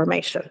that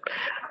information.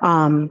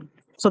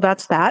 So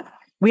that's that.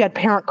 We had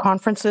parent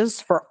conferences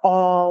for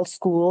all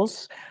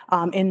schools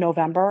in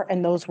November,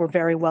 and those were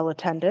very well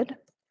attended.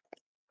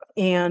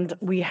 And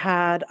we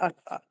had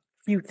a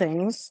few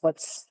things.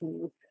 Let's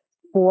see.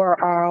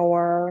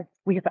 So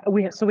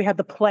we had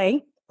the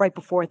play right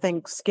before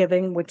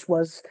Thanksgiving, which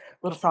was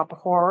Little Shop of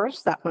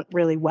Horrors. That went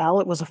really well.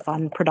 It was a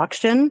fun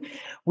production.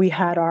 We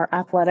had our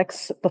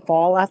athletics, the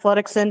fall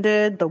athletics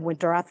ended, the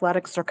winter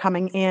athletics are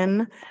coming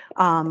in.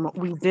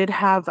 We did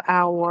have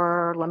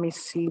our, let me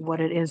see what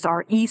it is,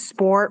 our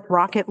e-sport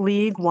Rocket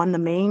League won the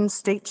main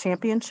state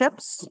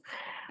championships.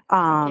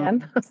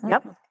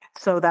 Yep.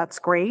 So that's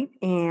great.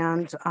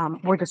 And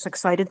we're just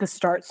excited to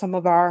start some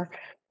of our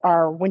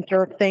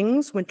winter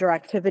things, winter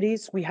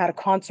activities. We had a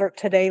concert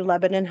today.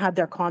 Lebanon had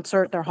their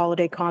concert, their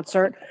holiday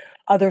concert.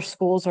 Other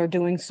schools are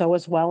doing so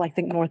as well. I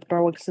think North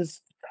Berwick's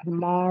is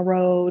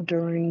tomorrow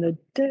during the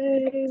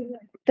day,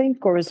 I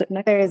think, or is it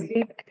next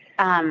week?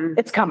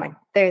 It's coming.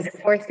 There's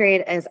fourth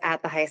grade is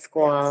at the high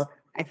school.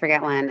 I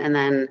forget when. And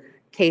then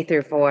K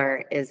through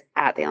 4 is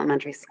at the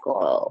elementary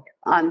school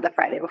on the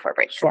Friday before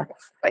break. Sure.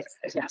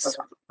 Yes.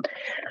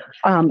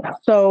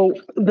 So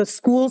the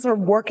schools are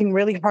working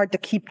really hard to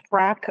keep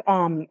track.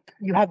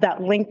 You have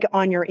that link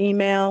on your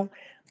email.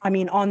 I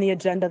mean, on the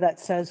agenda that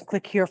says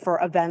click here for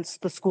events.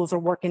 The schools are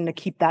working to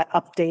keep that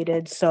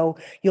updated. So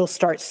you'll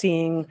start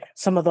seeing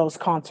some of those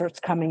concerts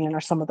coming in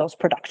or some of those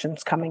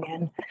productions coming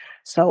in.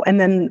 So, and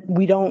then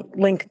we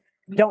don't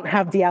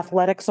have the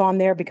athletics on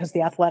there because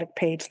the athletic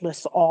page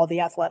lists all the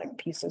athletic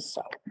pieces.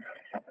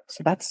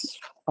 So that's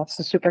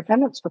the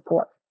superintendent's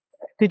report.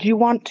 Did you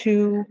want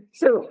to?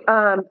 So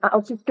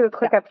I'll just do a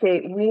quick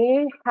update.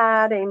 We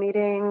had a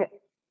meeting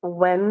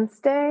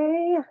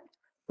Wednesday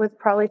with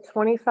probably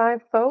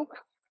 25 folks.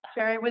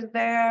 Sherry was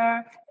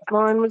there,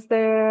 Lauren was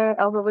there,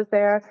 Elva was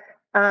there.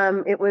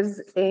 It was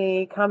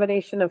a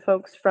combination of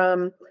folks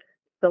from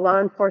the law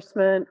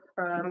enforcement,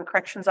 from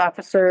corrections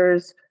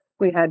officers.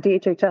 We had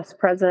DHHS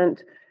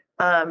present,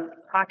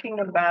 talking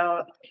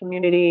about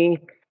community,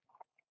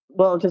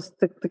 well, just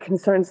the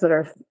concerns that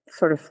are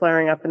sort of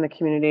flaring up in the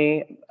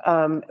community.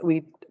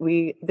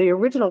 The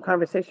original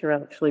conversation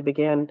actually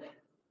began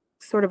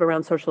sort of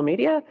around social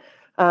media,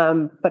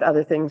 but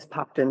other things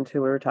popped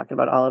into. We were talking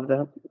about all of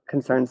the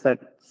concerns that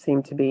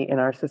seem to be in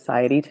our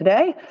society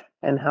today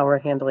and how we're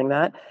handling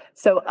that.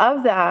 So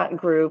of that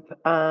group,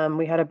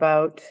 we had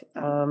about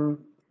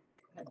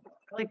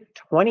like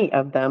 20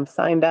 of them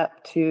signed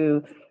up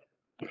to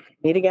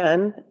meet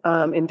again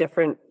in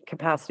different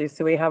capacities.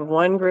 So we have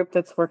one group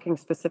that's working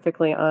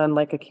specifically on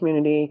like a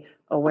community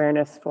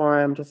awareness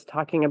forum, just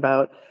talking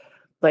about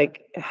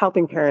like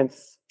helping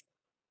parents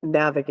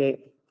navigate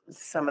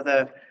some of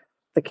the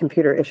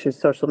computer issues,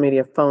 social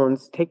media,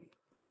 phones. Take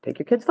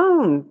your kid's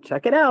phone,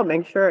 check it out,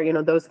 make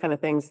sure, those kind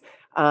of things.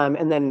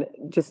 And then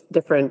just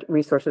different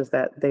resources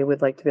that they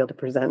would like to be able to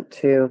present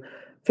to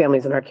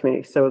families in our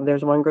community. So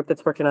there's one group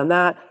that's working on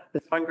that.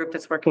 There's one group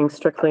that's working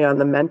strictly on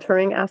the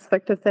mentoring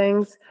aspect of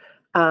things,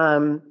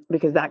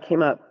 because that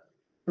came up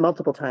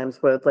multiple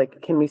times with like,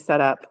 can we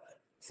set up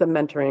some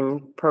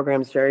mentoring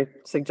programs? Jerry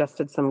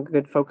suggested some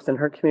good folks in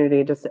her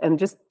community, just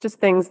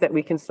things that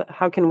we can,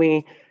 how can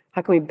we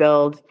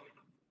build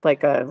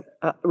like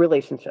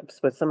relationships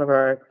with some of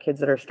our kids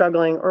that are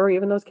struggling, or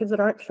even those kids that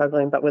aren't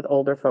struggling, but with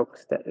older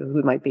folks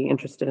who might be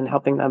interested in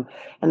helping them.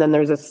 And then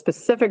there's a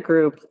specific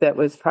group that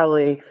was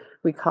probably,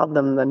 we called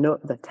them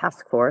the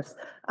task force,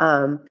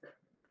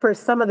 for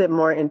some of the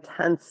more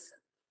intense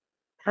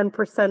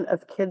 10%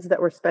 of kids that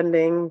we're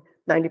spending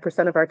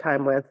 90% of our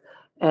time with.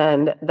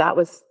 And that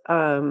was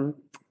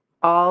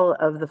all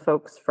of the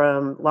folks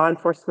from law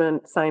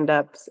enforcement signed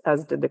up,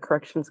 as did the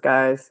corrections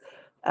guys,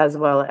 as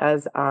well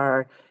as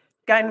our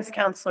guidance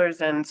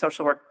counselors and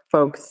social work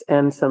folks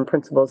and some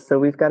principals. So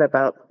we've got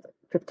about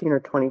 15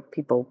 or 20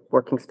 people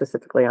working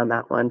specifically on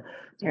that one.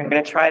 We're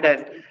going to try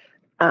to,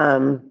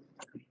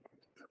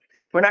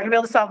 we're not going to be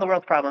able to solve the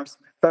world's problems,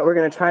 but we're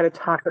going to try to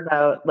talk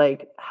about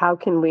like, how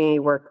can we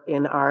work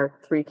in our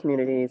 3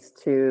 communities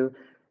to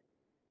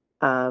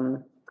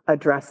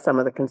address some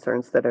of the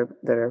concerns that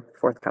are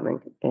forthcoming.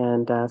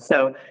 And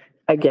so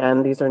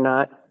again, these are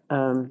not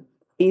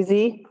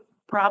easy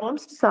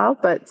problems to solve,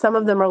 but some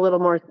of them are a little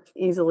more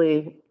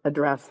easily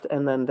addressed.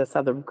 And then this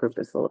other group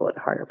is a little bit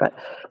harder. But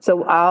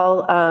so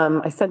I'll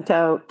send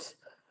out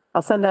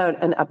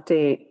an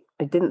update.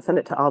 I didn't send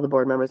it to all the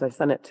board members. I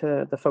sent it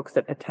to the folks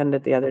that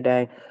attended the other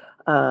day.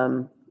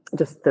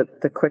 Just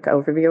the quick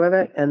overview of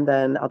it. And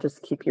then I'll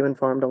just keep you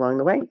informed along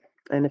the way.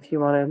 And if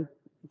you want to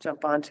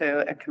jump onto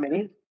a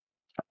committee,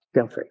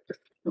 feel free.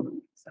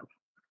 So.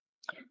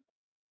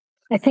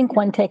 I think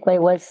one takeaway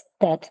was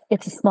that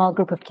it's a small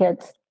group of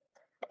kids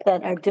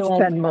that are doing.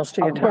 Spend most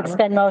of your time. That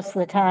spend most of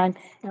the time,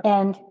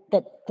 and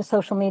that the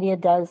social media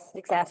does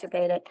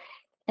exacerbate it,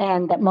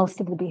 and that most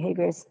of the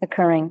behavior is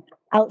occurring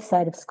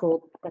outside of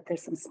school, but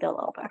there's some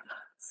spillover.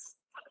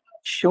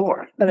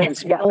 Sure. Yeah,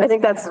 I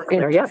think that's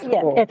clear. Yeah.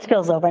 Yeah, it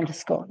spills over into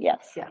school.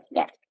 Yes.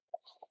 Yeah.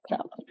 So.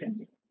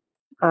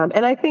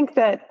 And I think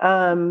that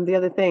the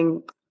other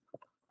thing,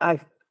 I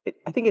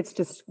think it's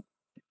just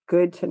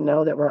good to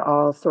know that we're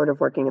all sort of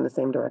working in the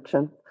same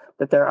direction,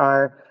 that there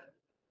are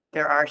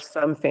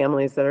some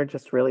families that are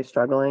just really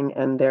struggling,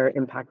 and they're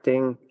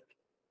impacting,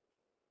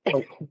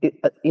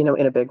 in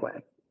a big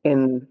way,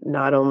 in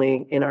not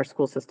only in our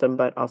school system,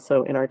 but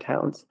also in our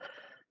towns.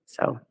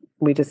 So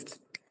we just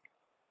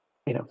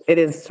it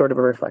is sort of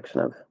a reflection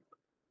of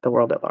the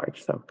world at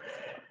large. So,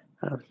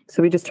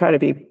 so we just try to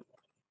be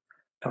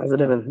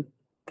positive and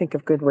think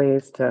of good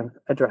ways to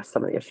address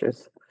some of the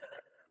issues.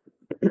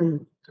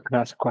 Can I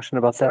ask a question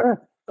about that?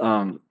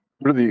 Sure.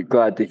 Really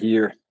glad to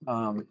hear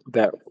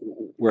that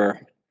we're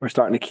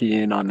starting to key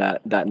in on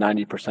that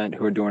 90%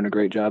 who are doing a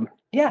great job.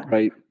 Yeah.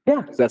 Right.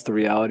 Yeah. 'Cause that's the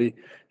reality.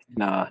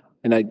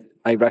 And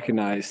I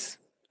recognize,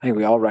 I think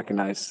we all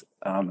recognize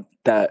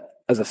that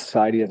as a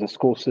society, as a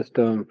school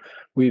system,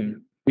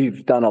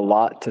 we've done a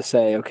lot to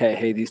say, okay,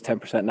 hey, these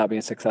 10% not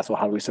being successful,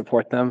 how do we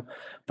support them?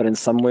 But in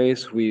some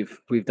ways,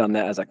 we've done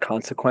that as a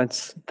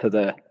consequence to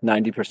the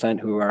 90%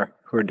 who are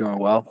doing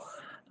well.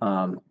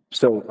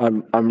 So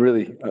I'm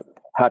really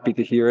happy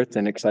to hear it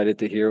and excited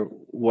to hear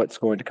what's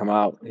going to come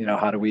out.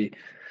 How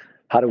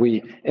do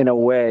we, in a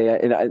way,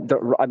 and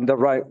the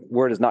right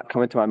word is not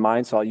coming to my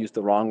mind, so I'll use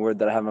the wrong word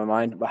that I have in my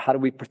mind, but how do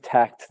we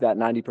protect that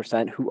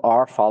 90% who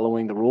are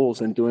following the rules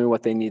and doing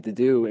what they need to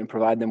do and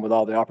provide them with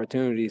all the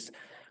opportunities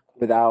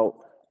without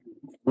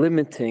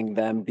limiting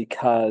them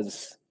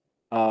because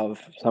of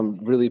some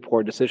really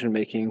poor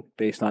decision-making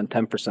based on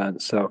 10%.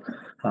 So,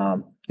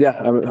 yeah,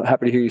 I'm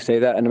happy to hear you say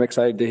that, and I'm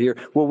excited to hear,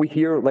 will we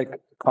hear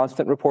like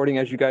constant reporting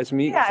as you guys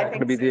meet? Yeah, Is that going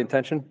to be the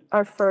intention?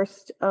 Our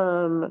first,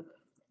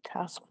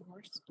 Task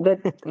force.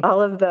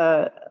 all of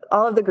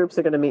the groups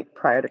are going to meet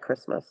prior to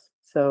Christmas.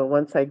 So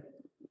once I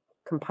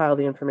compile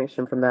the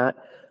information from that,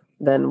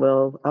 then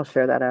I'll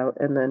share that out.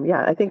 And then,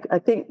 yeah, I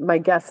think my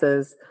guess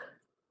is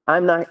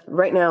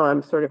right now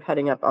I'm sort of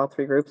heading up all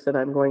three groups, and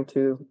I'm going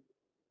to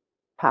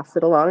pass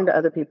it along to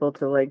other people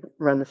to like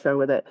run the show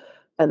with it.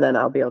 And then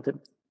I'll be able to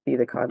be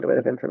the conduit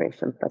of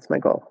information. That's my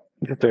goal.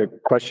 Just a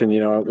question,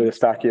 with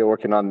Estacio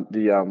working on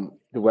the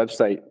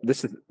website,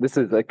 this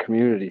is a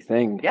community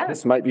thing. Yeah.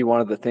 This might be one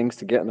of the things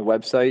to get on the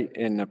website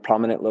in a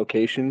prominent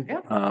location.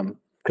 Yeah.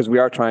 Because we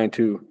are trying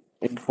to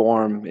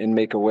inform and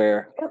make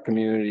aware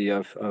community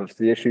of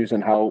the issues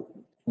and how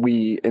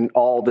we, in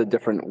all the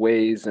different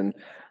ways and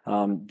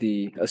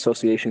the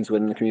associations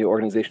within the community,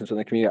 organizations within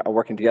the community are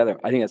working together.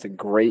 I think that's a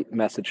great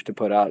message to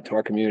put out to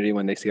our community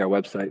when they see our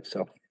website.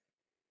 So.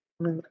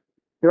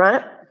 You're on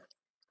it?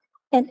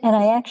 And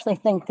I actually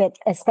think that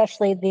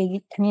especially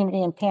the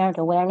community and parent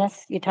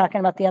awareness, you're talking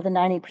about the other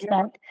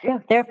 90%. Yeah.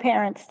 They're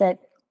parents that,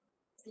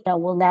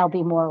 will now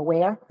be more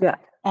aware. Yeah.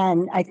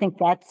 And I think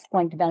that's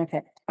going to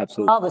benefit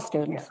Absolutely. all the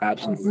students.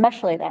 Absolutely.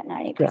 Especially that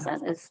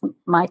 90% is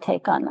my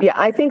take on that. Yeah,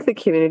 I think the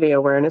community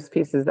awareness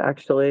piece is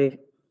actually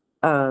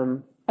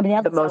the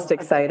others most are-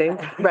 exciting,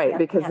 right?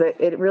 Because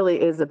it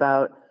really is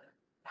about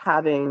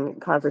having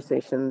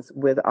conversations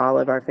with all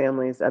of our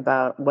families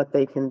about what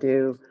they can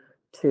do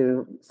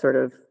to sort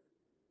of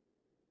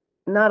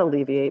not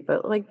alleviate,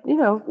 but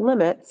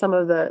limit some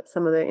of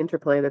the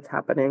interplay that's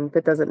happening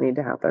that doesn't need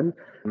to happen.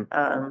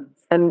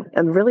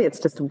 And really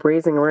it's just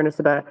raising awareness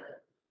about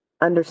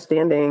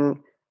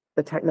understanding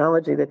the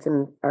technology that's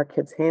in our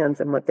kids' hands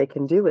and what they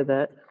can do with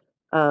it.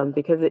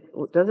 Because it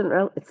doesn't,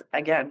 it's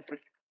again,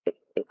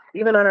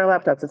 even on our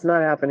laptops, it's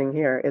not happening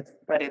here.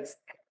 But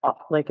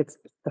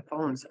the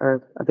phones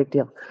are a big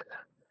deal.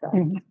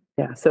 So,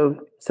 yeah.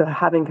 So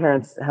having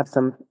parents have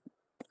some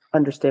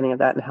understanding of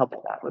that and help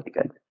with that would be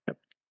good.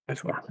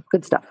 Yeah,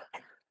 good stuff.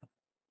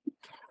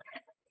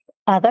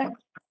 Other?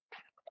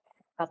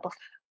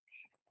 PTO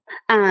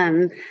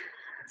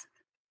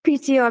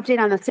update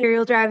on the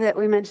cereal drive that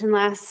we mentioned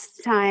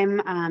last time.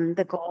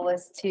 The goal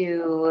is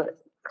to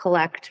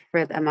collect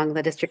among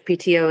the district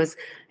PTOs,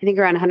 I think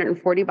around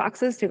 140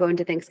 boxes to go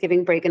into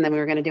Thanksgiving break. And then we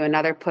were going to do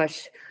another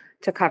push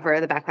to cover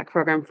the backpack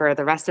program for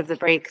the rest of the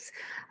breaks.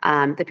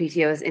 The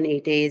PTOs in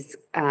 8 days,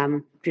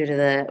 due to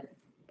the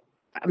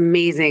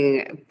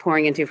amazing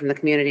pouring into from the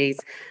communities,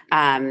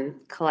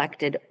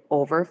 collected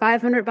over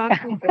 500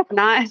 boxes, if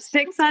not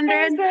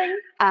 600.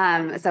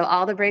 So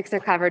all the breaks are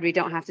covered. We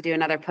don't have to do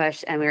another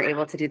push, and we were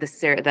able to do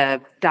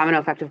the domino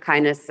effect of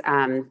kindness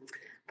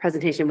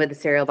presentation with the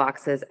cereal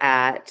boxes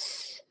at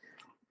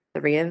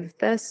 3 of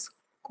the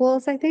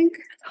schools, I think.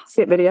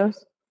 See it videos?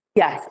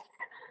 Yes,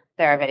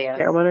 there are videos.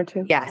 There are 1 or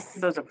 2? Yes.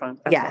 Those are fun.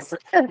 Yes.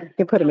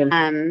 You put them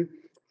in.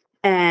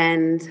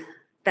 And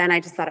then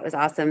I just thought it was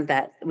awesome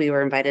that we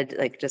were invited,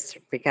 just to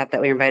recap, that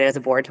we were invited as a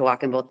board to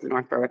walk in both the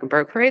North Berwick and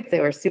Berwick parades. They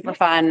were super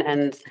fun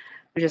and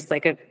just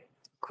a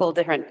cool,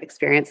 different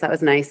experience. That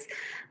was nice.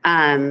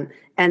 And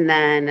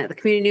then the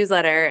community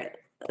newsletter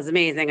was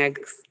amazing. I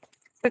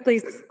quickly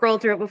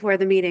scrolled through it before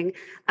the meeting.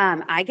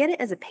 I get it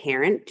as a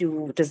parent.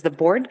 Does the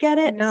board get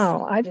it?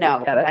 No, I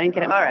No, get it. I didn't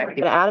get it. All right, we're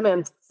gonna add them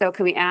in. So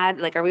can we add,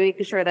 are we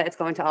making sure that it's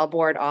going to all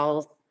board,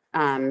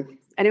 anyone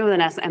with an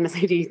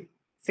MSAD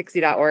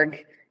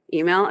 60.org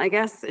email, I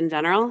guess, in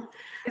general?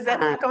 Is that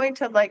not going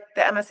to the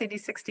MSAD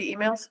 60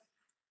 emails?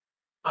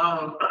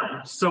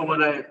 So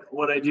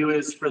what I do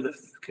is for the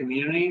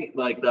community,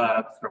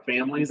 for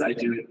families, I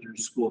do it through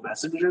school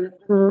messenger.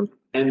 Mm-hmm.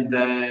 And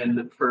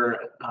then for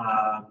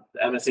the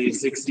MSA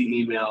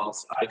 60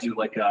 emails, I do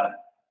a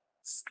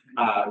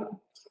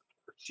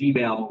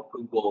Gmail,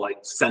 Google,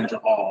 send to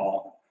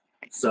all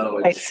So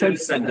Right, it so- should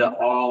send to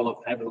all of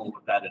everyone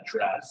with that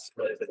address,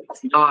 but if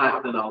it's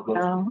not, then I'll go.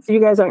 No, you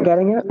guys aren't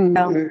getting it?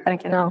 No.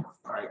 Thank you. No.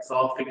 All right, so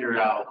I'll figure it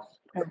out.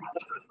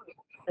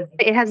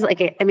 It has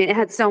like, I mean, it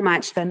had so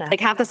much, like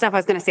half the stuff I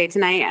was gonna say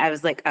tonight, I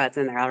was like, oh, it's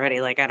in there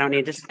already. Like, I don't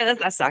need to share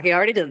that stock. You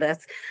already did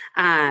this.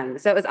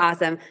 So it was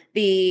awesome.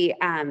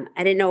 I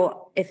didn't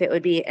know if it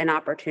would be an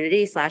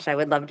opportunity / I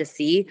would love to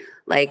see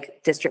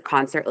like district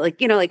concert,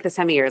 like, like this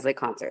time of year is like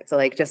concerts. So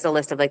like just a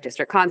list of like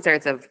district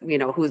concerts of,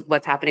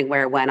 what's happening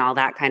where, when, all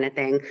that kind of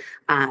thing.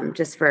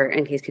 Just for,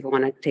 in case people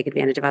want to take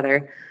advantage of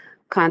other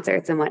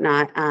concerts and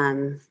whatnot.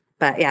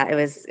 But yeah, it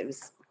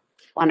was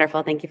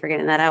wonderful. Thank you for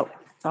getting that out.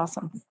 It's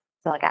awesome.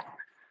 That's all I got.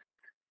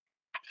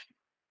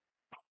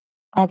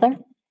 Other?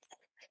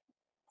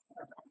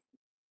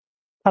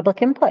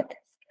 Public input?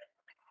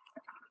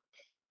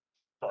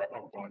 No,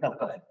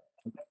 go ahead.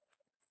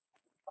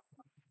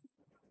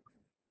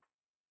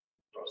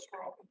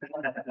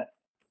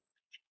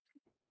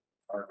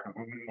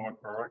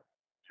 North Berwick.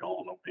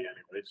 Y'all know me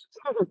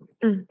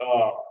anyways.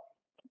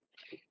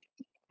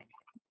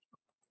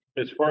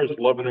 As far as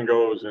Lebanon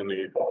goes in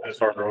the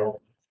SRO,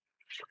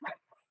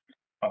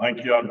 I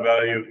think you ought to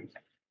value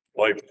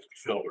life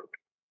silver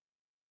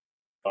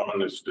on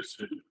this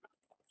decision.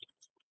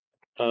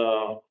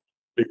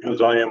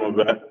 Because I am a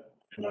vet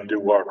and I do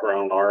walk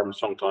around armed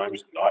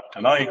sometimes, not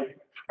tonight.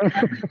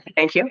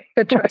 Thank you.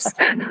 Good choice.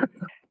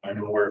 I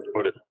know where to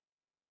put it.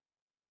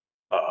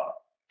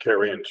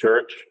 Carry in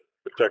church,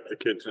 protect the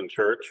kids in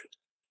church.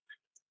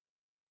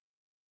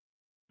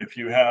 If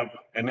you have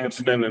an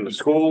incident in the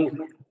school,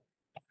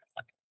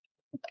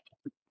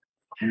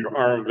 your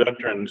armed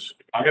veterans,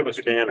 I have a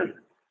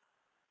scanner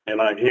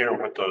and I hear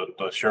what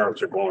the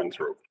sheriffs are going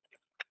through.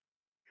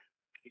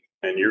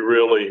 And you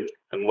really,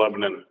 in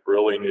Lebanon,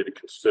 really need to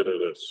consider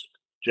this.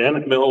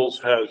 Janet Mills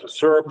has a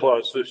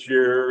surplus this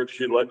year.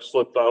 She let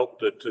slip out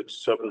that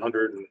it's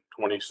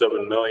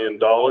 $727 million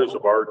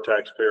of our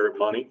taxpayer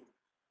money.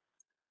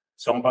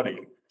 Somebody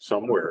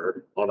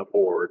somewhere on a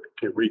board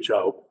can reach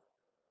out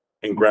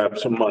and grab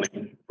some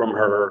money from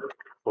her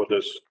for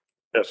this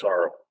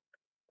SRO.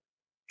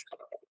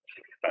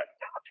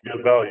 You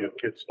gotta value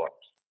kids' lives.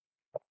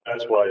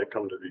 That's why I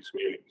come to these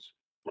meetings.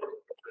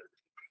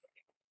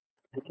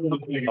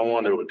 Another thing I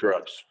want to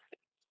address.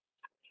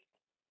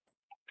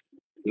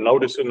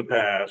 Notice in the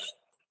past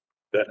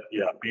that,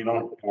 yeah, being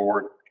on the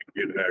board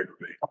can get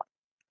aggravating.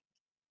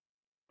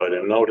 But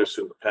I noticed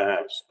in the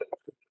past that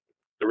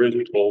there is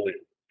bullying.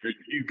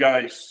 You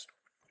guys,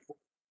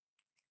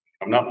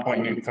 I'm not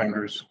pointing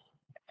fingers.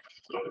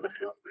 So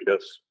I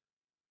guess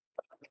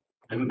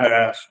in the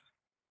past,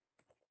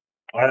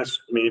 last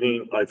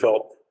meeting, I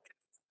felt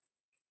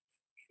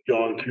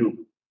John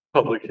Q.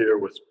 Public here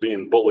was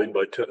being bullied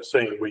by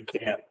saying we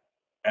can't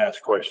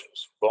ask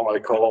questions. Well, I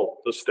called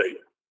the state.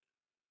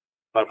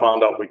 I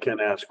found out we can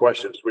ask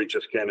questions. We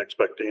just can't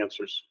expect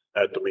answers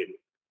at the meeting.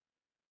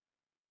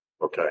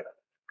 Okay.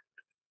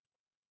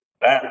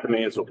 That to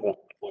me is a point.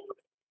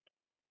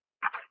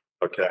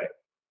 Okay.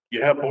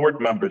 You have board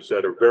members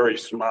that are very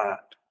smart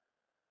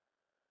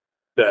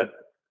that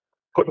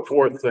put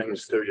forth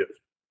things to you.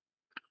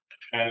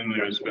 And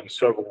there's been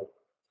several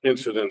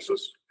incidences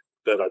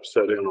that I've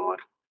set in on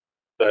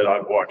that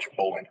I've watched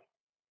bullying.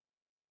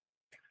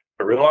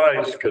 I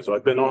realize, because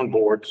I've been on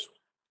boards,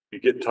 you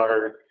get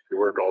tired, you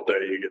work all day,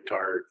 you get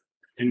tired,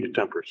 and your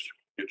tempers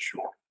get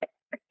short.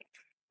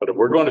 But if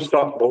we're going to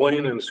stop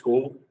bullying in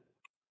school,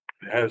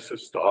 it has to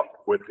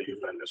stop with the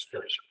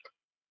administration.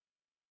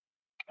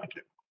 Thank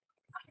you.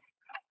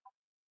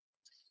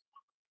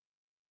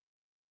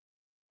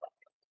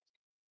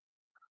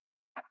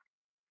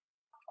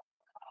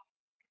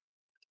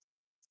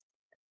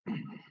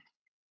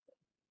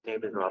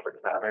 Name is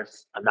Robert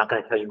Travers. I'm not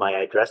going to tell you my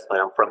address, but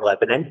I'm from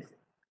Lebanon.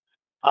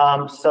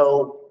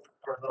 So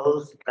for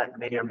those that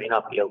may or may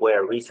not be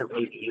aware,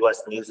 recently the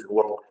U.S. News and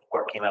World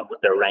Report came out with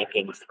their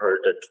rankings for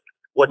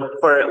with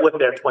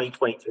their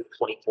 2022-24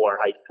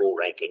 high school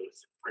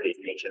rankings for the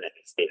nation and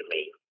the state of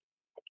Maine.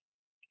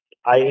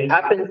 I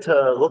happened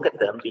to look at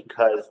them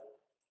because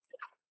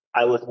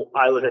I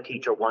was a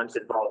teacher once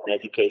involved in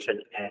education,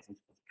 and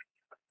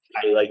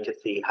I like to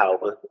see how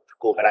the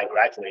school that I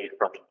graduated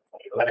from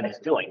Lebanon is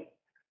doing.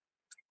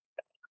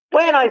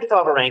 When I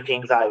saw the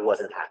rankings, I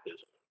wasn't happy.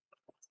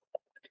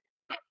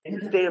 In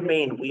the state of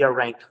Maine, we are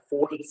ranked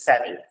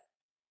 47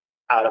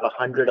 out of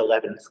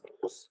 111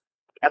 schools.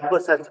 That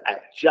puts us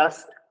at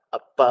just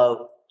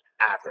above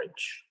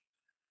average.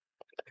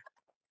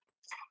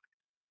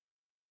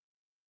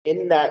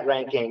 In that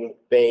ranking,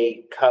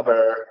 they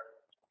cover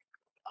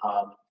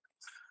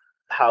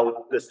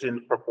how the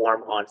students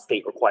perform on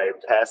state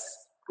required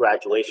tests,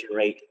 graduation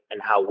rate,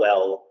 and how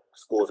well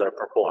schools are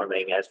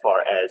performing as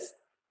far as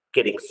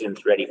getting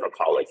students ready for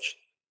college.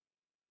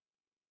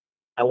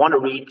 I want to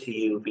read to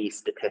you the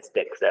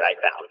statistics that I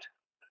found.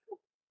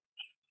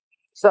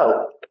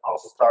 So I'll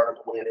start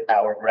with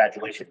our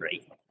graduation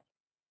rate.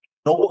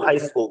 Noble High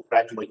School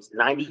graduates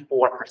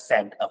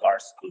 94% of our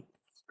students.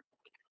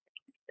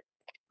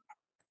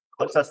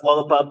 Puts us well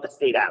above the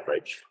state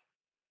average.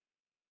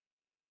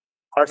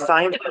 Our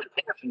science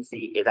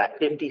proficiency is at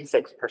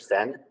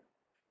 56%.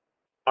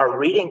 Our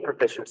reading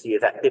proficiency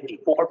is at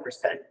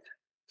 54%.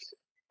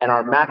 And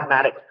our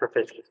mathematics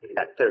proficiency is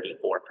at 34%.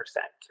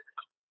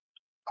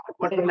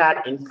 Putting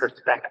that in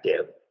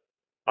perspective,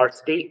 our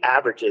state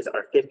averages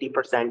are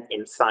 50%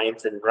 in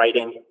science and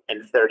writing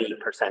and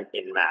 30%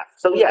 in math.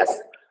 So yes,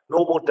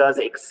 Noble does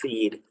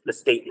exceed the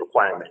state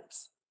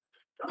requirements.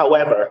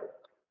 However,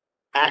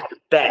 at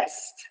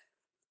best,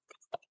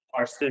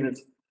 our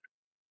students,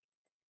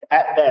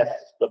 at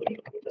best, let me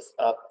put this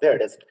up, there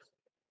it is.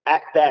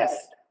 At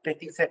best,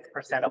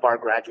 56% of our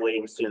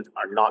graduating students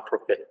are not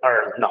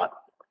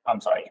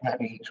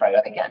let me try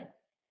that again.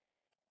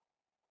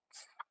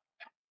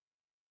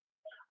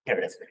 Here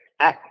it is.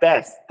 At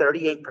best,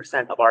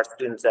 38% of our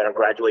students that are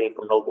graduating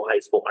from Noble High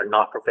School are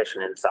not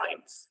proficient in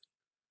science.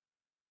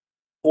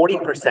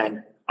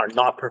 40% are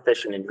not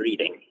proficient in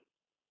reading,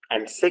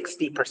 and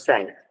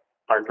 60%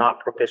 are not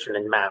proficient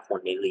in math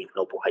when they leave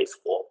Noble High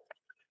School.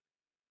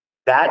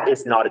 That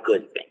is not a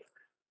good thing.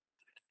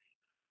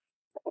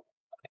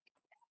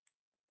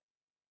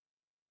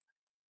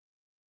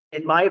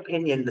 In my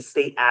opinion, the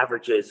state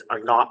averages are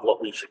not what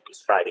we should be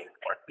striving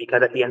for,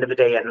 because at the end of the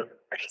day, and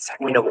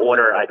point of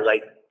order, I'd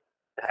like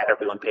to have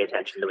everyone pay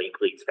attention to me,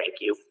 please.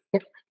 Thank you.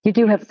 You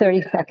do have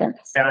 30 seconds.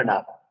 Fair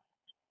enough.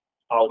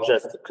 I'll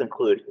just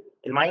conclude.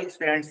 In my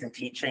experience in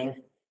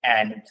teaching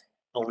and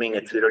owning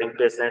a tutoring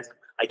business,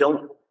 I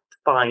don't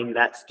find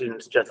that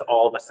students just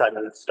all of a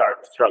sudden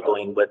start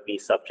struggling with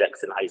these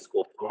subjects in high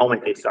school the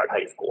moment they start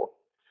high school.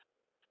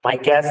 My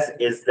guess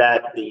is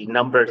that the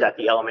numbers at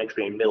the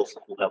elementary and middle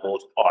school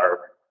levels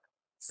are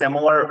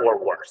similar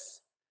or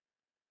worse.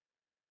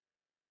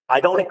 I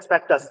don't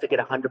expect us to get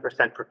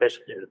 100%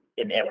 proficient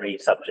in every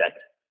subject.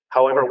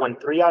 However, when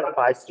 3 out of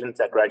 5 students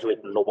that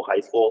graduate from Noble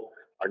High School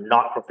are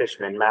not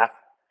proficient in math,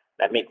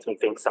 that makes me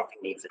think something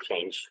needs to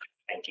change.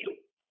 Thank you.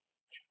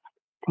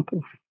 Thank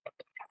you.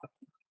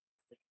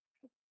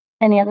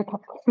 Any other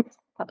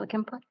public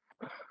input?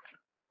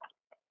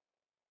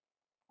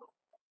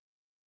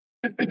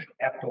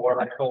 After what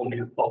I told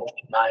you folks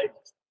tonight,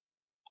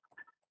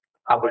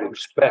 I would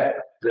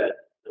expect that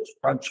the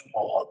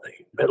principal of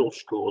the middle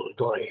school is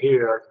going to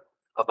hear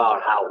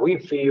about how we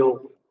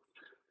feel,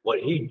 what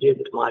he did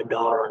to my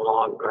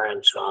daughter-in-law and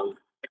grandson.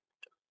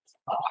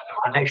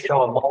 And they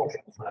show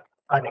emotion,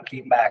 trying to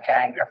keep back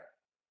anger.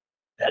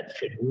 That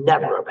should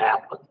never have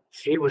happened.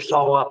 She was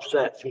so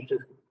upset. She said,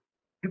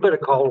 "You better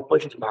call the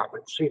police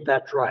department and see if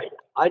that's right."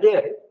 I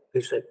did.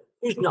 He said,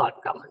 "He's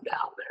not coming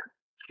down there.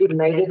 He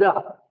made it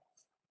up."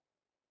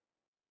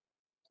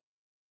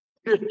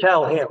 Just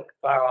tell him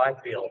how I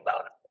feel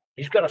about it.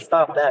 He's gonna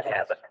stop that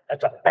habit.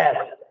 That's a bad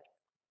habit.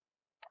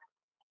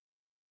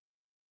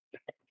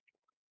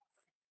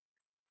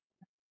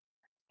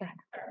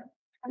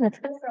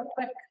 Just real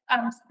quick,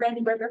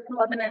 Randy Berger from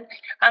Lebanon.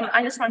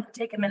 I just wanted to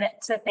take a minute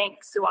to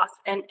thank Sue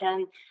Austin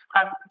and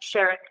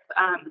Sheriff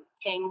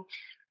King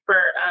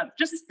for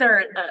just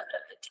their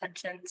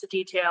attention to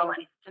detail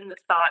and the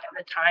thought and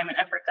the time and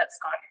effort that's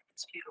gone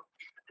into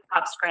the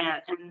COPS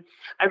grant. And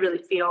I really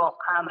feel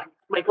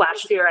like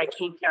last year I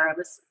came here, I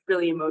was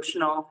really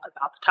emotional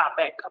about the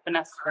topic of an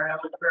SRO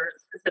for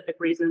specific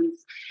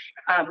reasons.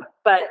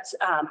 But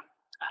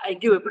I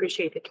do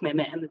appreciate the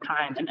commitment and the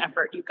time and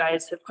effort you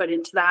guys have put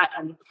into that.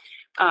 And,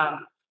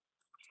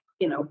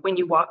 you know, when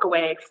you walk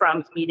away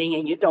from the meeting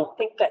and you don't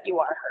think that you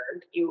are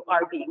heard, you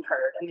are being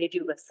heard, and they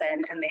do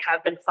listen and they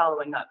have been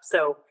following up.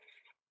 So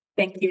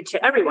thank you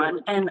to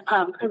everyone. And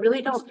I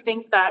really don't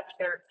think that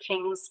Sheriff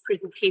King's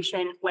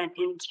presentation went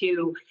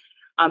into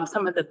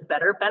some of the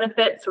better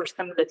benefits or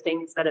some of the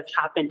things that have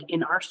happened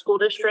in our school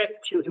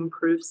district to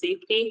improve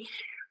safety.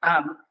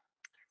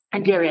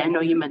 And Gary, I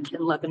know you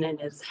mentioned Lebanon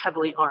is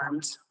heavily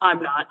armed.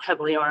 I'm not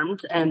heavily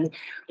armed and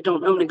I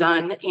don't own a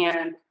gun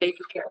and they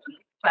take care of me.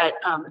 But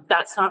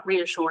that's not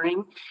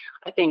reassuring.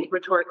 I think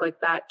rhetoric like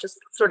that just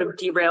sort of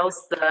derails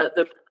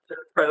the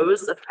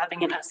pros of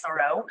having an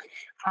SRO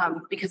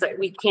because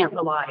we can't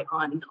rely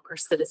on our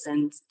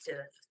citizens to,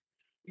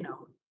 you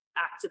know,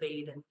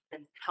 activate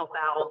and help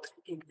out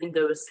in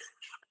those,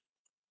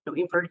 you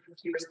know,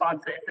 emergency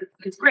responses.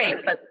 It's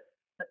great, but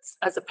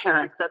as a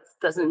parent, that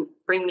doesn't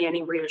bring me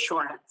any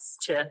reassurance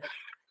to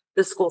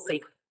the school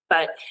safety.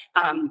 But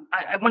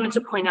I wanted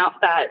to point out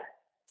that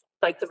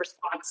like the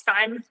response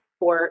time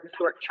for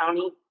York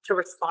County to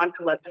respond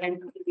to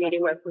Lebanon can be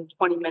anywhere from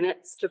 20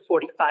 minutes to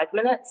 45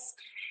 minutes.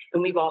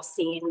 And we've all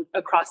seen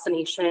across the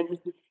nation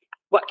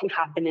what can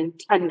happen in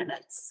 10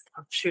 minutes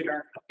of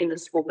shooter in the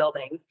school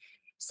building.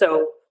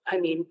 So, I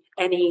mean,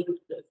 any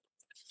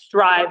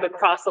drive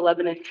across the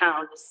Lebanon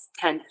town is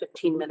 10,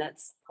 15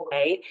 minutes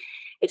away.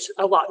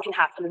 A lot can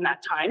happen in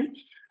that time.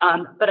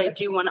 But I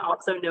do want to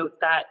also note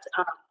that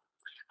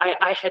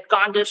I had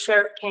gone to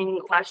Sheriff King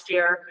last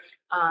year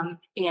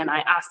and I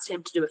asked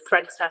him to do a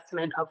threat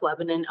assessment of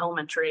Lebanon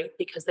Elementary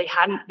because they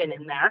hadn't been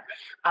in there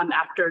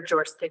after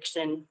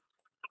jurisdiction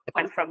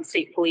went from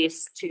state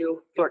police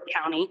to York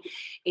County,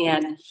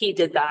 and he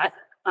did that.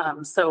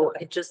 So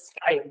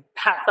I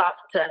pass off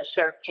to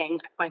Sheriff King.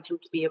 I find him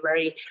to be a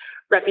very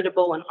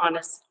reputable and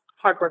honest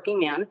hardworking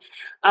man.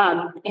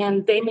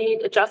 And they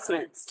made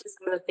adjustments to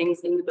some of the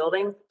things in the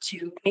building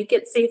to make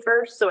it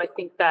safer. So I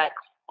think that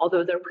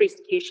although their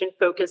presentation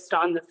focused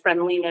on the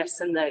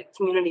friendliness and the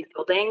community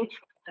building,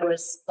 there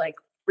was like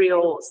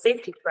real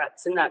safety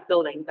threats in that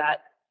building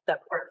that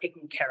were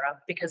taken care of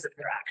because of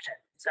their action.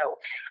 So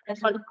I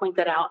just wanted to point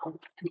that out and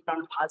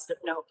on a positive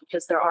note,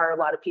 because there are a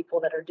lot of people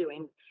that are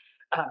doing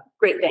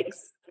great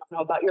things. I don't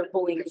know about your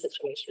bullying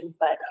situation,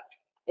 but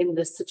in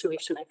this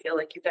situation, I feel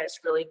like you guys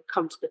really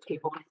come to the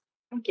table.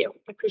 Thank you.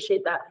 I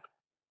appreciate that.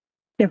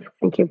 Yeah,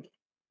 thank you.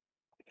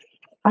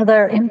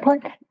 Other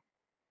input?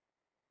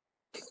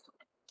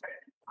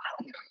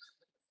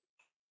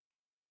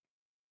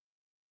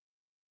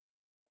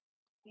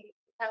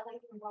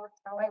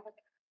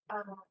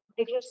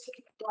 I just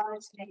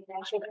wanted to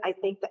mention, I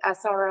think the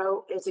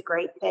SRO is a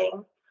great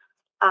thing.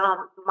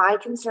 My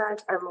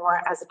concerns are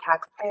more as a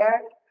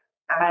taxpayer.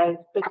 I've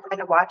been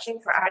kind of watching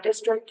for our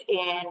district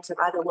and some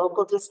other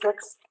local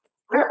districts.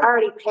 We're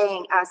already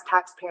paying as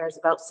taxpayers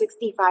about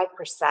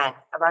 65%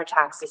 of our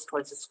taxes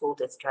towards the school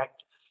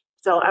district.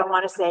 So I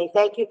want to say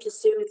thank you to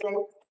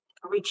Susan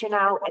for reaching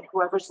out and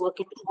whoever's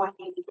looking for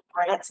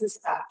grants and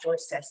stuff to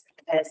assist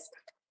this.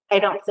 I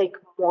don't think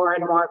more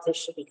and more of this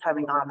should be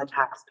coming on the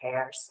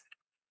taxpayers.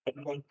 I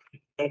think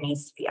there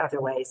needs to be other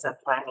ways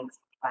of planning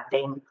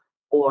funding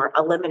or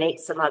eliminate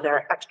some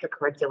other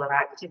extracurricular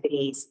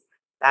activities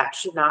that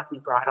should not be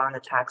brought on the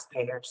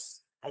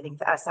taxpayers. I think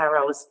the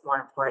SRO is more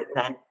important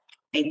than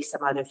maybe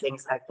some other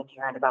things I've been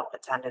hearing about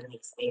attending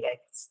these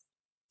meetings.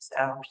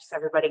 So just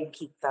everybody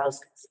keep those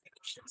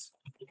considerations.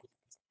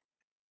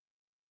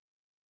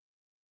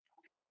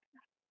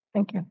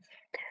 Thank you.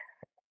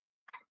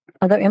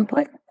 Other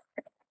input?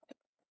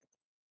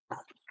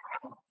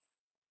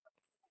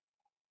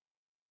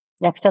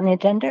 Next on the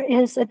agenda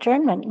is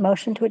adjournment.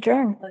 Motion to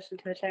adjourn. Motion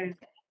to adjourn.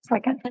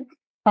 Second.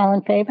 All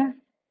in favor?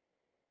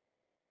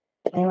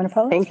 Anyone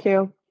opposed? Thank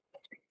you.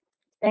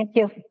 Thank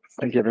you.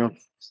 Thank you, everyone.